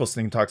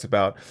Finkelstein talks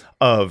about,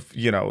 of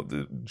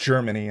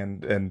Germany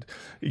and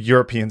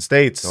European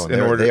states.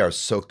 They are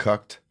so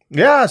cucked.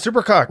 Yeah,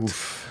 super cucked.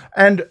 Oof.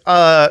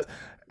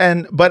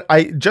 But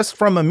I just,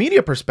 from a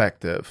media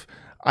perspective,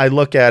 I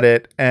look at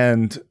it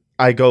and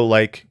I go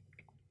like,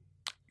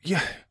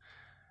 yeah,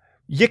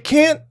 you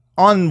can't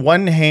on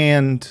one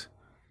hand,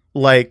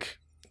 like,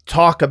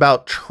 talk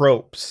about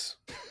tropes,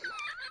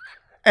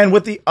 and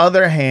with the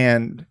other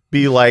hand,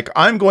 be like,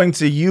 I'm going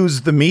to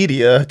use the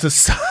media to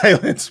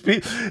silence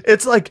people.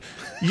 It's like,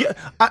 yeah,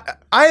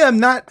 I am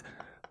not.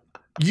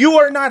 You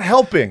are not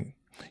helping.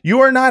 You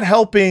are not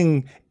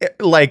helping.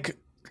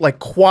 Like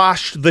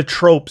quash the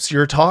tropes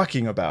you're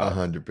talking about.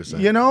 100%.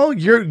 You know,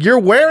 you're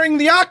wearing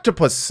the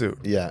octopus suit.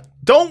 Yeah.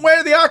 Don't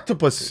wear the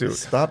octopus suit.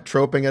 Stop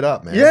troping it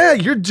up, man. Yeah,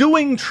 you're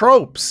doing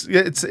tropes.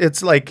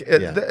 It's like,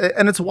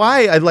 and it's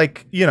why I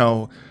like, you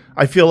know,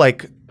 I feel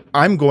like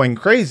I'm going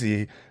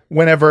crazy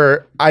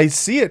whenever I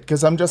see it,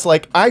 because I'm just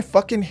like, I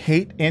fucking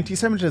hate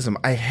anti-Semitism.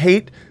 I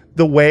hate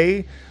the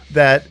way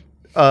that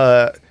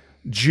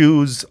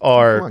Jews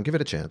are. Come on, give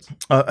it a chance.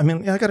 I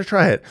mean, I got to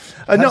try it.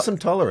 Have some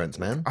tolerance,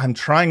 man. I'm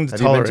trying to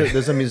tolerate.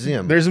 There's a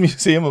museum. There's a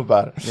museum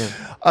about it.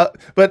 Yeah.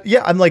 But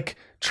yeah, I'm like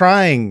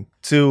trying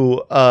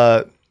to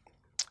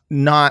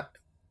not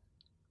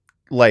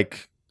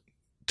like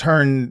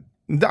turn.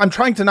 I'm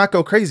trying to not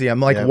go crazy.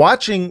 I'm like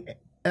watching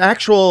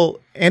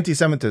actual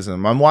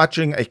anti-Semitism. I'm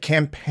watching a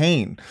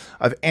campaign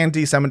of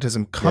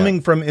anti-Semitism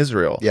coming from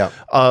Israel. Yeah.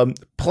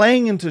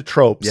 Playing into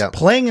tropes,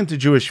 playing into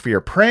Jewish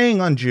fear, preying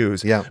on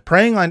Jews,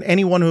 preying on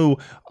anyone who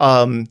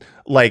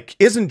like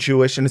isn't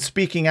Jewish and is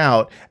speaking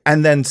out,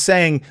 and then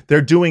saying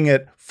they're doing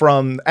it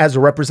as a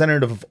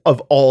representative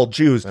of all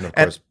Jews. And of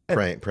course,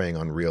 preying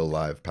on real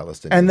live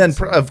Palestinians. And then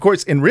of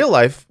course in real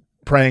life,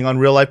 preying on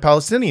real life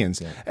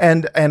Palestinians. Yeah.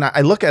 And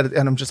I look at it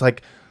and I'm just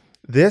like,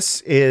 this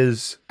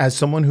is, as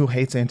someone who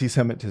hates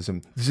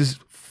anti-Semitism, this is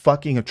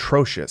fucking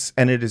atrocious.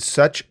 And it is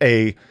such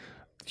a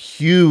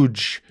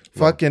huge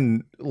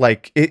fucking,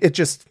 like, it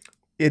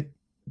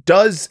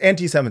does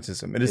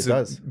anti-Semitism. It is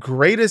the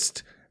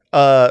greatest,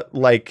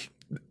 like,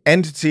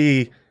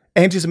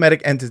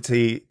 anti-Semitic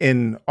entity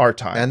in our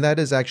time. And that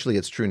is actually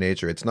its true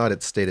nature. It's not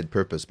its stated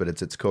purpose, but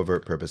it's its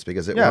covert purpose,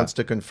 because it wants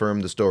to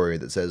confirm the story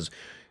that says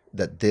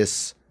that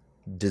this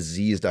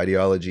diseased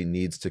ideology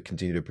needs to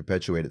continue to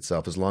perpetuate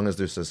itself. As long as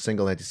there's a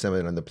single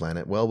anti-Semite on the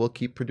planet, well, we'll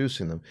keep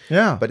producing them.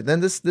 Yeah. But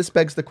then this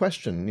begs the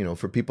question, you know,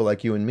 for people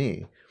like you and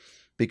me,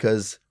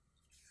 because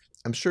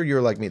I'm sure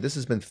you're like me. This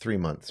has been 3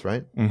 months,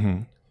 right?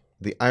 Mm-hmm.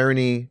 The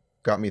irony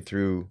got me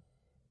through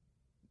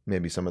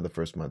maybe some of the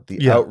first month.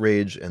 The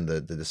outrage and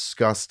the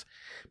disgust.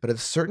 But at a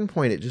certain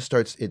point, it just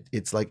starts.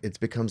 It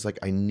becomes like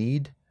I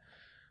need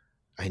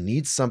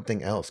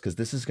something else, because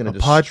this is going to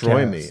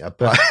destroy me.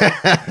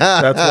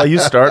 That's why you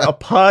start a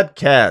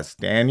podcast,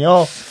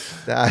 Daniel.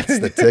 That's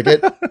the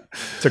ticket.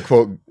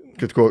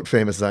 To quote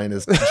famous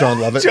Zionist John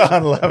Lovett.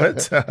 John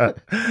Lovett.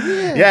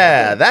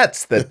 Yeah,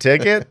 that's the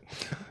ticket.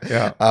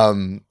 Yeah.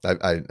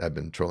 I've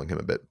been trolling him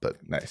a bit, but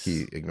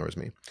he ignores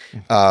me.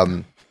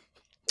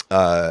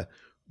 But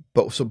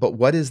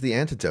what is the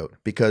antidote?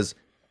 Because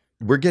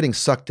we're getting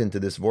sucked into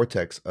this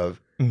vortex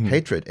of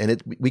hatred,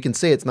 and we can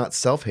say it's not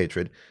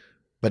self-hatred,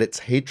 but it's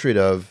hatred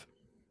of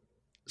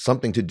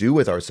something to do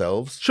with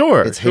ourselves.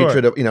 Sure. It's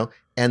hatred of, you know,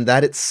 and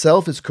that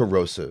itself is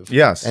corrosive.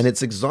 Yes. And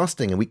it's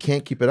exhausting, and we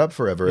can't keep it up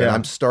forever. Yeah. And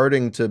I'm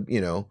starting to,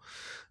 you know,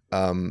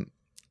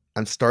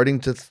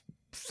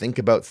 think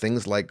about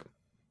things like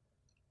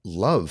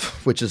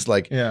love, which is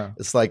like,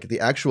 it's like the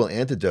actual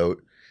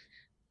antidote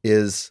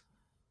is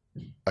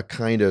a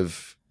kind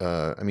of,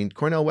 I mean,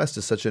 Cornel West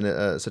is such an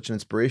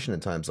inspiration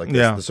at times like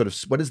this. The sort of,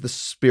 what is the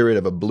spirit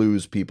of a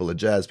blues people, a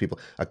jazz people,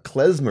 a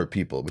klezmer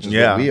people, which is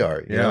what we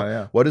are. You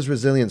know? What does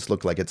resilience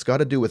look like? It's got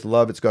to do with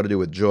love. It's got to do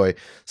with joy.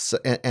 So,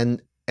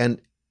 and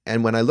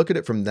when I look at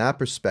it from that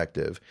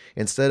perspective,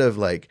 instead of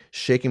like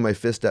shaking my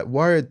fist at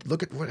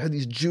look at what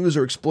these Jews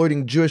are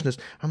exploiting Jewishness,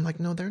 I'm like,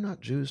 no, they're not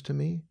Jews to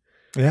me.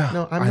 Yeah,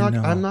 no,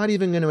 I'm not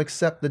even going to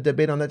accept the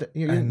debate on that.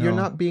 You're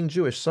not being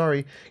Jewish.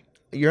 Sorry,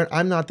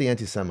 I'm not the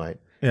anti-Semite.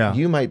 Yeah,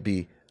 you might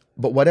be.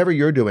 But whatever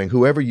you're doing,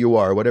 whoever you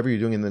are, whatever you're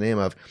doing in the name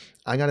of,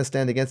 I got to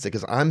stand against it,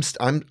 because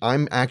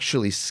I'm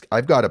actually,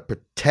 I've got to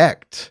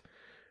protect,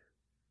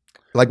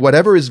 like,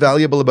 whatever is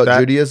valuable about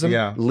Judaism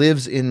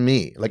lives in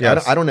me. Like,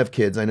 I don't have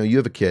kids. I know you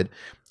have a kid.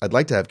 I'd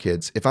like to have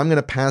kids. If I'm going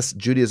to pass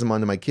Judaism on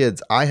to my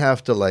kids, I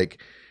have to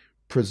like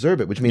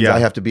preserve it, which means I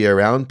have to be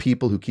around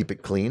people who keep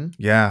it clean.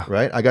 Yeah.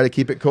 Right? I got to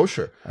keep it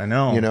kosher. I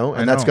know. You know,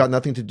 and that's got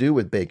nothing to do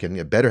with bacon.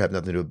 It better have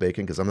nothing to do with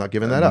bacon, because I'm not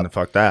giving that up.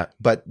 Fuck that.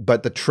 But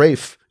the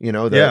treif, you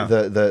know,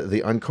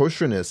 the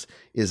unkosherness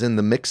is in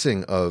the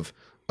mixing of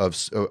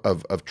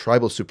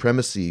tribal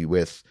supremacy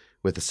with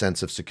a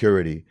sense of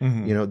security.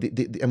 Mm-hmm. You know,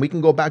 and we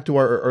can go back to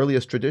our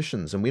earliest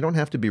traditions, and we don't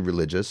have to be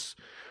religious,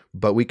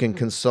 but we can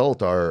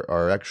consult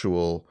our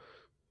actual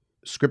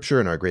scripture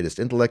and our greatest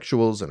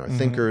intellectuals and our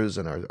thinkers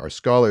and our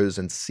scholars,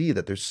 and see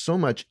that there's so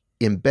much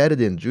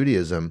embedded in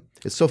Judaism.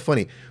 It's so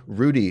funny.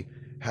 Rudy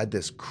had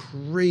this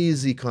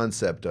crazy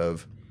concept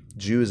of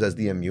Jews as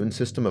the immune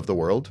system of the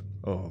world.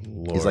 Oh,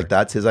 Lord. He's like,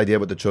 that's his idea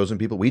with the chosen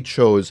people. We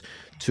chose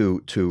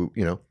to, you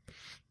know,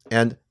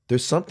 and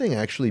there's something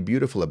actually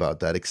beautiful about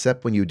that,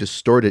 except when you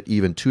distort it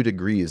even 2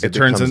 degrees, it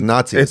becomes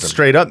Nazism. It's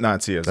straight up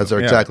Nazism. That's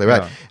exactly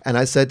right. Yeah. And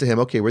I said to him,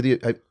 okay, have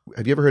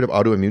you ever heard of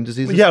autoimmune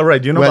diseases? Yeah,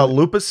 right. Do you know about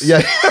lupus?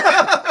 Yeah.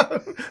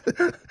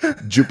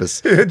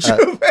 Jupus.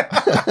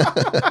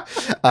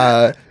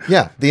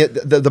 Yeah,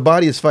 the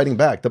body is fighting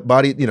back. The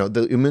body,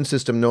 the immune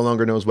system no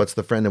longer knows what's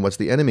the friend and what's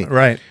the enemy.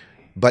 Right.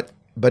 But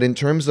in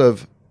terms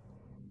of,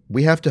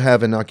 we have to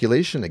have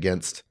inoculation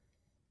against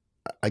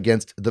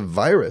the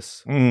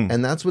virus,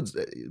 and that's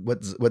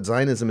what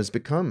Zionism has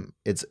become.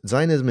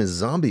 Zionism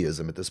is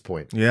zombieism at this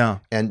point. Yeah.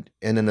 And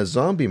in a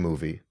zombie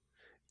movie,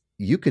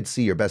 you could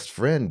see your best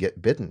friend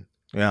get bitten.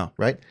 Yeah.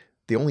 Right.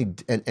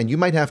 And you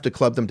might have to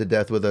club them to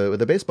death with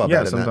a baseball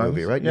bat in that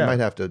movie, right? Yeah. You might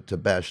have to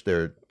bash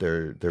their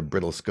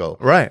brittle skull,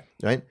 right?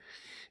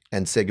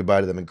 And say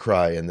goodbye to them and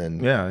cry, and then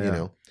you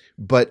know.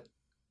 But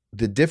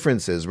the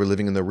difference is we're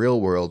living in the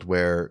real world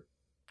where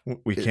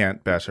we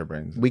can't bash our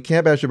brains. We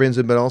can't bash our brains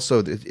in, but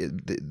also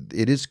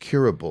it is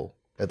curable,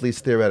 at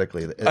least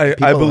theoretically.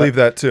 I believe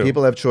that too.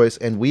 People have choice,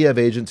 and we have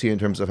agency in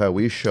terms of how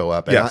we show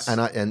up. And yes.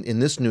 And in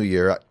this new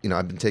year,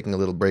 I've been taking a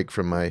little break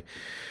from my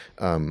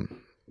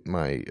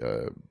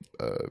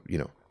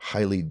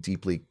highly,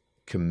 deeply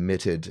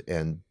committed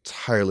and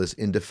tireless,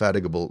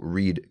 indefatigable,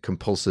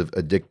 compulsive,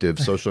 addictive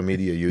social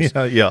media use.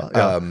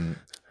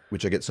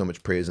 Which I get so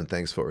much praise and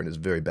thanks for, and is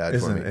very bad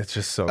for me. It's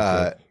just so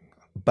good.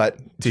 But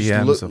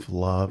DMs of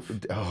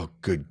love. Oh,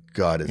 good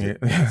God, is it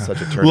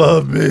such a turn?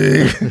 Love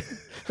me.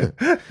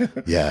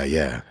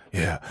 Yeah.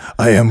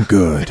 I am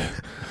good.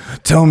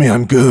 Tell me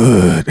I'm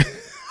good.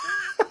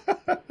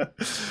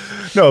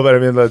 No, but I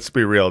mean, let's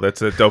be real.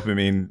 That's a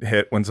dopamine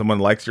hit when someone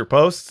likes your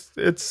post.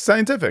 It's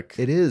scientific.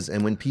 It is,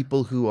 and when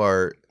people who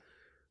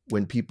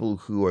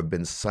have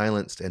been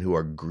silenced and who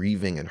are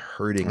grieving and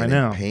hurting and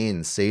in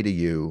pain say to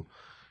you,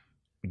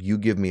 "You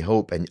give me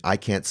hope, and I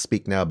can't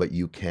speak now, but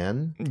you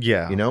can."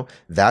 Yeah,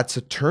 that's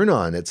a turn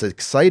on. It's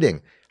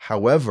exciting.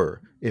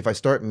 However, if I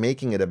start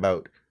making it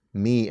about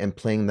me and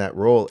playing that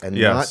role and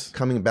not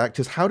coming back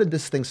to how did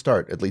this thing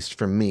start? At least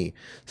for me,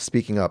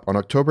 speaking up on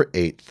October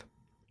 8th.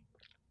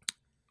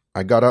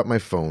 I got out my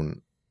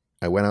phone,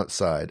 I went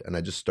outside, and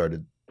I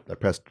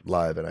pressed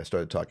live and I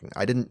started talking.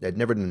 I'd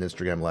never done an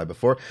Instagram live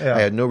before. Yeah.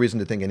 I had no reason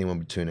to think anyone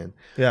would tune in.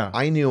 Yeah.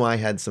 I knew I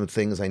had some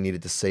things I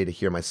needed to say to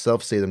hear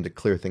myself say them to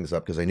clear things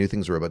up because I knew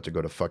things were about to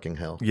go to fucking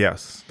hell.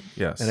 Yes.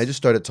 And I just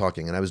started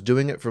talking, and I was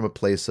doing it from a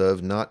place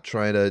of not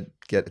trying to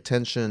get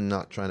attention,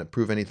 not trying to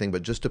prove anything,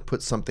 but just to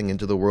put something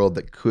into the world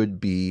that could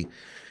be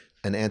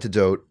an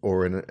antidote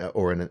or a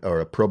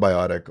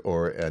probiotic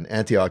or an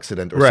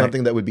antioxidant or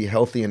something that would be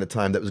healthy in a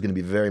time that was going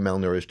to be very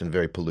malnourished and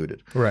very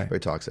polluted, very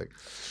toxic.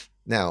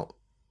 Now,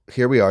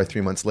 here we are 3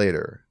 months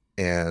later,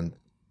 and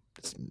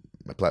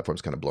my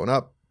platform's kind of blown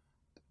up,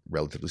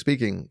 relatively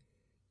speaking.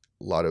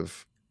 A lot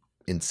of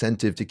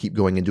incentive to keep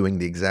going and doing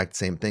the exact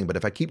same thing. But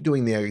if I keep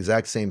doing the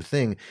exact same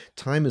thing,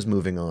 time is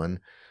moving on,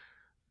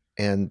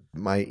 and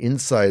my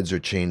insides are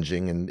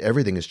changing, and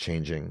everything is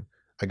changing.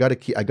 I gotta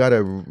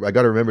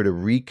remember to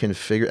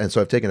reconfigure, and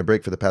so I've taken a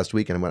break for the past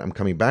week, and when I'm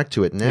coming back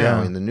to it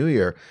now in the new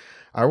year,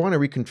 I want to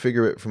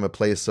reconfigure it from a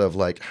place of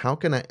like, how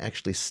can I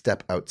actually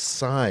step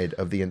outside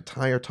of the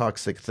entire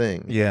toxic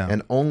thing,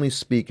 and only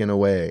speak in a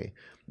way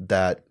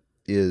that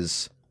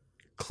is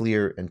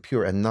clear and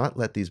pure, and not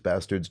let these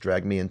bastards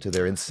drag me into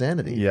their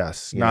insanity.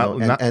 Yes, not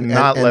let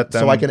them.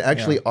 So I can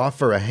actually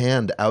offer a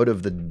hand out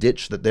of the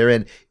ditch that they're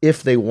in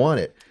if they want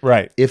it.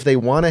 Right. If they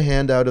want a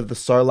hand out of the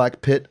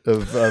Sarlacc pit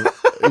of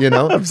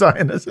of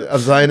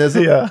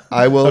Zionism. Yeah.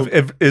 I will.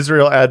 Of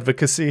Israel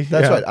advocacy.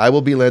 That's right. I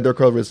will be Landor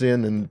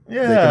Calrissian, and they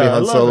can be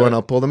Han Solo, and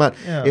I'll pull them out.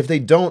 Yeah. If they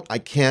don't, I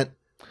can't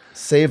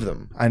save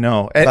them. I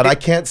know. But I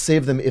can't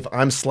save them if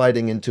I'm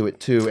sliding into it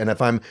too, and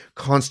if I'm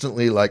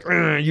constantly like,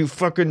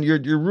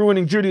 you're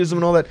ruining Judaism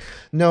and all that.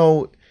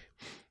 No,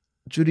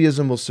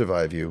 Judaism will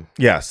survive you.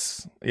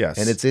 Yes.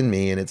 And it's in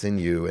me, and it's in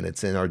you, and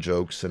it's in our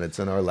jokes, and it's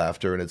in our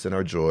laughter, and it's in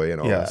our joy,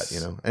 and all that.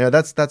 And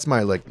that's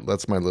my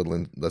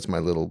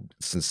little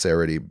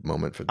sincerity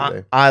moment for the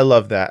day. I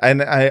love that,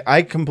 and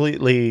I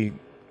completely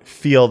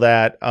feel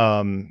that.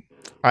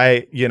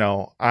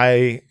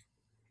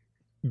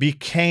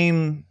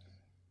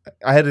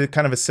 I had a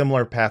kind of a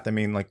similar path. I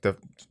mean, like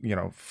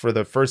for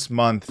the first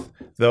month,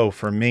 though,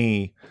 for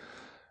me,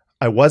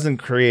 I wasn't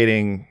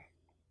creating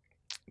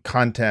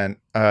content.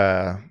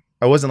 I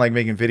wasn't like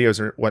making videos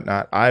or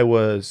whatnot. I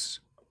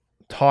was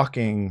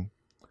talking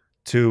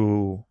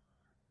to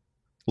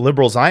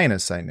liberal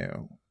Zionists I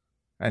knew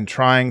and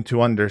trying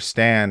to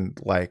understand,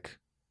 like,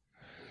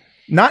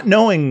 not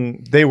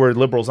knowing they were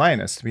liberal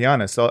Zionists, to be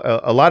honest.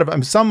 A lot of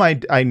them, some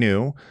I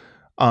knew.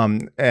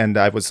 And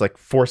I was like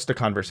forced a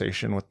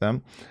conversation with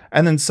them.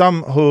 And then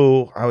some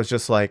who I was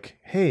just like,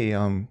 hey,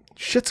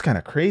 shit's kind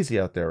of crazy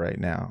out there right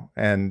now.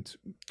 And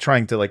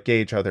trying to like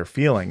gauge how they're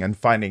feeling, and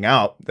finding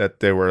out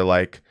that they were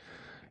like,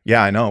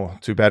 yeah, I know.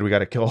 Too bad we got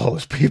to kill all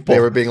those people. They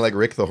were being like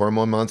Rick the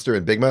Hormone Monster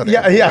and Big Mouth.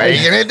 Yeah. What are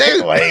you going to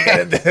do? What are you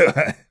going to do?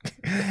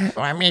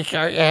 Let me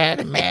show you how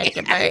to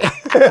masturbate.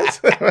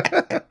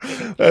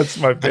 That's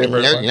my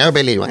favorite one.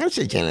 Nobody wants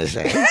a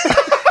genocide.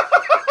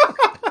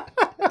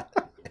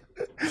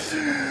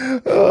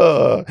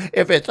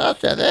 If it's up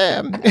to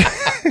them.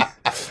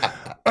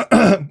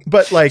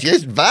 But like,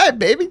 just vibe,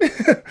 baby.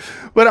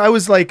 But I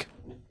was like,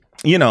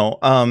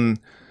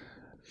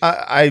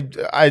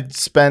 I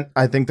spent,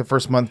 I think, the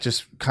first month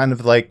just kind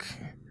of like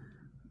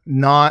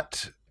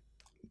not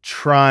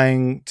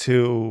trying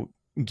to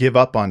give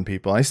up on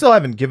people. I still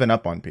haven't given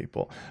up on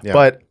people,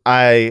 but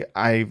I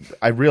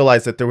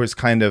realized that there was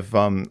kind of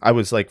I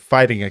was like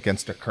fighting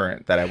against a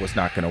current that I was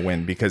not going to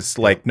win, because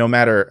like no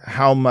matter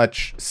how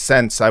much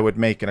sense I would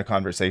make in a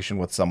conversation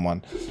with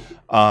someone,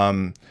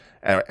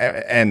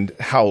 and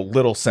how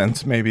little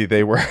sense maybe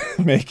they were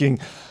making,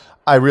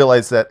 I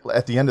realized that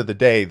at the end of the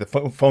day, the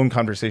phone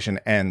conversation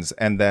ends,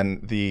 and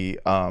then the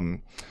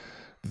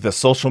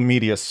social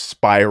media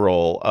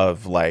spiral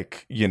of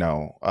like,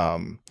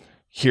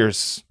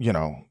 here's,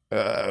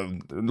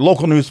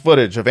 local news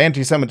footage of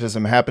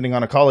anti-Semitism happening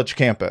on a college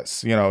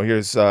campus.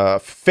 Here's a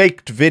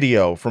faked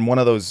video from one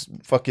of those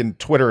fucking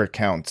Twitter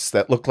accounts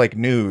that look like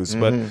news,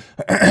 but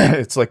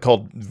it's like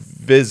called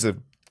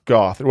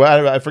Visigoth.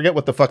 Well, I forget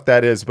what the fuck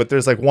that is, but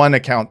there's like one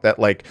account that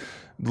like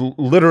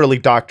literally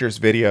doctors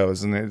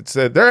videos, and it's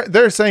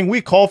they're saying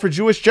we call for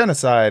Jewish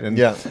genocide,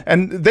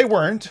 and they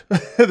weren't.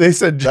 They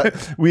said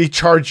we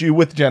charge you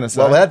with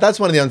genocide. Well, that's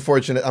one of the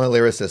unfortunate. I'm a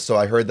lyricist, so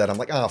I heard that. I'm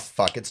like, oh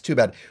fuck, it's too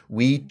bad.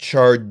 We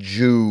charge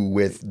you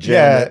with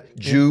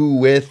Jew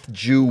with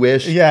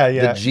Jewish.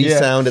 The G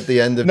sound at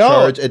the end of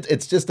charge.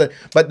 It's just a.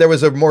 But there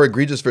was a more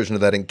egregious version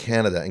of that in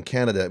Canada. In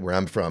Canada, where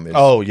I'm from, is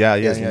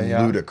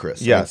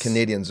ludicrous. Yes,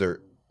 Canadians are.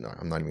 No,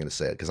 I'm not even going to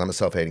say it because I'm a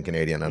self-hating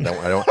Canadian. I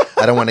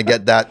don't want to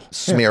get that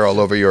smear all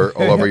over your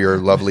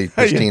lovely,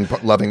 pristine,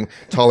 loving,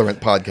 tolerant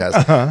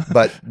podcast.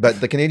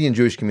 But the Canadian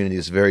Jewish community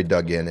is very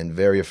dug in and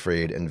very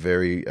afraid and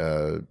very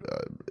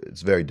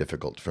it's very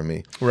difficult for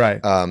me.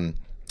 Right. And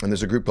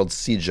there's a group called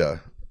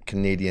CIJA,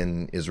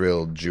 Canadian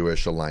Israel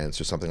Jewish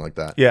Alliance, or something like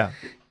that. Yeah.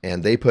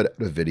 And they put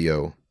a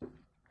video,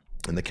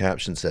 and the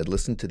caption said,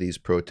 "Listen to these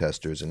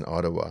protesters in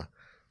Ottawa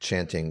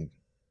chanting,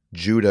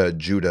 'Judah,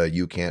 Judah,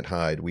 you can't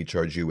hide. We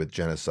charge you with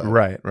genocide.'"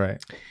 Right.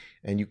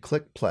 And you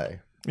click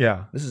play.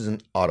 Yeah. This is in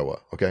Ottawa,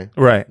 okay?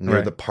 Right.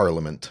 Near the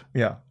Parliament.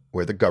 Yeah.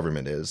 Where the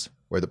government is,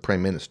 where the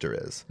Prime Minister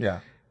is. Yeah.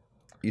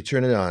 You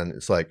turn it on,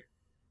 it's like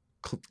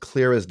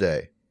clear as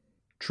day.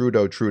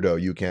 Trudeau,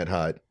 you can't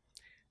hide.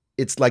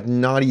 It's like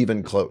not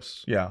even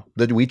close. Yeah.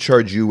 That we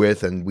charge you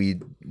with, and we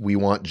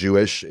want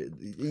Jewish.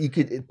 You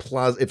could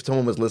if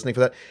someone was listening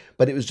for that,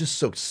 but it was just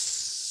so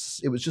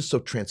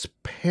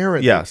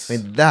transparent. Yes. I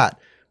mean that.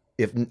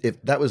 If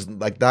that was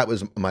my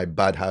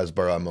Bad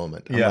Hasbara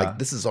moment. I'm like,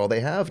 this is all they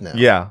have now.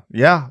 Yeah.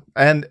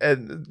 And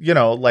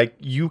like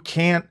you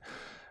can't,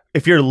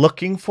 if you're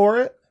looking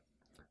for it,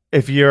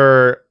 if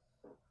you're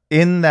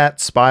in that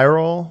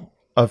spiral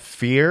of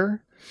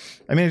fear,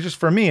 I mean,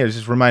 for me, it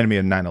just reminded me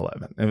of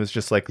 9/11. It was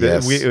just like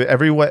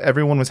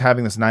everyone was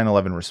having this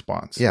 9/11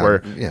 response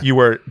where you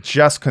were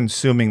just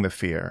consuming the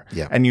fear.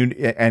 Yeah.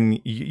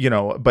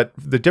 But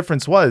the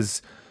difference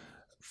was,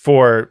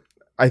 for,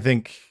 I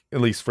think, at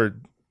least for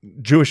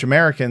Jewish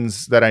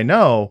Americans that I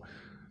know,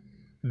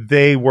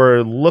 they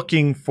were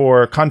looking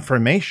for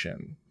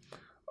confirmation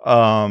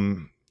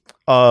of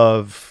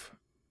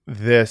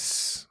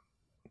this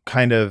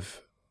kind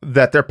of,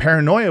 that their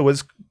paranoia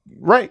was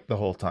right the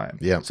whole time.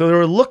 Yeah. So they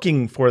were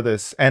looking for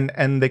this,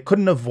 and they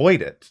couldn't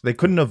avoid it. They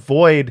couldn't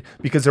avoid,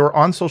 because they were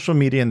on social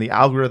media and the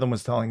algorithm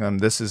was telling them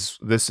this is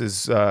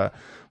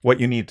what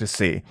you need to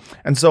see.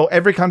 And so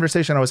every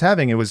conversation I was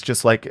having, it was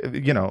just like,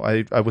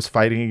 I was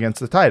fighting against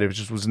the tide. It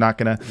just was not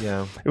gonna.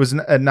 Yeah. It was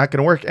not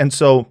gonna work. And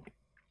so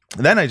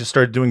then I just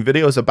started doing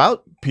videos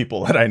about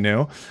people that I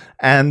knew,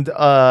 and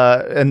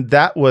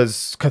that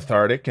was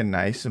cathartic and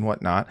nice and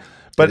whatnot.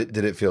 But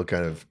did it feel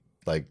kind of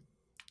like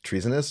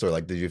treasonous, or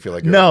like did you feel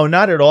like no,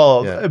 not at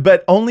all? Yeah.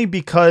 But only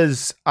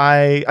because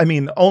I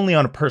mean, only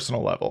on a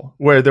personal level,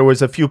 where there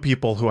was a few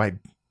people who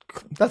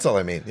that's all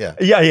I mean. Yeah.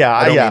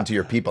 I don't mean to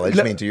your people. I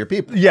just mean to your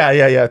people.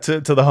 Yeah. To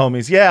the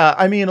homies. Yeah.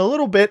 I mean, a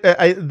little bit.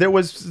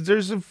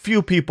 There's a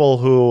few people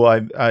who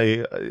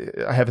I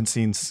haven't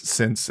seen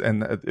since,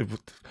 and it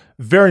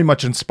very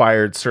much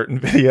inspired certain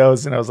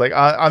videos. And I was like,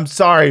 I'm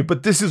sorry,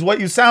 but this is what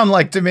you sound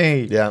like to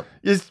me. Yeah.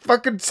 You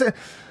fucking say.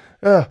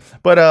 Well,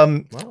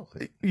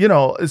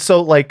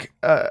 so like,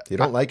 if you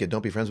don't like it,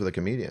 don't be friends with a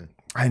comedian.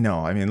 I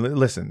know. I mean,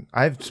 listen,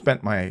 I've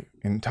spent my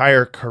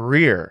entire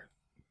career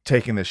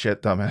taking the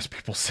shit dumbass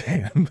people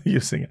say and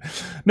using it.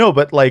 No,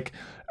 but like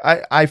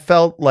I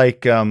felt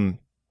like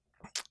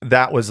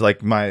that was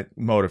like my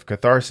mode of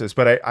catharsis.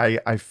 But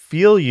I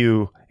feel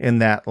you in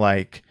that,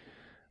 like,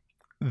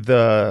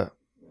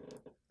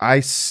 I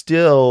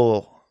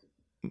still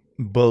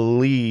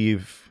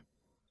believe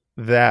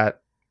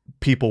that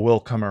people will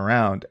come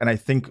around. And I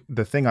think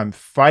the thing I'm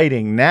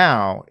fighting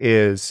now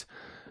is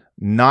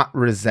not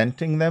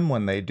resenting them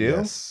when they do.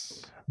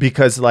 Yes.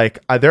 Because like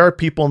there are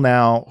people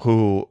now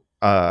who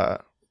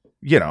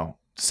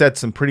said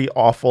some pretty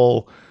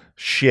awful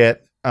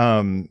shit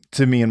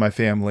to me and my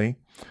family,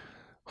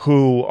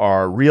 who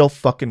are real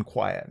fucking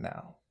quiet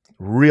now.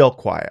 Real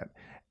quiet.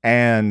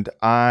 And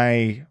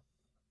I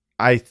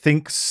I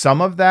think some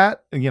of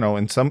that,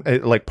 and some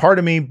like part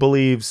of me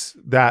believes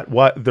that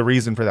what the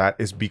reason for that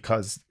is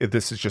because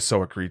this is just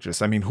so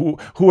egregious. I mean, who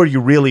are you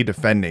really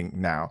defending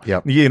now?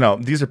 Yep.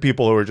 These are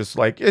people who are just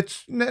like,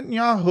 it's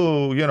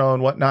Netanyahu,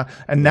 and whatnot.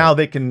 And now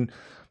they can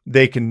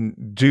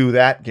do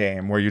that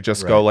game where you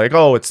just go like,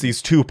 oh, it's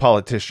these two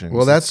politicians.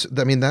 Well, that's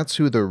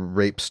who the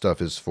rape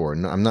stuff is for.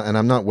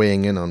 I'm not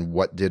weighing in on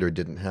what did or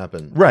didn't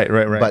happen. Right.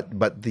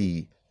 But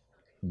the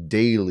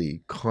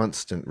daily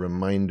constant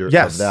reminder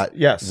of that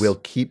will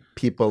keep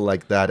people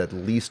like that at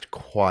least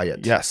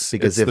quiet. Yes.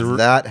 Because if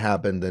that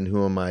happened, then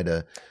who am I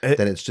to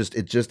then it's just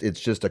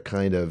a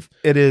kind of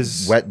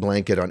wet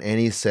blanket on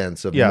any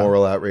sense of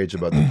moral outrage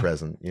about the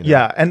present.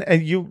 Yeah, and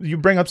you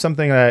bring up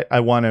something that I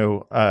want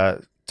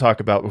to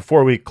talk about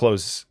before we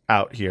close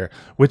out here,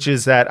 which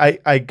is that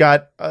I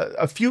got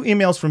a few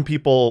emails from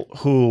people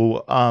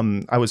who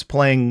I was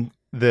playing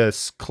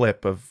this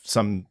clip of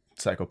some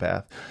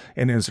psychopath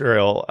in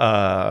Israel,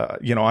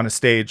 on a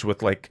stage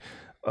with like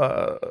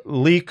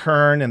Lee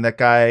Kern and that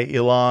guy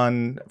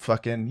Elon,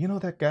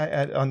 that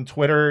guy on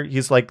Twitter.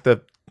 He's like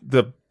the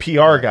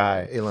PR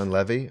guy. Elon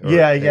Levy.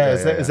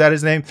 Is that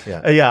his name?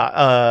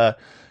 Yeah.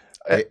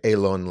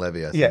 Elon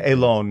Levy. I think. Yeah,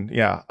 Elon.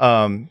 Yeah.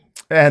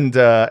 And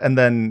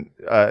then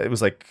it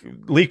was like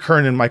Lee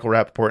Kern and Michael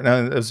Rappaport.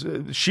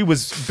 And she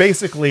was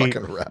basically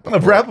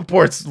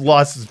Rappaport's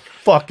lost his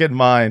fucking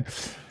mind.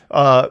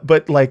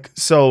 But like,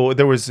 so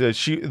there was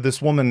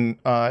this woman,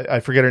 I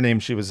forget her name.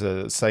 She was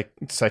a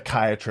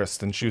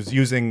psychiatrist, and she was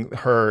using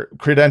her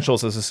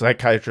credentials as a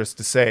psychiatrist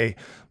to say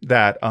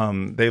that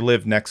they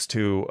live next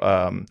to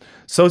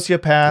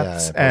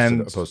sociopaths.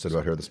 I posted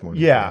about her this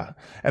morning. Yeah.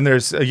 And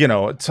there's,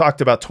 it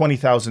talked about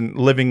 20,000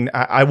 living.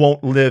 I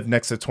won't live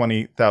next to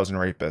 20,000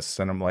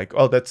 rapists. And I'm like,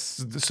 oh, that's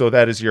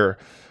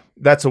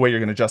the way you're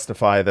going to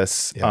justify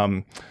this,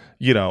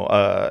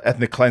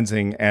 ethnic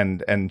cleansing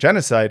and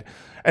genocide.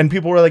 And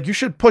people were like, you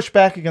should push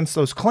back against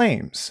those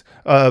claims.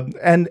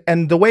 And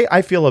the way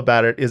I feel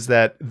about it is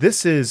that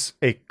this is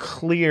a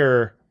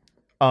clear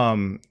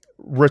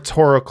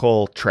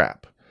rhetorical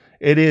trap.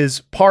 It is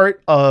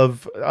part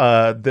of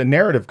the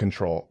narrative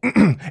control.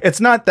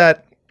 It's not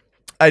that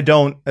I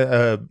don't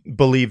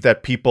believe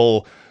that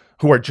people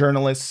who are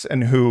journalists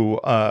and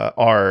who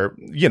are,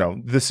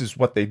 this is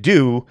what they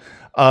do,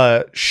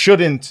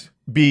 shouldn't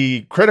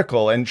be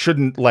critical and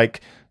shouldn't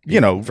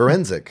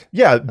forensic.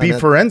 Yeah, be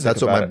forensic.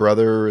 That's what my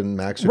brother and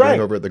Max are doing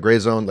over at the Gray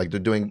Zone. Like they're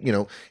doing,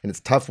 and it's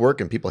tough work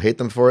and people hate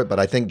them for it. But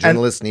I think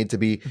journalists need to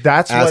be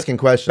asking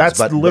questions. That's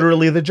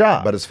literally the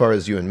job. But as far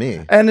as you and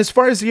me. And as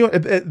far as you,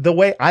 the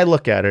way I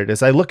look at it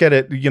is I look at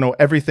it,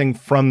 everything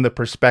from the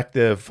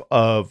perspective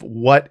of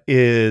what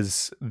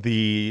is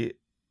the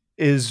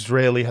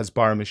Israeli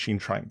Hasbara machine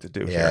trying to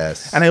do here.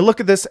 And I look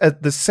at this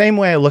at the same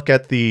way I look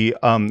at the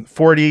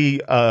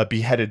 40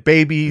 beheaded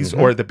babies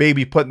or the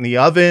baby put in the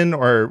oven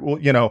or,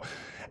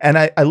 and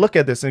I look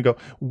at this and go,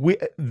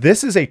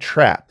 this is a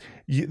trap.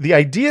 The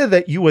idea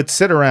that you would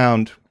sit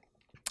around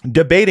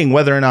debating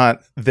whether or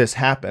not this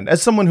happened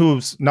as someone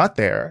who's not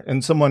there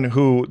and someone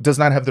who does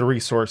not have the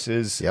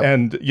resources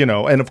and,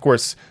 and of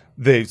course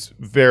they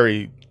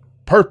very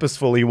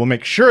purposefully will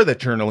make sure that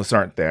journalists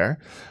aren't there.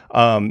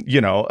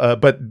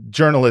 But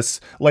journalists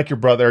like your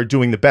brother are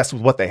doing the best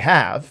with what they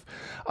have.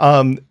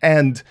 But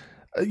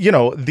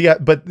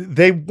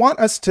they want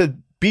us to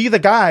be the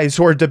guys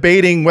who are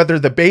debating whether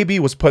the baby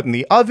was put in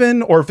the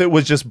oven or if it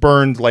was just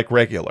burned like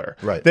regular.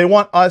 Right. They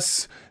want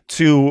us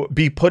to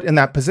be put in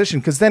that position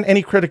because then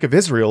any critic of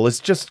Israel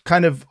is just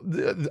kind of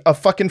a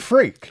fucking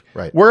freak.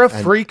 Right. We're a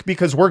freak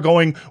because we're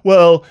going,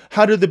 well,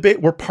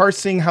 we're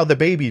parsing how the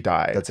baby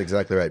died. That's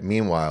exactly right.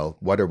 Meanwhile,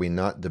 what are we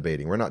not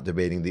debating? We're not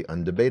debating the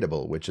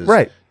undebatable, which is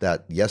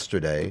that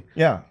yesterday,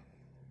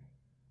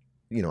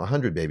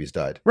 100 babies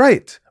died.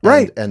 Right.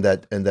 And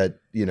that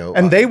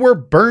and they were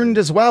burned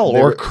as well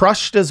or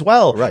crushed as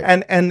well.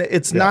 Right. And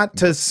it's not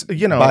to,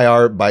 by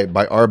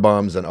our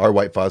bombs and our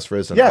white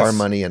phosphorus and our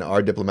money and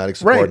our diplomatic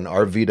support and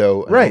our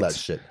veto and all that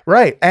shit.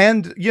 Right.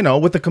 And,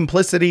 with the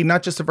complicity,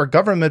 not just of our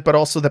government, but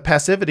also the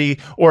passivity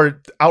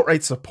or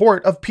outright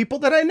support of people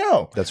that I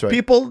know. That's right.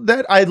 People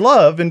that I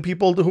love and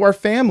people who are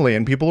family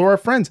and people who are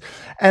friends.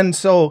 And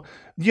so,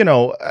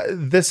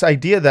 this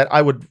idea that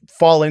I would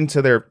fall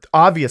into their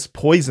obvious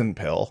poison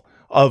pill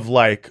of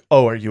like,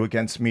 oh, are you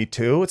against me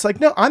too? It's like,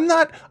 no, I'm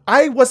not.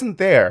 I wasn't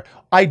there.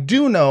 I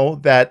do know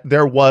that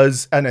there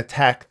was an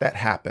attack that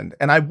happened,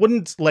 and I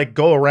wouldn't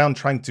go around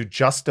trying to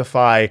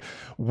justify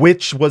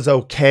which was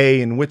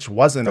okay and which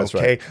wasn't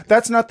okay. Right.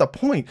 That's not the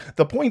point.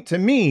 The point to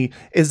me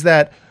is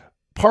that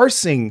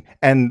parsing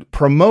and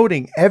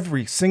promoting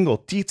every single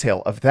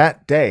detail of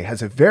that day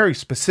has a very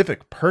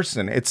specific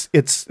person. It's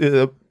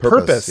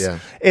purpose. Yeah.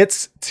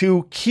 It's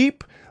to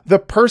keep the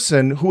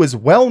person who is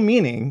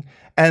well-meaning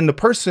and the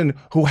person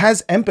who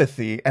has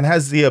empathy and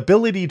has the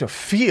ability to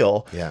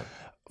feel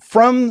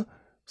from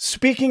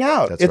speaking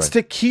out. It's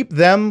to keep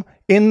them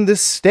in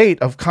this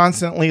state of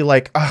constantly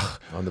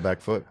on the back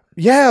foot.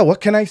 Yeah,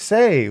 what can I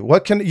say?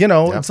 What can,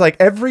 it's like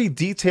every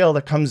detail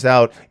that comes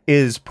out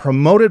is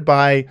promoted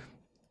by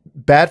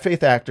bad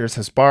faith actors,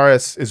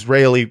 Hasbara,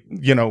 Israeli,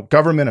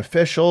 government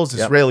officials,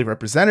 Israeli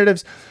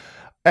representatives,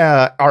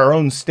 our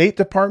own State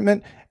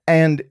Department.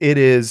 And it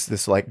is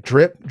this like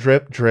drip,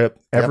 drip, drip,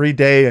 every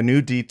day a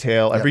new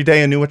detail, every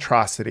day a new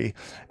atrocity.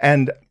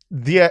 And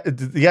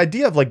the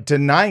idea of like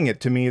denying it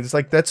to me is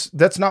like, that's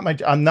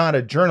not I'm not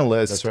a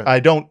journalist. That's right. I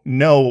don't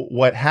know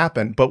what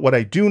happened, but what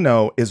I do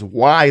know is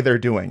why they're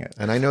doing it.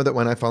 And I know that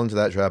when I fall into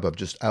that trap of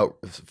just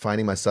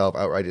finding myself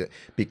outright,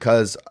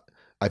 because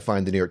I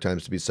find the New York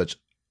Times to be such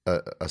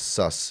a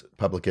sus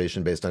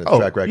publication based on its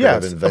track record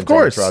of inventing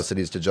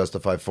atrocities to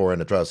justify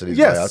foreign atrocities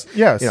by us.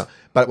 Yes.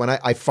 But when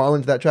I fall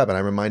into that trap, and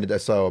I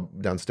saw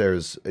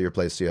downstairs at your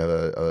place, you have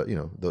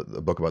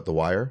the book about The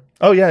Wire.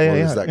 Oh yeah.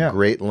 There's that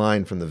great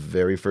line from the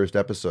very first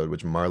episode,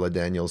 which Marla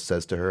Daniels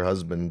says to her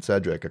husband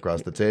Cedric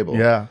across the table.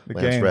 Yeah,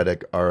 Lance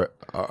Reddick,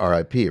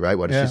 R.I.P. Right?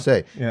 What does she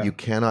say? Yeah. You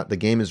cannot. The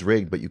game is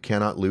rigged, but you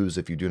cannot lose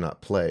if you do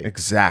not play.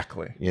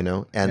 Exactly.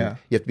 And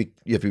you have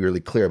to be really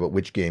clear about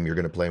which game you're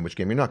going to play and which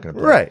game you're not going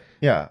to play. Right.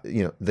 Yeah.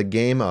 The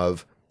game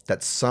of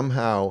that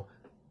somehow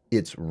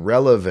it's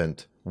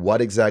relevant.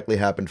 What exactly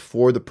happened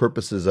for the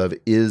purposes of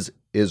is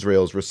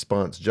Israel's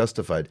response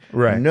justified?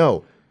 Right.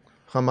 No,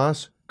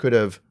 Hamas could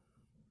have.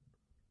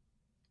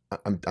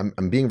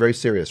 I'm being very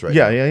serious right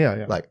now.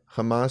 Yeah. Like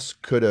Hamas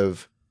could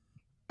have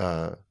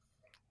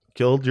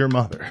killed your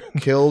mother,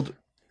 killed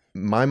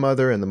my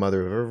mother and the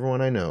mother of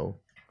everyone I know.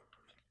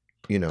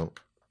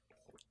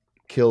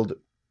 Killed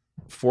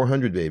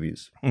 400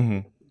 babies,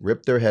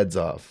 ripped their heads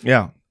off.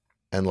 Yeah,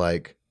 and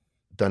like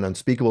done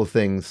unspeakable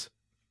things.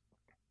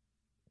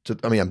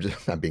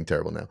 I'm being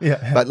terrible now.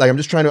 Yeah. But like I'm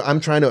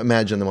trying to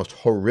imagine the most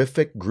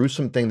horrific,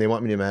 gruesome thing they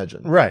want me to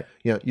imagine. Right.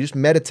 You just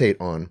meditate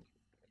on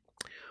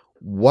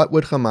what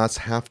would Hamas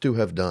have to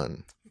have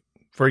done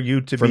for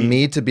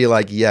me to be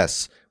like,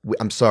 yes,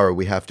 I'm sorry,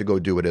 we have to go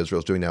do what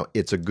Israel's doing now.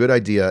 It's a good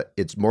idea.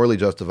 It's morally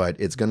justified.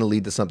 It's going to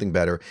lead to something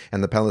better.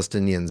 And the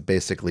Palestinians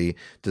basically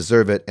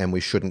deserve it, and we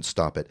shouldn't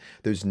stop it.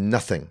 There's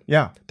nothing.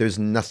 Yeah. There's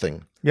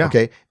nothing. Yeah.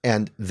 Okay.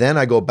 And then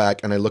I go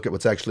back and I look at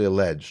what's actually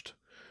alleged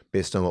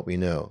based on what we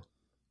know.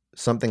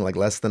 Something like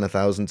less than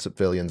 1,000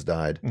 civilians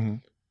died.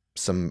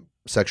 Some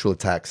sexual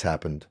attacks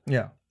happened.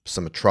 Yeah.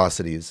 Some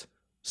atrocities,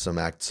 some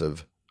acts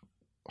of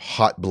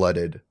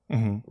hot-blooded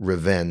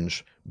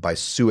revenge by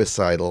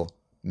suicidal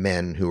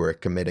men who are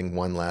committing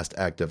one last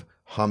act of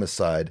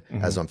homicide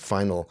as a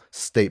final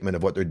statement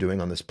of what they're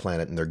doing on this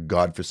planet and their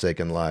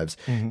godforsaken lives.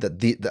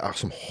 That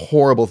some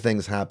horrible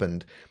things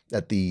happened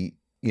at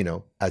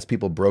as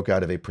people broke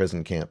out of a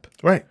prison camp,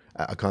 right,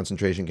 a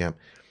concentration camp.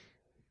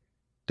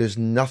 There's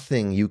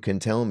nothing you can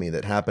tell me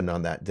that happened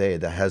on that day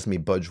that has me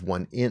budge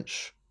 1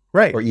 inch,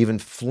 right, or even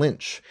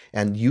flinch.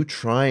 And you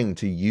trying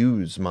to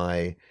use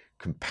my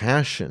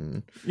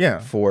compassion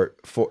for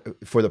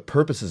the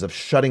purposes of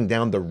shutting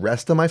down the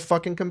rest of my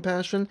fucking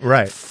compassion,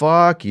 right?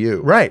 Fuck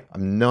you, right?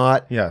 I'm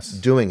not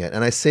doing it.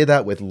 And I say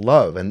that with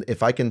love. And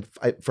if I can,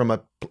 from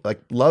a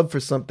love for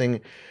something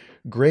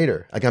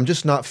greater, like I'm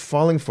just not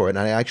falling for it. And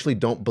I actually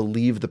don't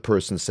believe the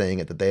person saying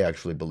it that they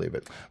actually believe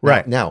it.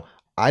 Right. Now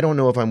I don't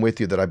know if I'm with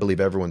you that I believe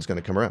everyone's going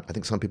to come around. I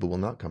think some people will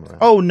not come around.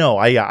 Oh no,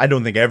 I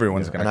don't think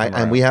everyone's going to come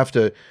around. And we have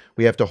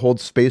to hold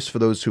space for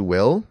those who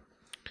will.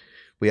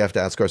 We have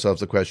to ask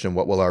ourselves the question,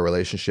 what will our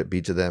relationship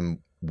be to them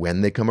when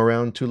they come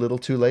around too little,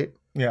 too late?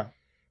 Yeah.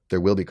 There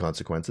will be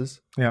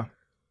consequences. Yeah.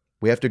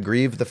 We have to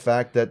grieve the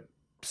fact that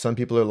some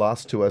people are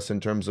lost to us in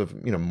terms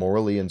of,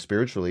 morally and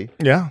spiritually.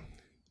 Yeah.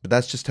 But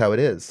that's just how it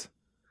is.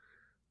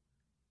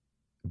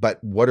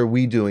 But what are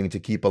we doing to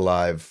keep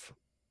alive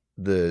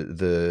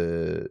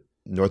the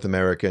North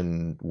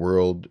American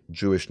world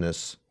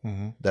Jewishness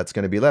that's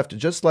going to be left?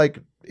 Just like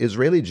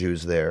Israeli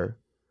Jews there,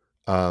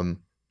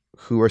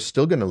 who are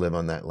still going to live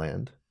on that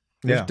land.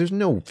 There's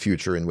no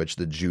future in which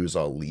the Jews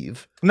all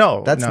leave.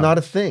 No, that's not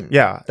a thing.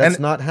 Yeah, that's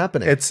not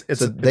happening. It's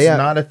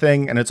not a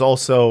thing, and it's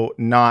also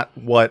not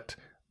what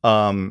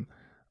to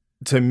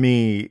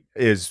me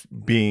is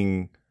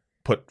being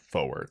put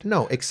forward.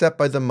 No, except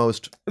by the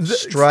most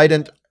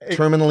strident,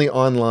 terminally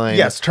online.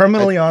 Yes,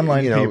 terminally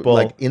online people,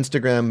 like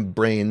Instagram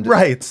brained,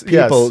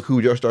 people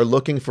who just are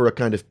looking for a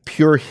kind of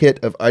pure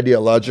hit of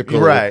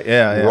ideological raw.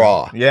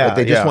 Yeah, like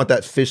they just want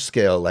that fish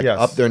scale,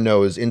 up their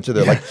nose into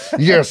their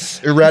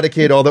yes,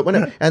 eradicate all that.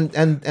 And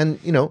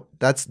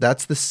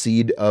that's the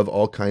seed of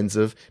all kinds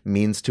of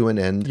means to an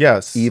end.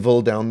 Yes,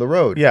 evil down the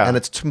road. Yeah, and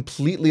it's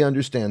completely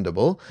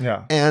understandable.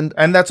 Yeah, and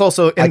that's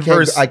also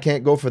inverse. I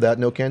can't go for that.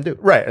 No can do.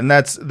 Right, and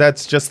that's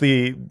just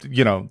the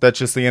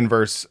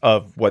inverse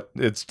of what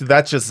it's.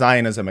 That's just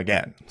Zionism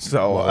again.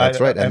 So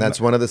that's right, and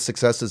that's one of the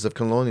successes of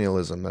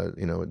colonialism.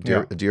 A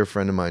dear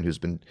friend of mine who's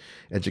been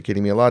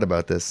educating me a lot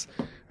about this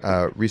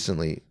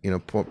recently,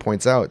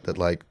 points out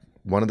that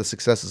one of the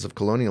successes of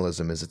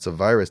colonialism is it's a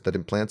virus that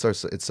implants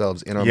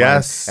itself in our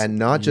minds, and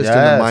not just in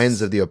the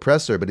minds of the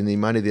oppressor, but in the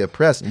mind of the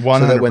oppressed. 100%.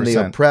 So that when the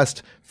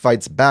oppressed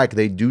fights back,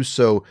 they do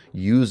so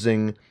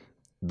using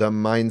the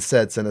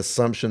mindsets and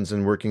assumptions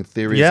and working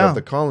theories of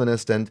the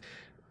colonist. And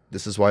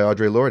this is why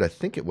Audre Lorde, I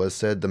think it was,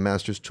 said the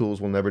master's tools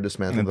will never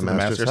dismantle the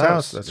master's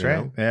house. That's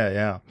right.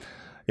 Yeah.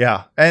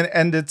 Yeah,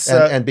 and it's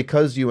and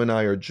because you and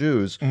I are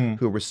Jews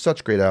who were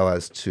such great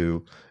allies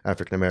to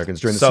African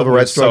Americans during the civil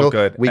rights so struggle,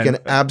 good. we can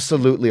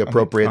absolutely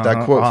appropriate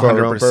that quote for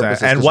our own 100%.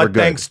 purposes. And 'cause what we're good.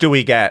 thanks do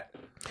we get?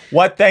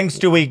 What thanks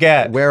do we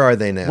get? Where are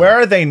they now? Where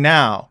are they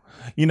now?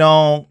 You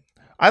know,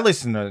 I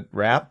listen to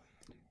rap.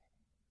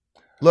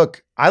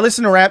 Look, I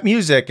listen to rap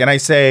music, and I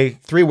say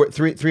three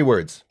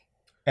words: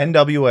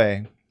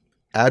 NWA,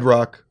 Ad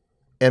Rock,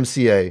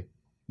 MCA,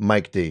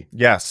 Mike D.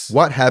 Yes.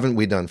 What haven't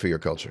we done for your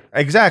culture?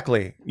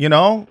 Exactly. You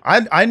know,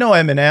 I know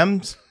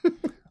Eminem's.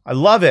 I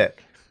love it.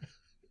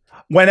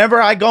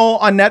 Whenever I go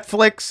on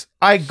Netflix,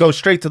 I go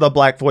straight to the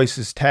Black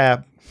Voices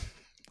tab,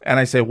 and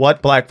I say,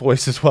 "What Black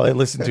Voices will I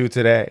listen to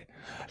today?"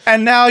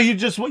 And now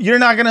you're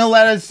not gonna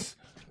let us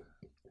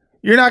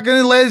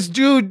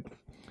do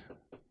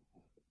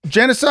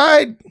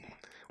genocide.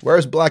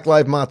 Where's Black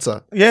Lives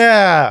Matzah?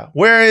 Yeah,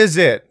 where is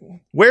it?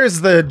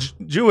 Where's the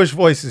Jewish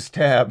Voices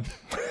tab?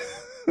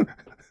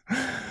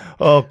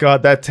 Oh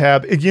God, that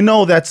tab. You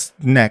know that's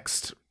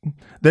next.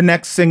 The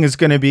next thing is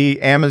going to be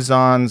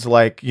Amazon's,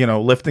 like, you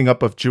know, lifting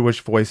up of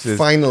Jewish voices.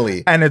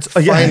 Finally. And it's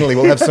finally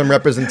we'll have some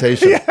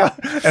representation. Yeah.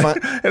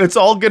 And it's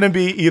all going to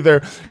be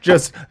either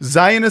just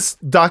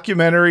Zionist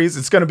documentaries.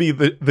 It's going to be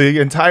the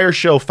entire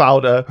show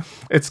Fauda.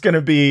 It's going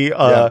to be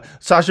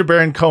Sacha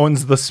Baron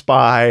Cohen's The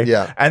Spy.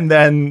 Yeah. And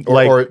then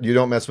or you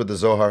don't mess with the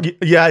Zohar.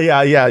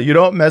 Yeah. You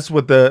don't mess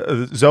with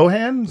the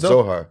Zohan?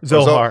 Zohar.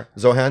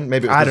 Zohan?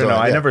 Maybe it was I don't know. Zohan.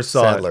 I never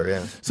saw Sadler, it.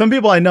 Yeah. Some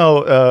people I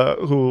know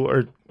who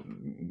are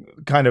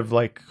kind of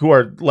like, who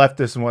are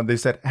leftists and they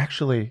said,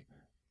 actually,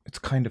 it's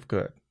kind of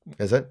good.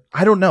 Is it?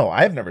 I don't know.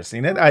 I've never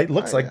seen it. It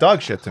looks like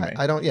dog shit to me.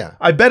 I don't, yeah.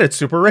 I bet it's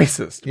super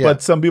racist. Yeah.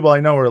 But some people I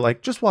know are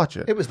like, just watch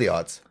it. It was the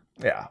odds.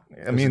 Yeah.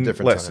 I mean, it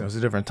was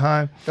a different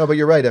time. No, but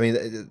you're right. I mean,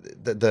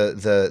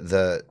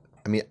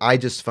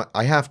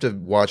 I have to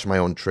watch my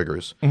own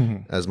triggers.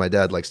 Mm-hmm. As my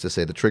dad likes to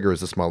say, the trigger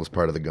is the smallest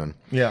part of the gun.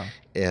 Yeah.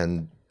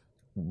 And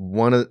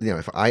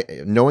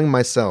knowing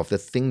myself, the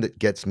thing that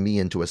gets me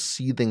into a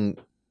seething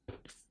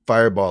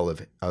fireball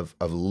of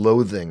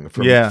loathing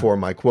for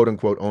my quote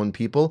unquote own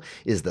people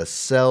is the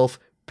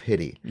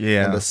self-pity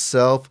and the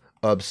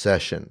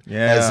self-obsession.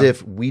 As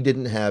if we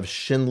didn't have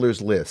Schindler's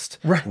List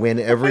win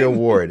every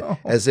award,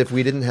 as if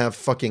we didn't have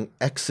fucking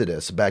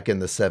Exodus back in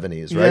the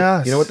 70s, right?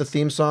 Yes. You know what the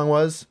theme song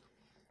was?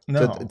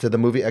 No. To the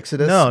movie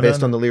Exodus,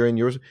 based on the Lyrian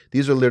Yours.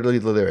 These are literally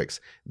the lyrics.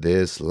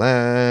 This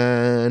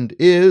land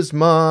is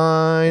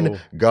mine. Oh.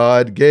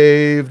 God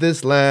gave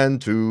this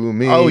land to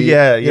me. Oh,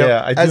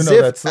 yeah. I do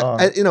know that song.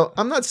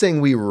 I'm not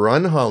saying we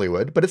run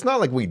Hollywood, but it's not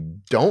like we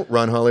don't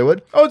run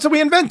Hollywood. Oh, so we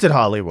invented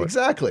Hollywood.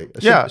 Exactly.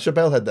 Yeah.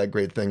 Chappelle had that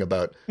great thing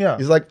about,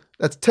 he's like,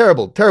 that's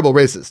terrible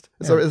racist.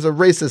 It's a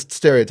racist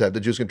stereotype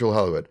that Jews control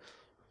Hollywood.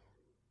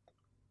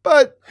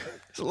 But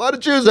there's a lot of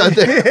Jews out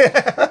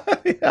there.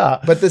 Yeah.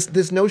 But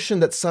this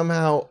notion that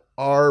somehow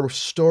our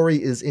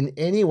story is in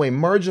any way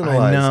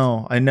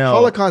marginalized. I know.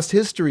 Holocaust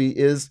history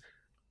is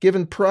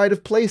given pride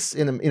of place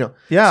in,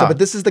 Yeah. So, but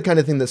this is the kind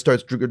of thing that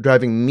starts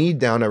driving me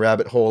down a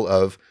rabbit hole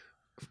of,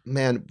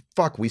 man,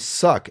 fuck, we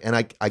suck. And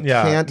I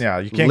can't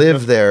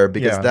live there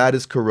because that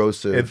is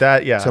corrosive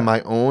to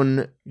my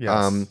own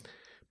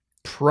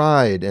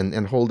pride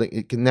and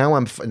holding. Now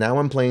I'm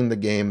playing the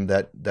game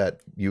that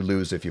you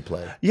lose if you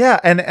play. Yeah,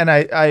 and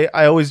I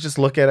always just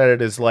look at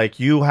it as like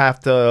you have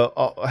to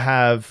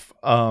have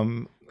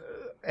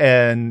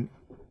an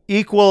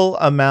equal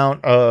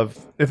amount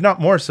of, if not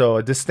more so,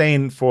 a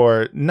disdain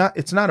for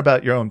it's not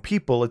about your own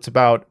people. It's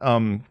about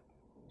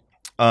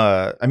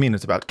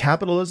it's about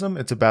capitalism.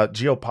 It's about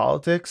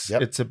geopolitics.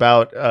 Yep. It's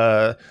about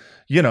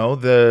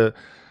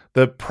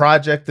the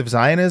project of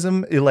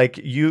Zionism. Like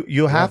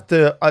you have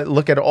to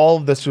look at all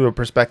of this through a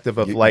perspective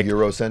of like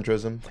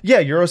Eurocentrism.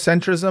 Yeah,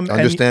 Eurocentrism.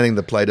 Understanding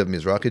the plight of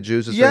Mizrahi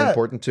Jews is very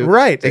important too.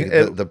 Right.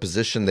 The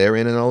position they're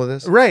in all of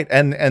this. Right.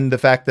 And the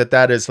fact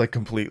that is like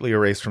completely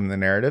erased from the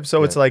narrative.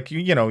 So it's like,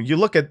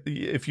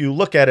 if you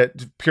look at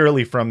it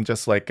purely from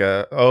just like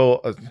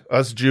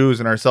us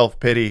Jews and our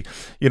self-pity,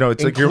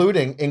 it's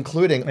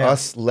including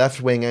us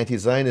left-wing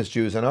anti-Zionist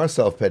Jews and our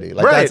self-pity.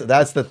 Like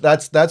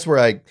that's where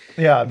I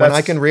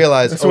can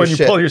realize, when you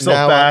pull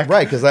yourself back,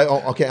 right? Because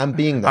I'm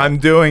being that. I'm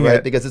doing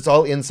it because it's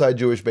all inside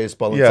Jewish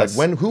baseball. It's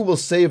like who will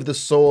save the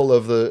soul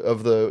of the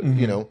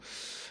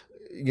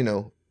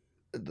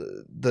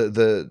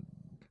the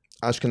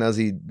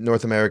Ashkenazi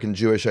North American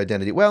Jewish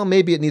identity? Well,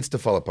 maybe it needs to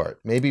fall apart.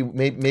 Maybe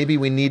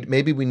we need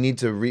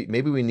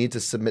to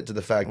submit to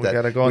the fact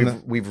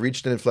that we've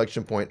reached an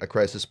inflection point, a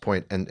crisis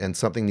point, and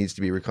something needs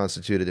to be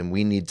reconstituted, and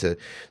we need to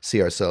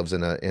see ourselves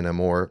in a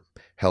more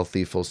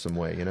healthy, fulsome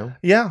way,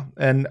 Yeah,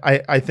 and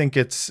I think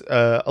it's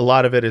a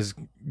lot of it is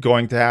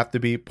going to have to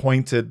be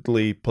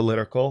pointedly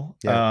political,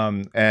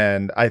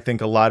 and I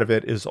think a lot of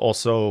it is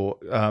also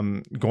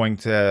going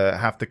to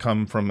have to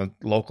come from a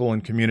local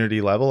and community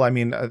level. I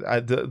mean,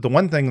 the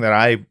one thing that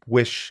I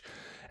wish,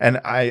 and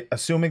I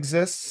assume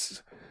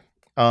exists,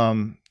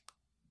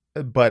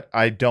 but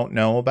I don't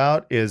know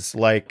about, is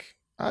like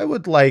I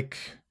would like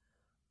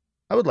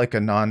I would like a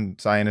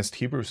non-Zionist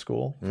Hebrew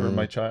school for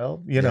my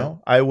child. You know,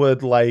 I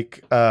would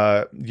like,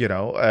 a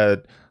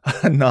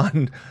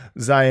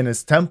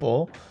non-Zionist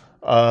temple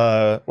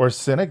or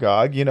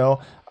synagogue. You know,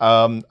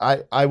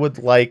 I would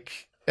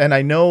like, and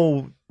I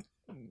know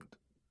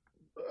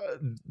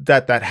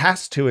that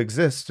has to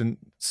exist in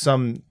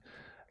some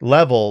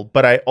level,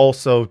 but I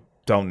also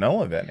don't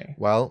know of any.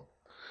 Well,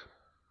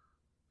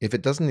 if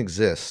it doesn't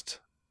exist,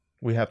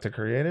 we have to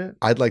create it.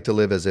 I'd like to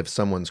live as if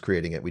someone's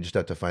creating it. We just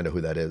have to find out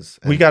who that is.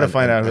 We got to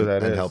find out who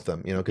that is and help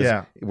them. You know,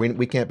 because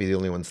we can't be the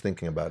only ones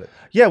thinking about it.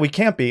 Yeah, we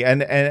can't be,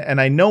 and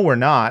I know we're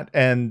not.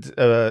 And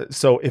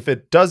so if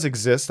it does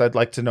exist, I'd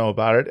like to know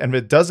about it. And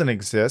if it doesn't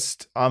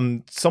exist,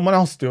 someone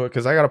else do it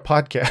because I got a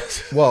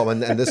podcast. Well,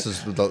 and this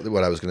is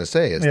what I was going to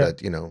say is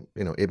that you know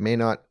it may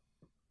not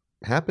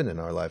happen in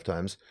our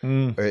lifetimes,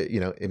 or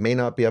it may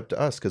not be up to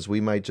us because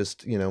we might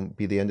just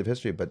be the end of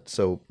history. But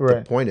so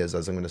the point is,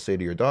 as I'm going to say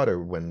to your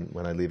daughter when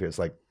I leave here, it's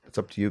like, it's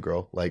up to you,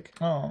 girl. Like,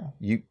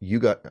 you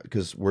got,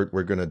 because we're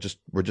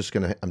just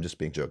gonna. I'm just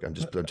being joking. I'm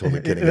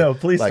totally kidding. No,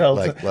 please tell.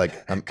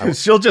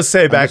 Because she'll just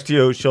say back to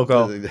you. She'll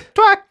go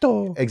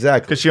tractor.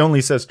 Exactly. Because she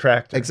only says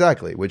tractor.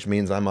 Exactly, which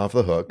means I'm off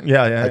the hook.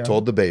 Yeah. I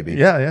told the baby.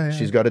 Yeah.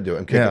 She's got to do it.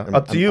 I'm kicking.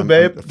 Up to you,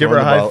 babe. Give her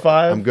a high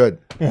five. I'm good.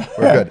 We're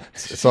good.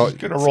 It's up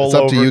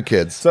to you,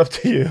 kids. It's up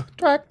to you.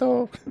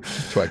 Tractor.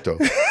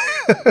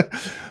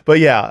 But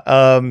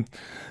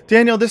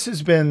Daniel, this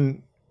has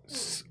been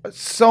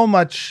so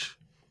much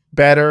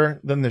better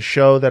than the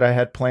show that I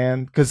had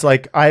planned, because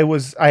like I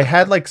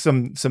had like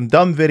some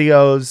dumb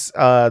videos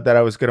that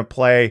I was gonna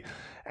play,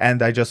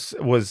 and I just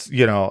was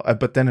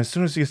but then as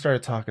soon as you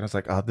started talking, I was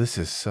like, oh, this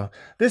is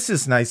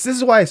nice. This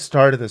is why I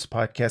started this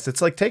podcast.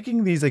 It's like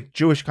taking these like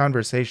Jewish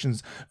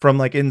conversations from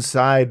like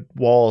inside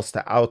walls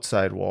to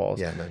outside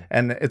walls. Yeah, man.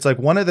 And it's like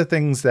one of the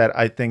things that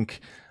I think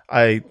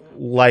I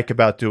like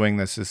about doing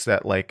this is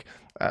that like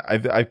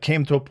I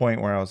came to a point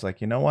where I was like,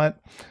 you know what?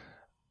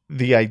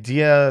 The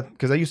idea,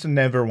 because I used to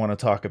never want to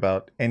talk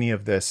about any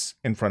of this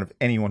in front of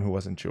anyone who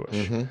wasn't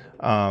Jewish.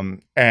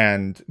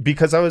 And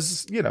because I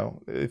was,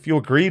 if you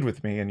agreed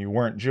with me and you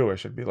weren't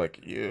Jewish, I'd be like,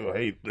 you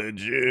hate the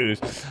Jews.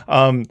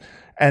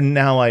 And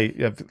now I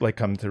have like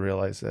come to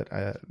realize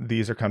that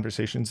these are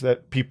conversations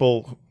that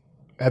people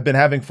have been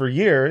having for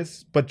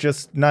years, but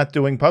just not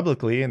doing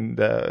publicly. And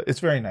it's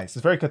very nice.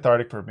 It's very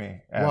cathartic for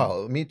me.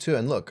 Well, me too.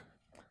 And look,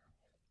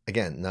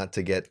 again, not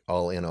to get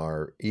all in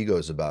our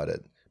egos about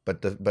it,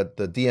 but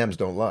the DMs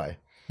don't lie.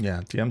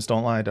 Yeah, DMs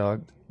don't lie,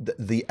 dog.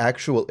 The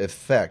actual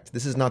effect,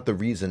 this is not the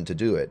reason to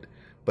do it,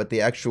 but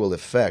the actual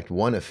effect,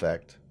 one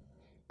effect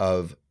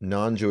of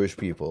non-Jewish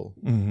people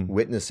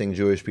witnessing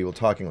Jewish people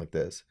talking like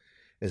this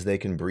is they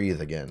can breathe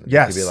again.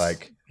 Yes. They can be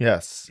like,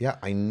 yes. Yeah,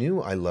 I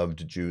knew I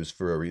loved Jews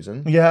for a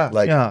reason. Yeah.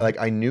 Like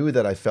I knew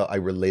that I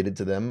related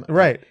to them.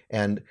 Right.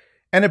 And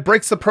it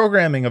breaks the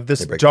programming of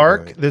this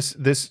dark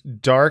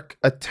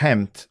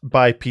attempt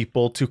by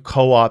people to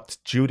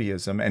co-opt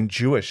Judaism and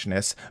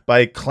Jewishness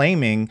by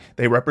claiming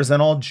they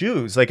represent all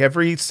Jews. Like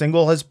every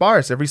single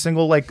Hasbara, every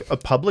single like a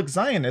public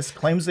Zionist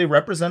claims they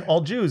represent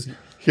all Jews.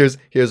 Here's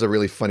a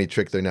really funny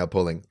trick they're now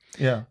pulling.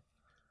 Yeah.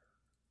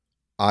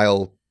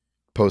 I'll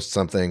post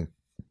something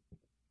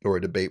or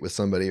a debate with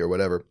somebody or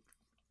whatever,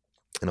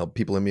 and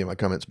people in my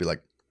comments be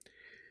like,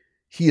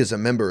 he is a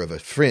member of a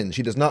fringe.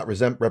 He does not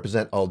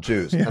represent all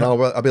Jews. Yeah. And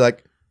I'll be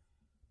like,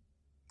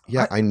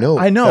 yeah, I know.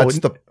 That's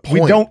the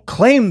point. We don't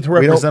claim to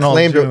represent all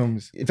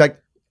Jews. In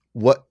fact,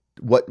 what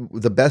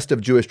the best of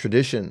Jewish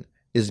tradition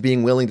is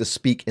being willing to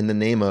speak in the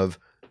name of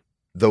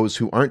those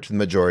who aren't the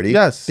majority.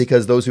 Yes.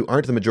 Because those who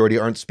aren't the majority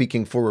aren't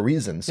speaking for a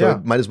reason. So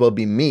it might as well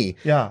be me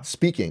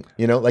speaking.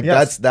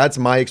 That's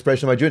my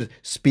expression of my Judaism.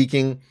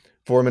 Speaking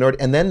for a minority.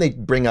 And then they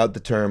bring out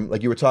the term,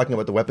 like you were talking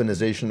about the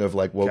weaponization of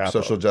like woke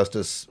social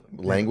justice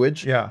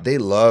language. Yeah. They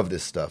love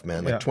this stuff,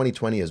 man. Like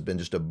 2020 has been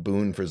just a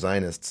boon for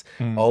Zionists.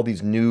 All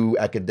these new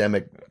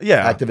academic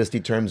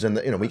activisty terms,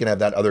 and we can have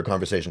that other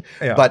conversation.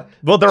 Yeah. But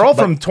they're all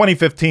from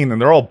 2015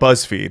 and they're all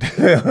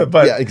BuzzFeed.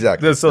 But yeah,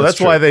 exactly. So that's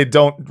why they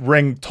don't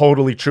ring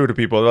totally true to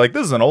people. They're like,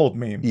 this is an old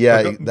meme.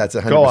 Yeah, that's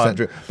 100%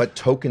 true. But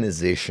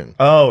tokenization.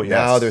 Oh, yes.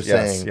 Now they're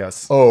saying,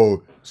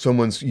 oh,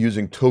 someone's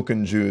using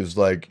token Jews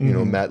like,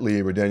 Matt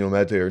Lee or Daniel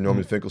Maté or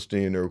Norman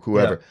Finkelstein or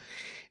whoever. Yeah.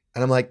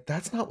 And I'm like,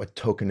 that's not what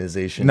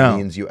tokenization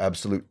means, you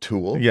absolute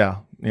tool. Yeah.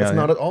 That's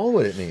not at all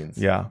what it means.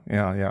 Yeah.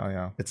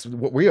 It's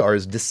what we are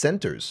is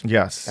dissenters.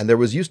 Yes. And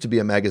there used to be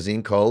a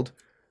magazine called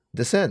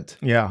Dissent.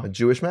 Yeah. A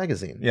Jewish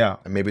magazine. Yeah.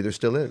 And maybe there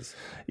still is.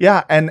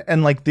 Yeah.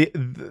 And like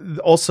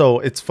also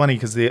it's funny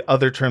because the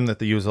other term that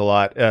they use a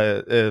lot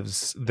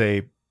is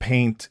they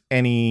paint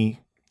anyone's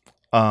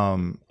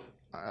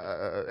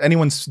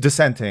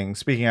dissenting,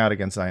 speaking out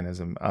against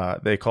Zionism,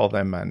 they call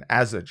them an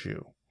as a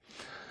Jew.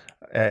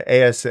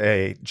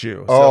 ASA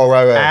Jew. So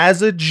right.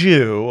 As a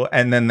Jew,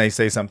 and then they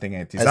say something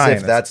anti-Zionist.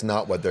 As if that's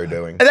not what they're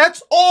doing. And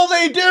that's all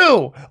they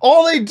do.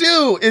 All they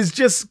do is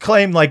just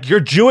claim like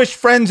your Jewish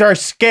friends are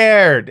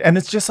scared. And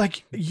it's just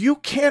like, you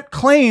can't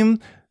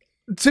claim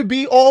to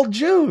be all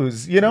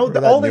Jews. Remember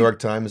that New York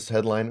Times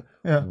headline?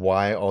 Yeah.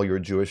 Why all your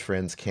Jewish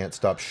friends can't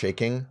stop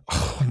shaking?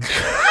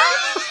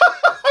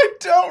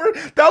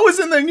 That was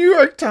in the New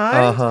York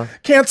Times.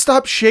 Can't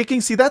stop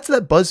shaking. See, that's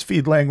that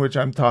BuzzFeed language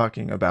I'm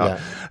talking about.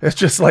 Yeah. It's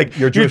just like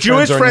your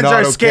Jewish friends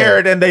are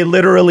scared and they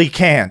literally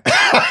can't.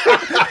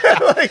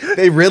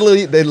 They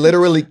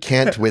literally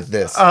can't with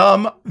this.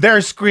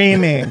 They're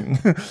screaming.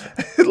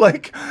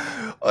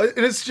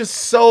 It's just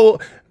so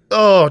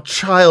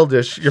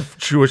childish. Your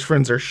Jewish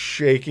friends are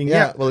shaking.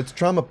 Yeah. Well, it's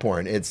trauma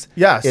porn. It's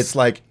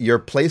like your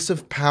place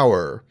of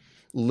power,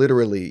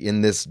 literally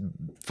in this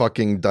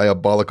fucking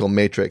diabolical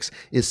matrix,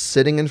 is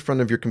sitting in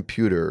front of your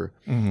computer,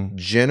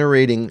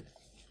 generating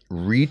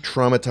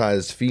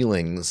re-traumatized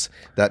feelings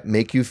that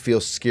make you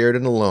feel scared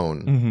and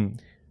alone,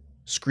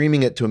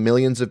 screaming it to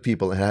millions of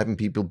people and having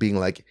people being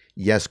like,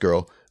 yes,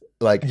 girl.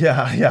 Like,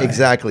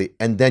 exactly.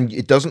 And then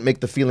it doesn't make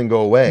the feeling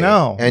go away.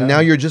 Now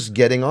you're just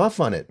getting off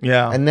on it.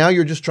 Yeah. And now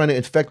you're just trying to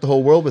infect the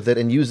whole world with it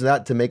and use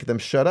that to make them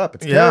shut up.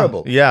 It's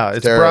terrible. Yeah.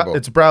 It's terrible.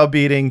 It's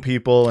browbeating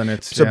people. And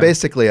it's so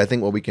basically, I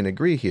think what we can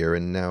agree here,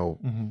 and now,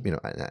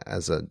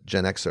 as a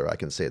Gen Xer, I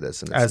can say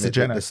this. And as a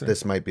Gen Xer.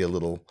 This might be a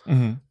little,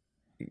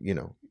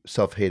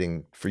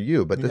 self-hating for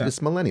you, but it's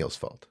millennials'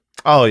 fault.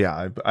 Oh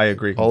yeah, I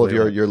agree. All of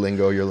your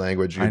lingo, your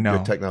language,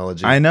 your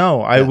technology. I know.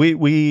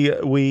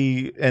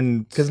 We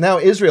and because now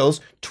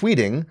Israel's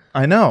tweeting.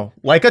 I know,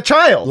 like a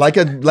child, like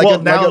a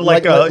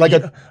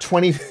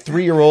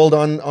 23-year-old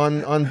on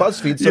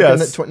BuzzFeed.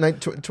 Yes.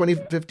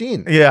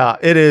 2015. Yeah,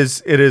 it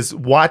is.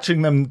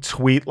 Watching them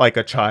tweet like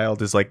a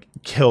child is like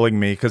killing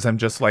me because I'm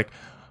just like,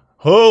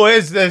 who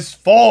is this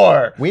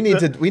for? We need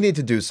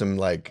to do some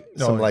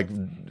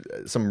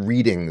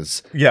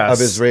readings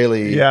of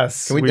Israeli.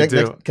 Yes, can we do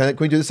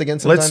this again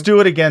sometime? Let's do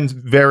it again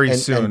very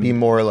soon. And be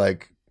more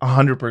like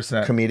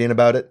 100% comedian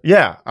about it.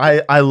 Yeah,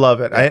 I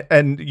love it.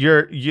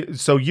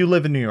 So you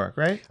live in New York,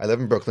 right? I live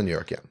in Brooklyn, New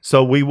York. Yeah.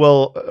 So we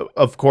will,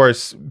 of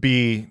course,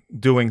 be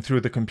doing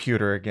through the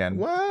computer again.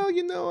 Well,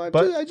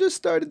 I just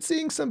started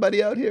seeing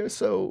somebody out here,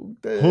 so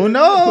who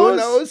knows? Who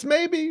knows?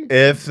 Maybe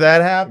if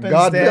that happens,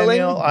 God Daniel,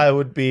 willing, I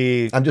would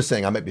be. I'm just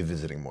saying I might be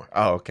visiting more.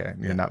 Oh, okay.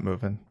 You're not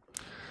moving.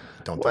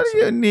 What do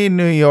you need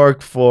New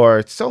York for?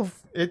 It's all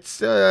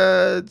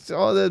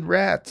the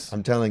rats.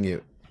 I'm telling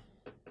you,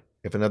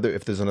 if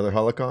there's another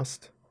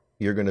Holocaust,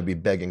 you're going to be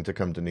begging to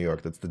come to New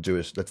York. That's the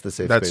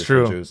safe space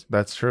for Jews.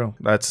 That's true.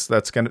 That's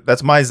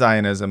my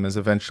Zionism is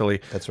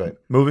eventually. That's right.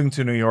 Moving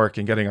to New York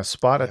and getting a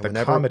spot at the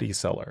Comedy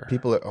Cellar.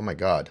 People are, oh my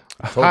God.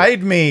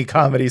 Hide me,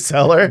 Comedy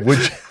Cellar.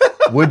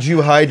 Would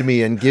you hide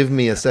me and give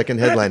me a second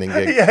headlining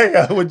gig?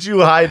 Yeah. Would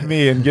you hide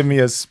me and give me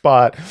a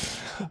spot?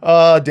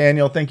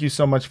 Daniel, thank you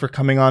so much for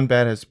coming on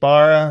Bad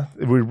Hasbara.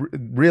 We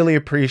really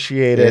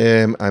appreciate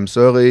it. I'm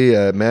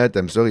sorry, Matt.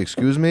 I'm sorry.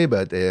 Excuse me,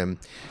 but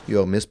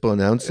you're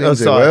mispronouncing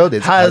the word.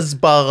 It's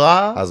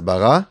Hasbara.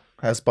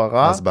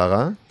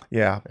 Hasbara.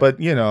 Yeah, but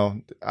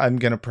I'm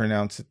gonna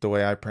pronounce it the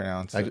way I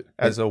pronounce it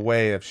as a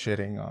way of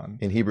shitting on.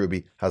 In Hebrew, it'd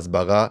be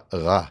Hasbara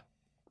ra.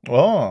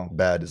 Oh,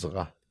 bad is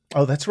ra.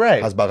 Oh, that's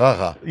right. Hasbara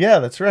ra. Yeah,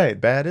 that's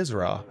right. Bad is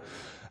ra.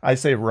 I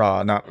say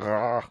raw, not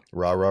raw.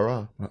 Ra, ra,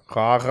 ra.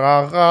 Ra,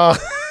 ra, ra.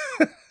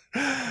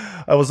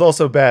 I was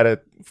also bad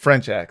at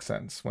French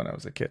accents when I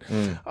was a kid.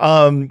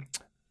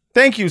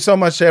 Thank you so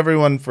much to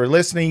everyone for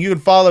listening. You can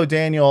follow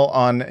Daniel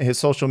on his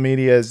social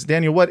medias.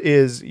 Daniel, what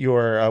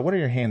are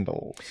your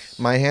handles?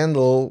 My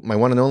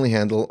one and only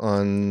handle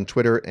on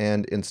Twitter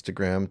and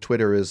Instagram.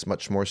 Twitter is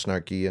much more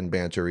snarky and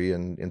bantery,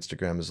 and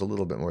Instagram is a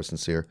little bit more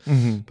sincere.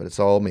 But it's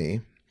all me.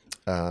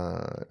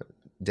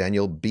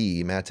 Daniel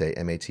B. Maté,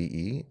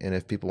 M-A-T-E. And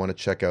if people want to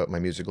check out my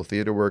musical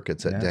theater work,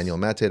 it's at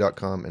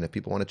danielmaté.com. And if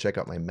people want to check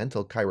out my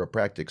mental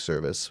chiropractic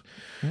service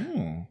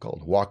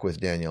called Walk with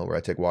Daniel, where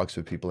I take walks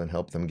with people and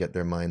help them get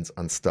their minds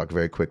unstuck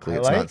very quickly.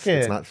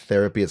 It's not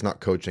therapy. It's not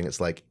coaching. It's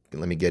like,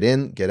 let me get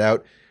in, get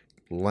out,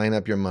 line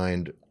up your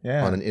mind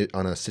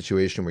on a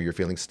situation where you're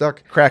feeling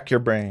stuck. Crack your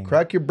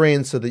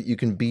brain so that you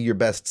can be your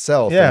best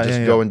self and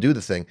just go and do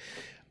the thing.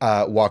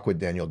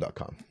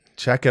 Walkwithdaniel.com.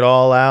 Check it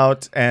all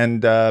out.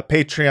 And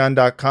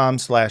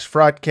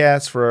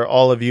patreon.com/fraudcast for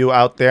all of you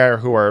out there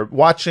who are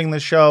watching the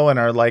show and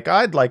are like,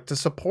 I'd like to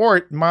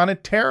support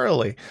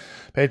monetarily.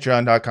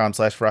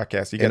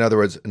 Patreon.com/fraudcast. In other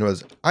words,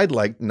 I'd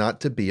like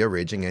not to be a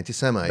raging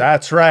anti-Semite.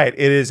 That's right.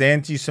 It is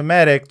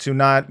anti-Semitic to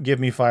not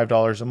give me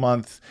 $5 a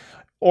month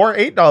or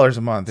 $8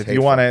 a month. If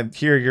you want to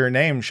hear your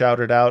name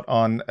shouted out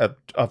on a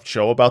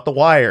show about The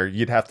Wire,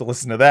 you'd have to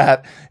listen to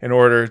that in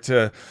order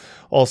to...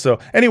 Also,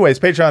 anyways,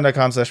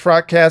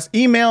 patreon.com/fraudcast.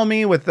 Email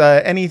me with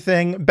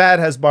anything,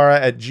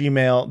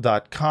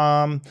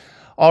 badhasbara@gmail.com.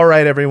 All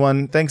right,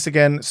 everyone. Thanks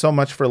again so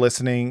much for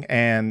listening.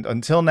 And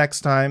until next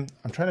time,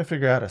 I'm trying to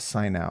figure out a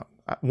sign out.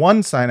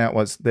 One sign out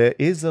was there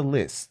is a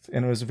list,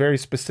 and it was very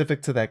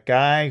specific to that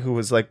guy who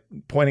was like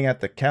pointing at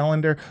the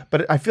calendar.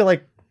 But I feel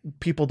like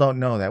people don't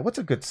know that. What's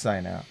a good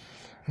sign out?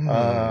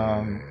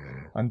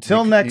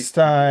 Until next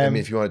time. I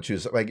mean, if you want to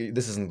choose, like,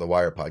 this isn't the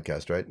Wire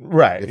podcast, right?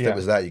 Right. If it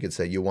was that, you could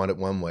say you want it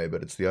one way,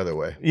 but it's the other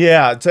way.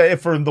 Yeah.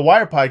 For the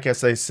Wire podcast,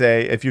 they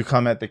say if you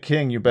come at the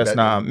king, you best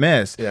not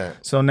miss. Yeah.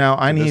 So now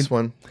I need this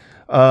one.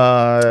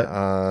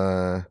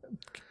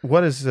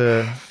 What is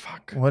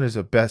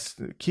the best?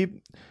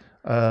 Keep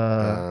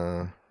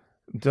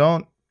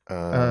Don't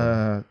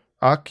and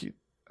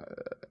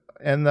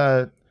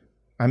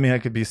I mean, I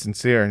could be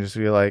sincere and just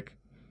be like,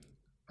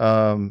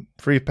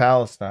 free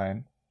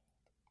Palestine,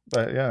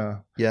 but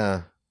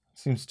yeah,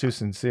 seems too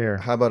sincere.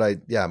 How about we're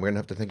gonna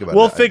have to think about.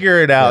 We'll figure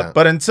it out.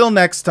 But until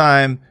next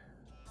time,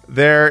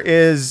 there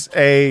is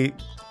a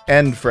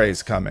end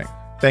phrase coming.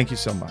 Thank you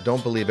so much.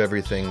 Don't believe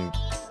everything.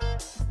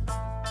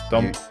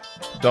 Don't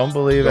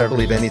believe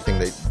anything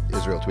that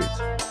Israel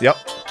tweets. Yep.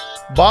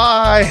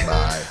 Bye.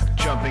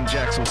 Jumping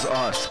jacks was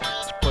us.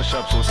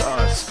 Push-ups was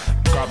us.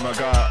 Krav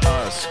Maga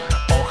us.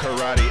 All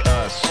karate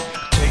us.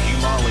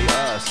 Taking Molly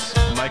us.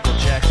 Michael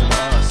Jackson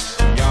us.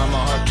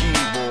 Yamaha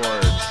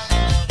keyboards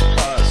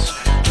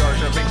us. Jar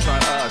Jar Binks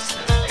on us.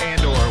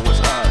 Andor was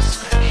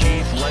us.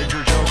 Heath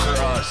Ledger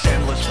Joker us.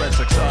 Endless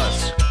Breadsticks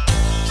us.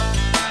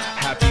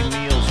 Happy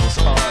Meals was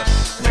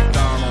us.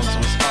 McDonald's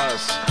was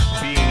us.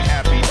 Being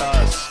happy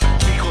us.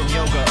 Bikram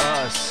yoga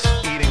us.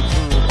 Eating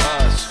food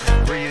us.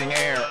 Breathing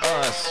air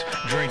us.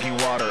 Drinking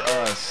water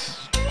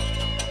us.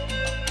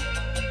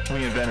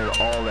 We invented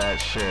all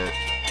that shit.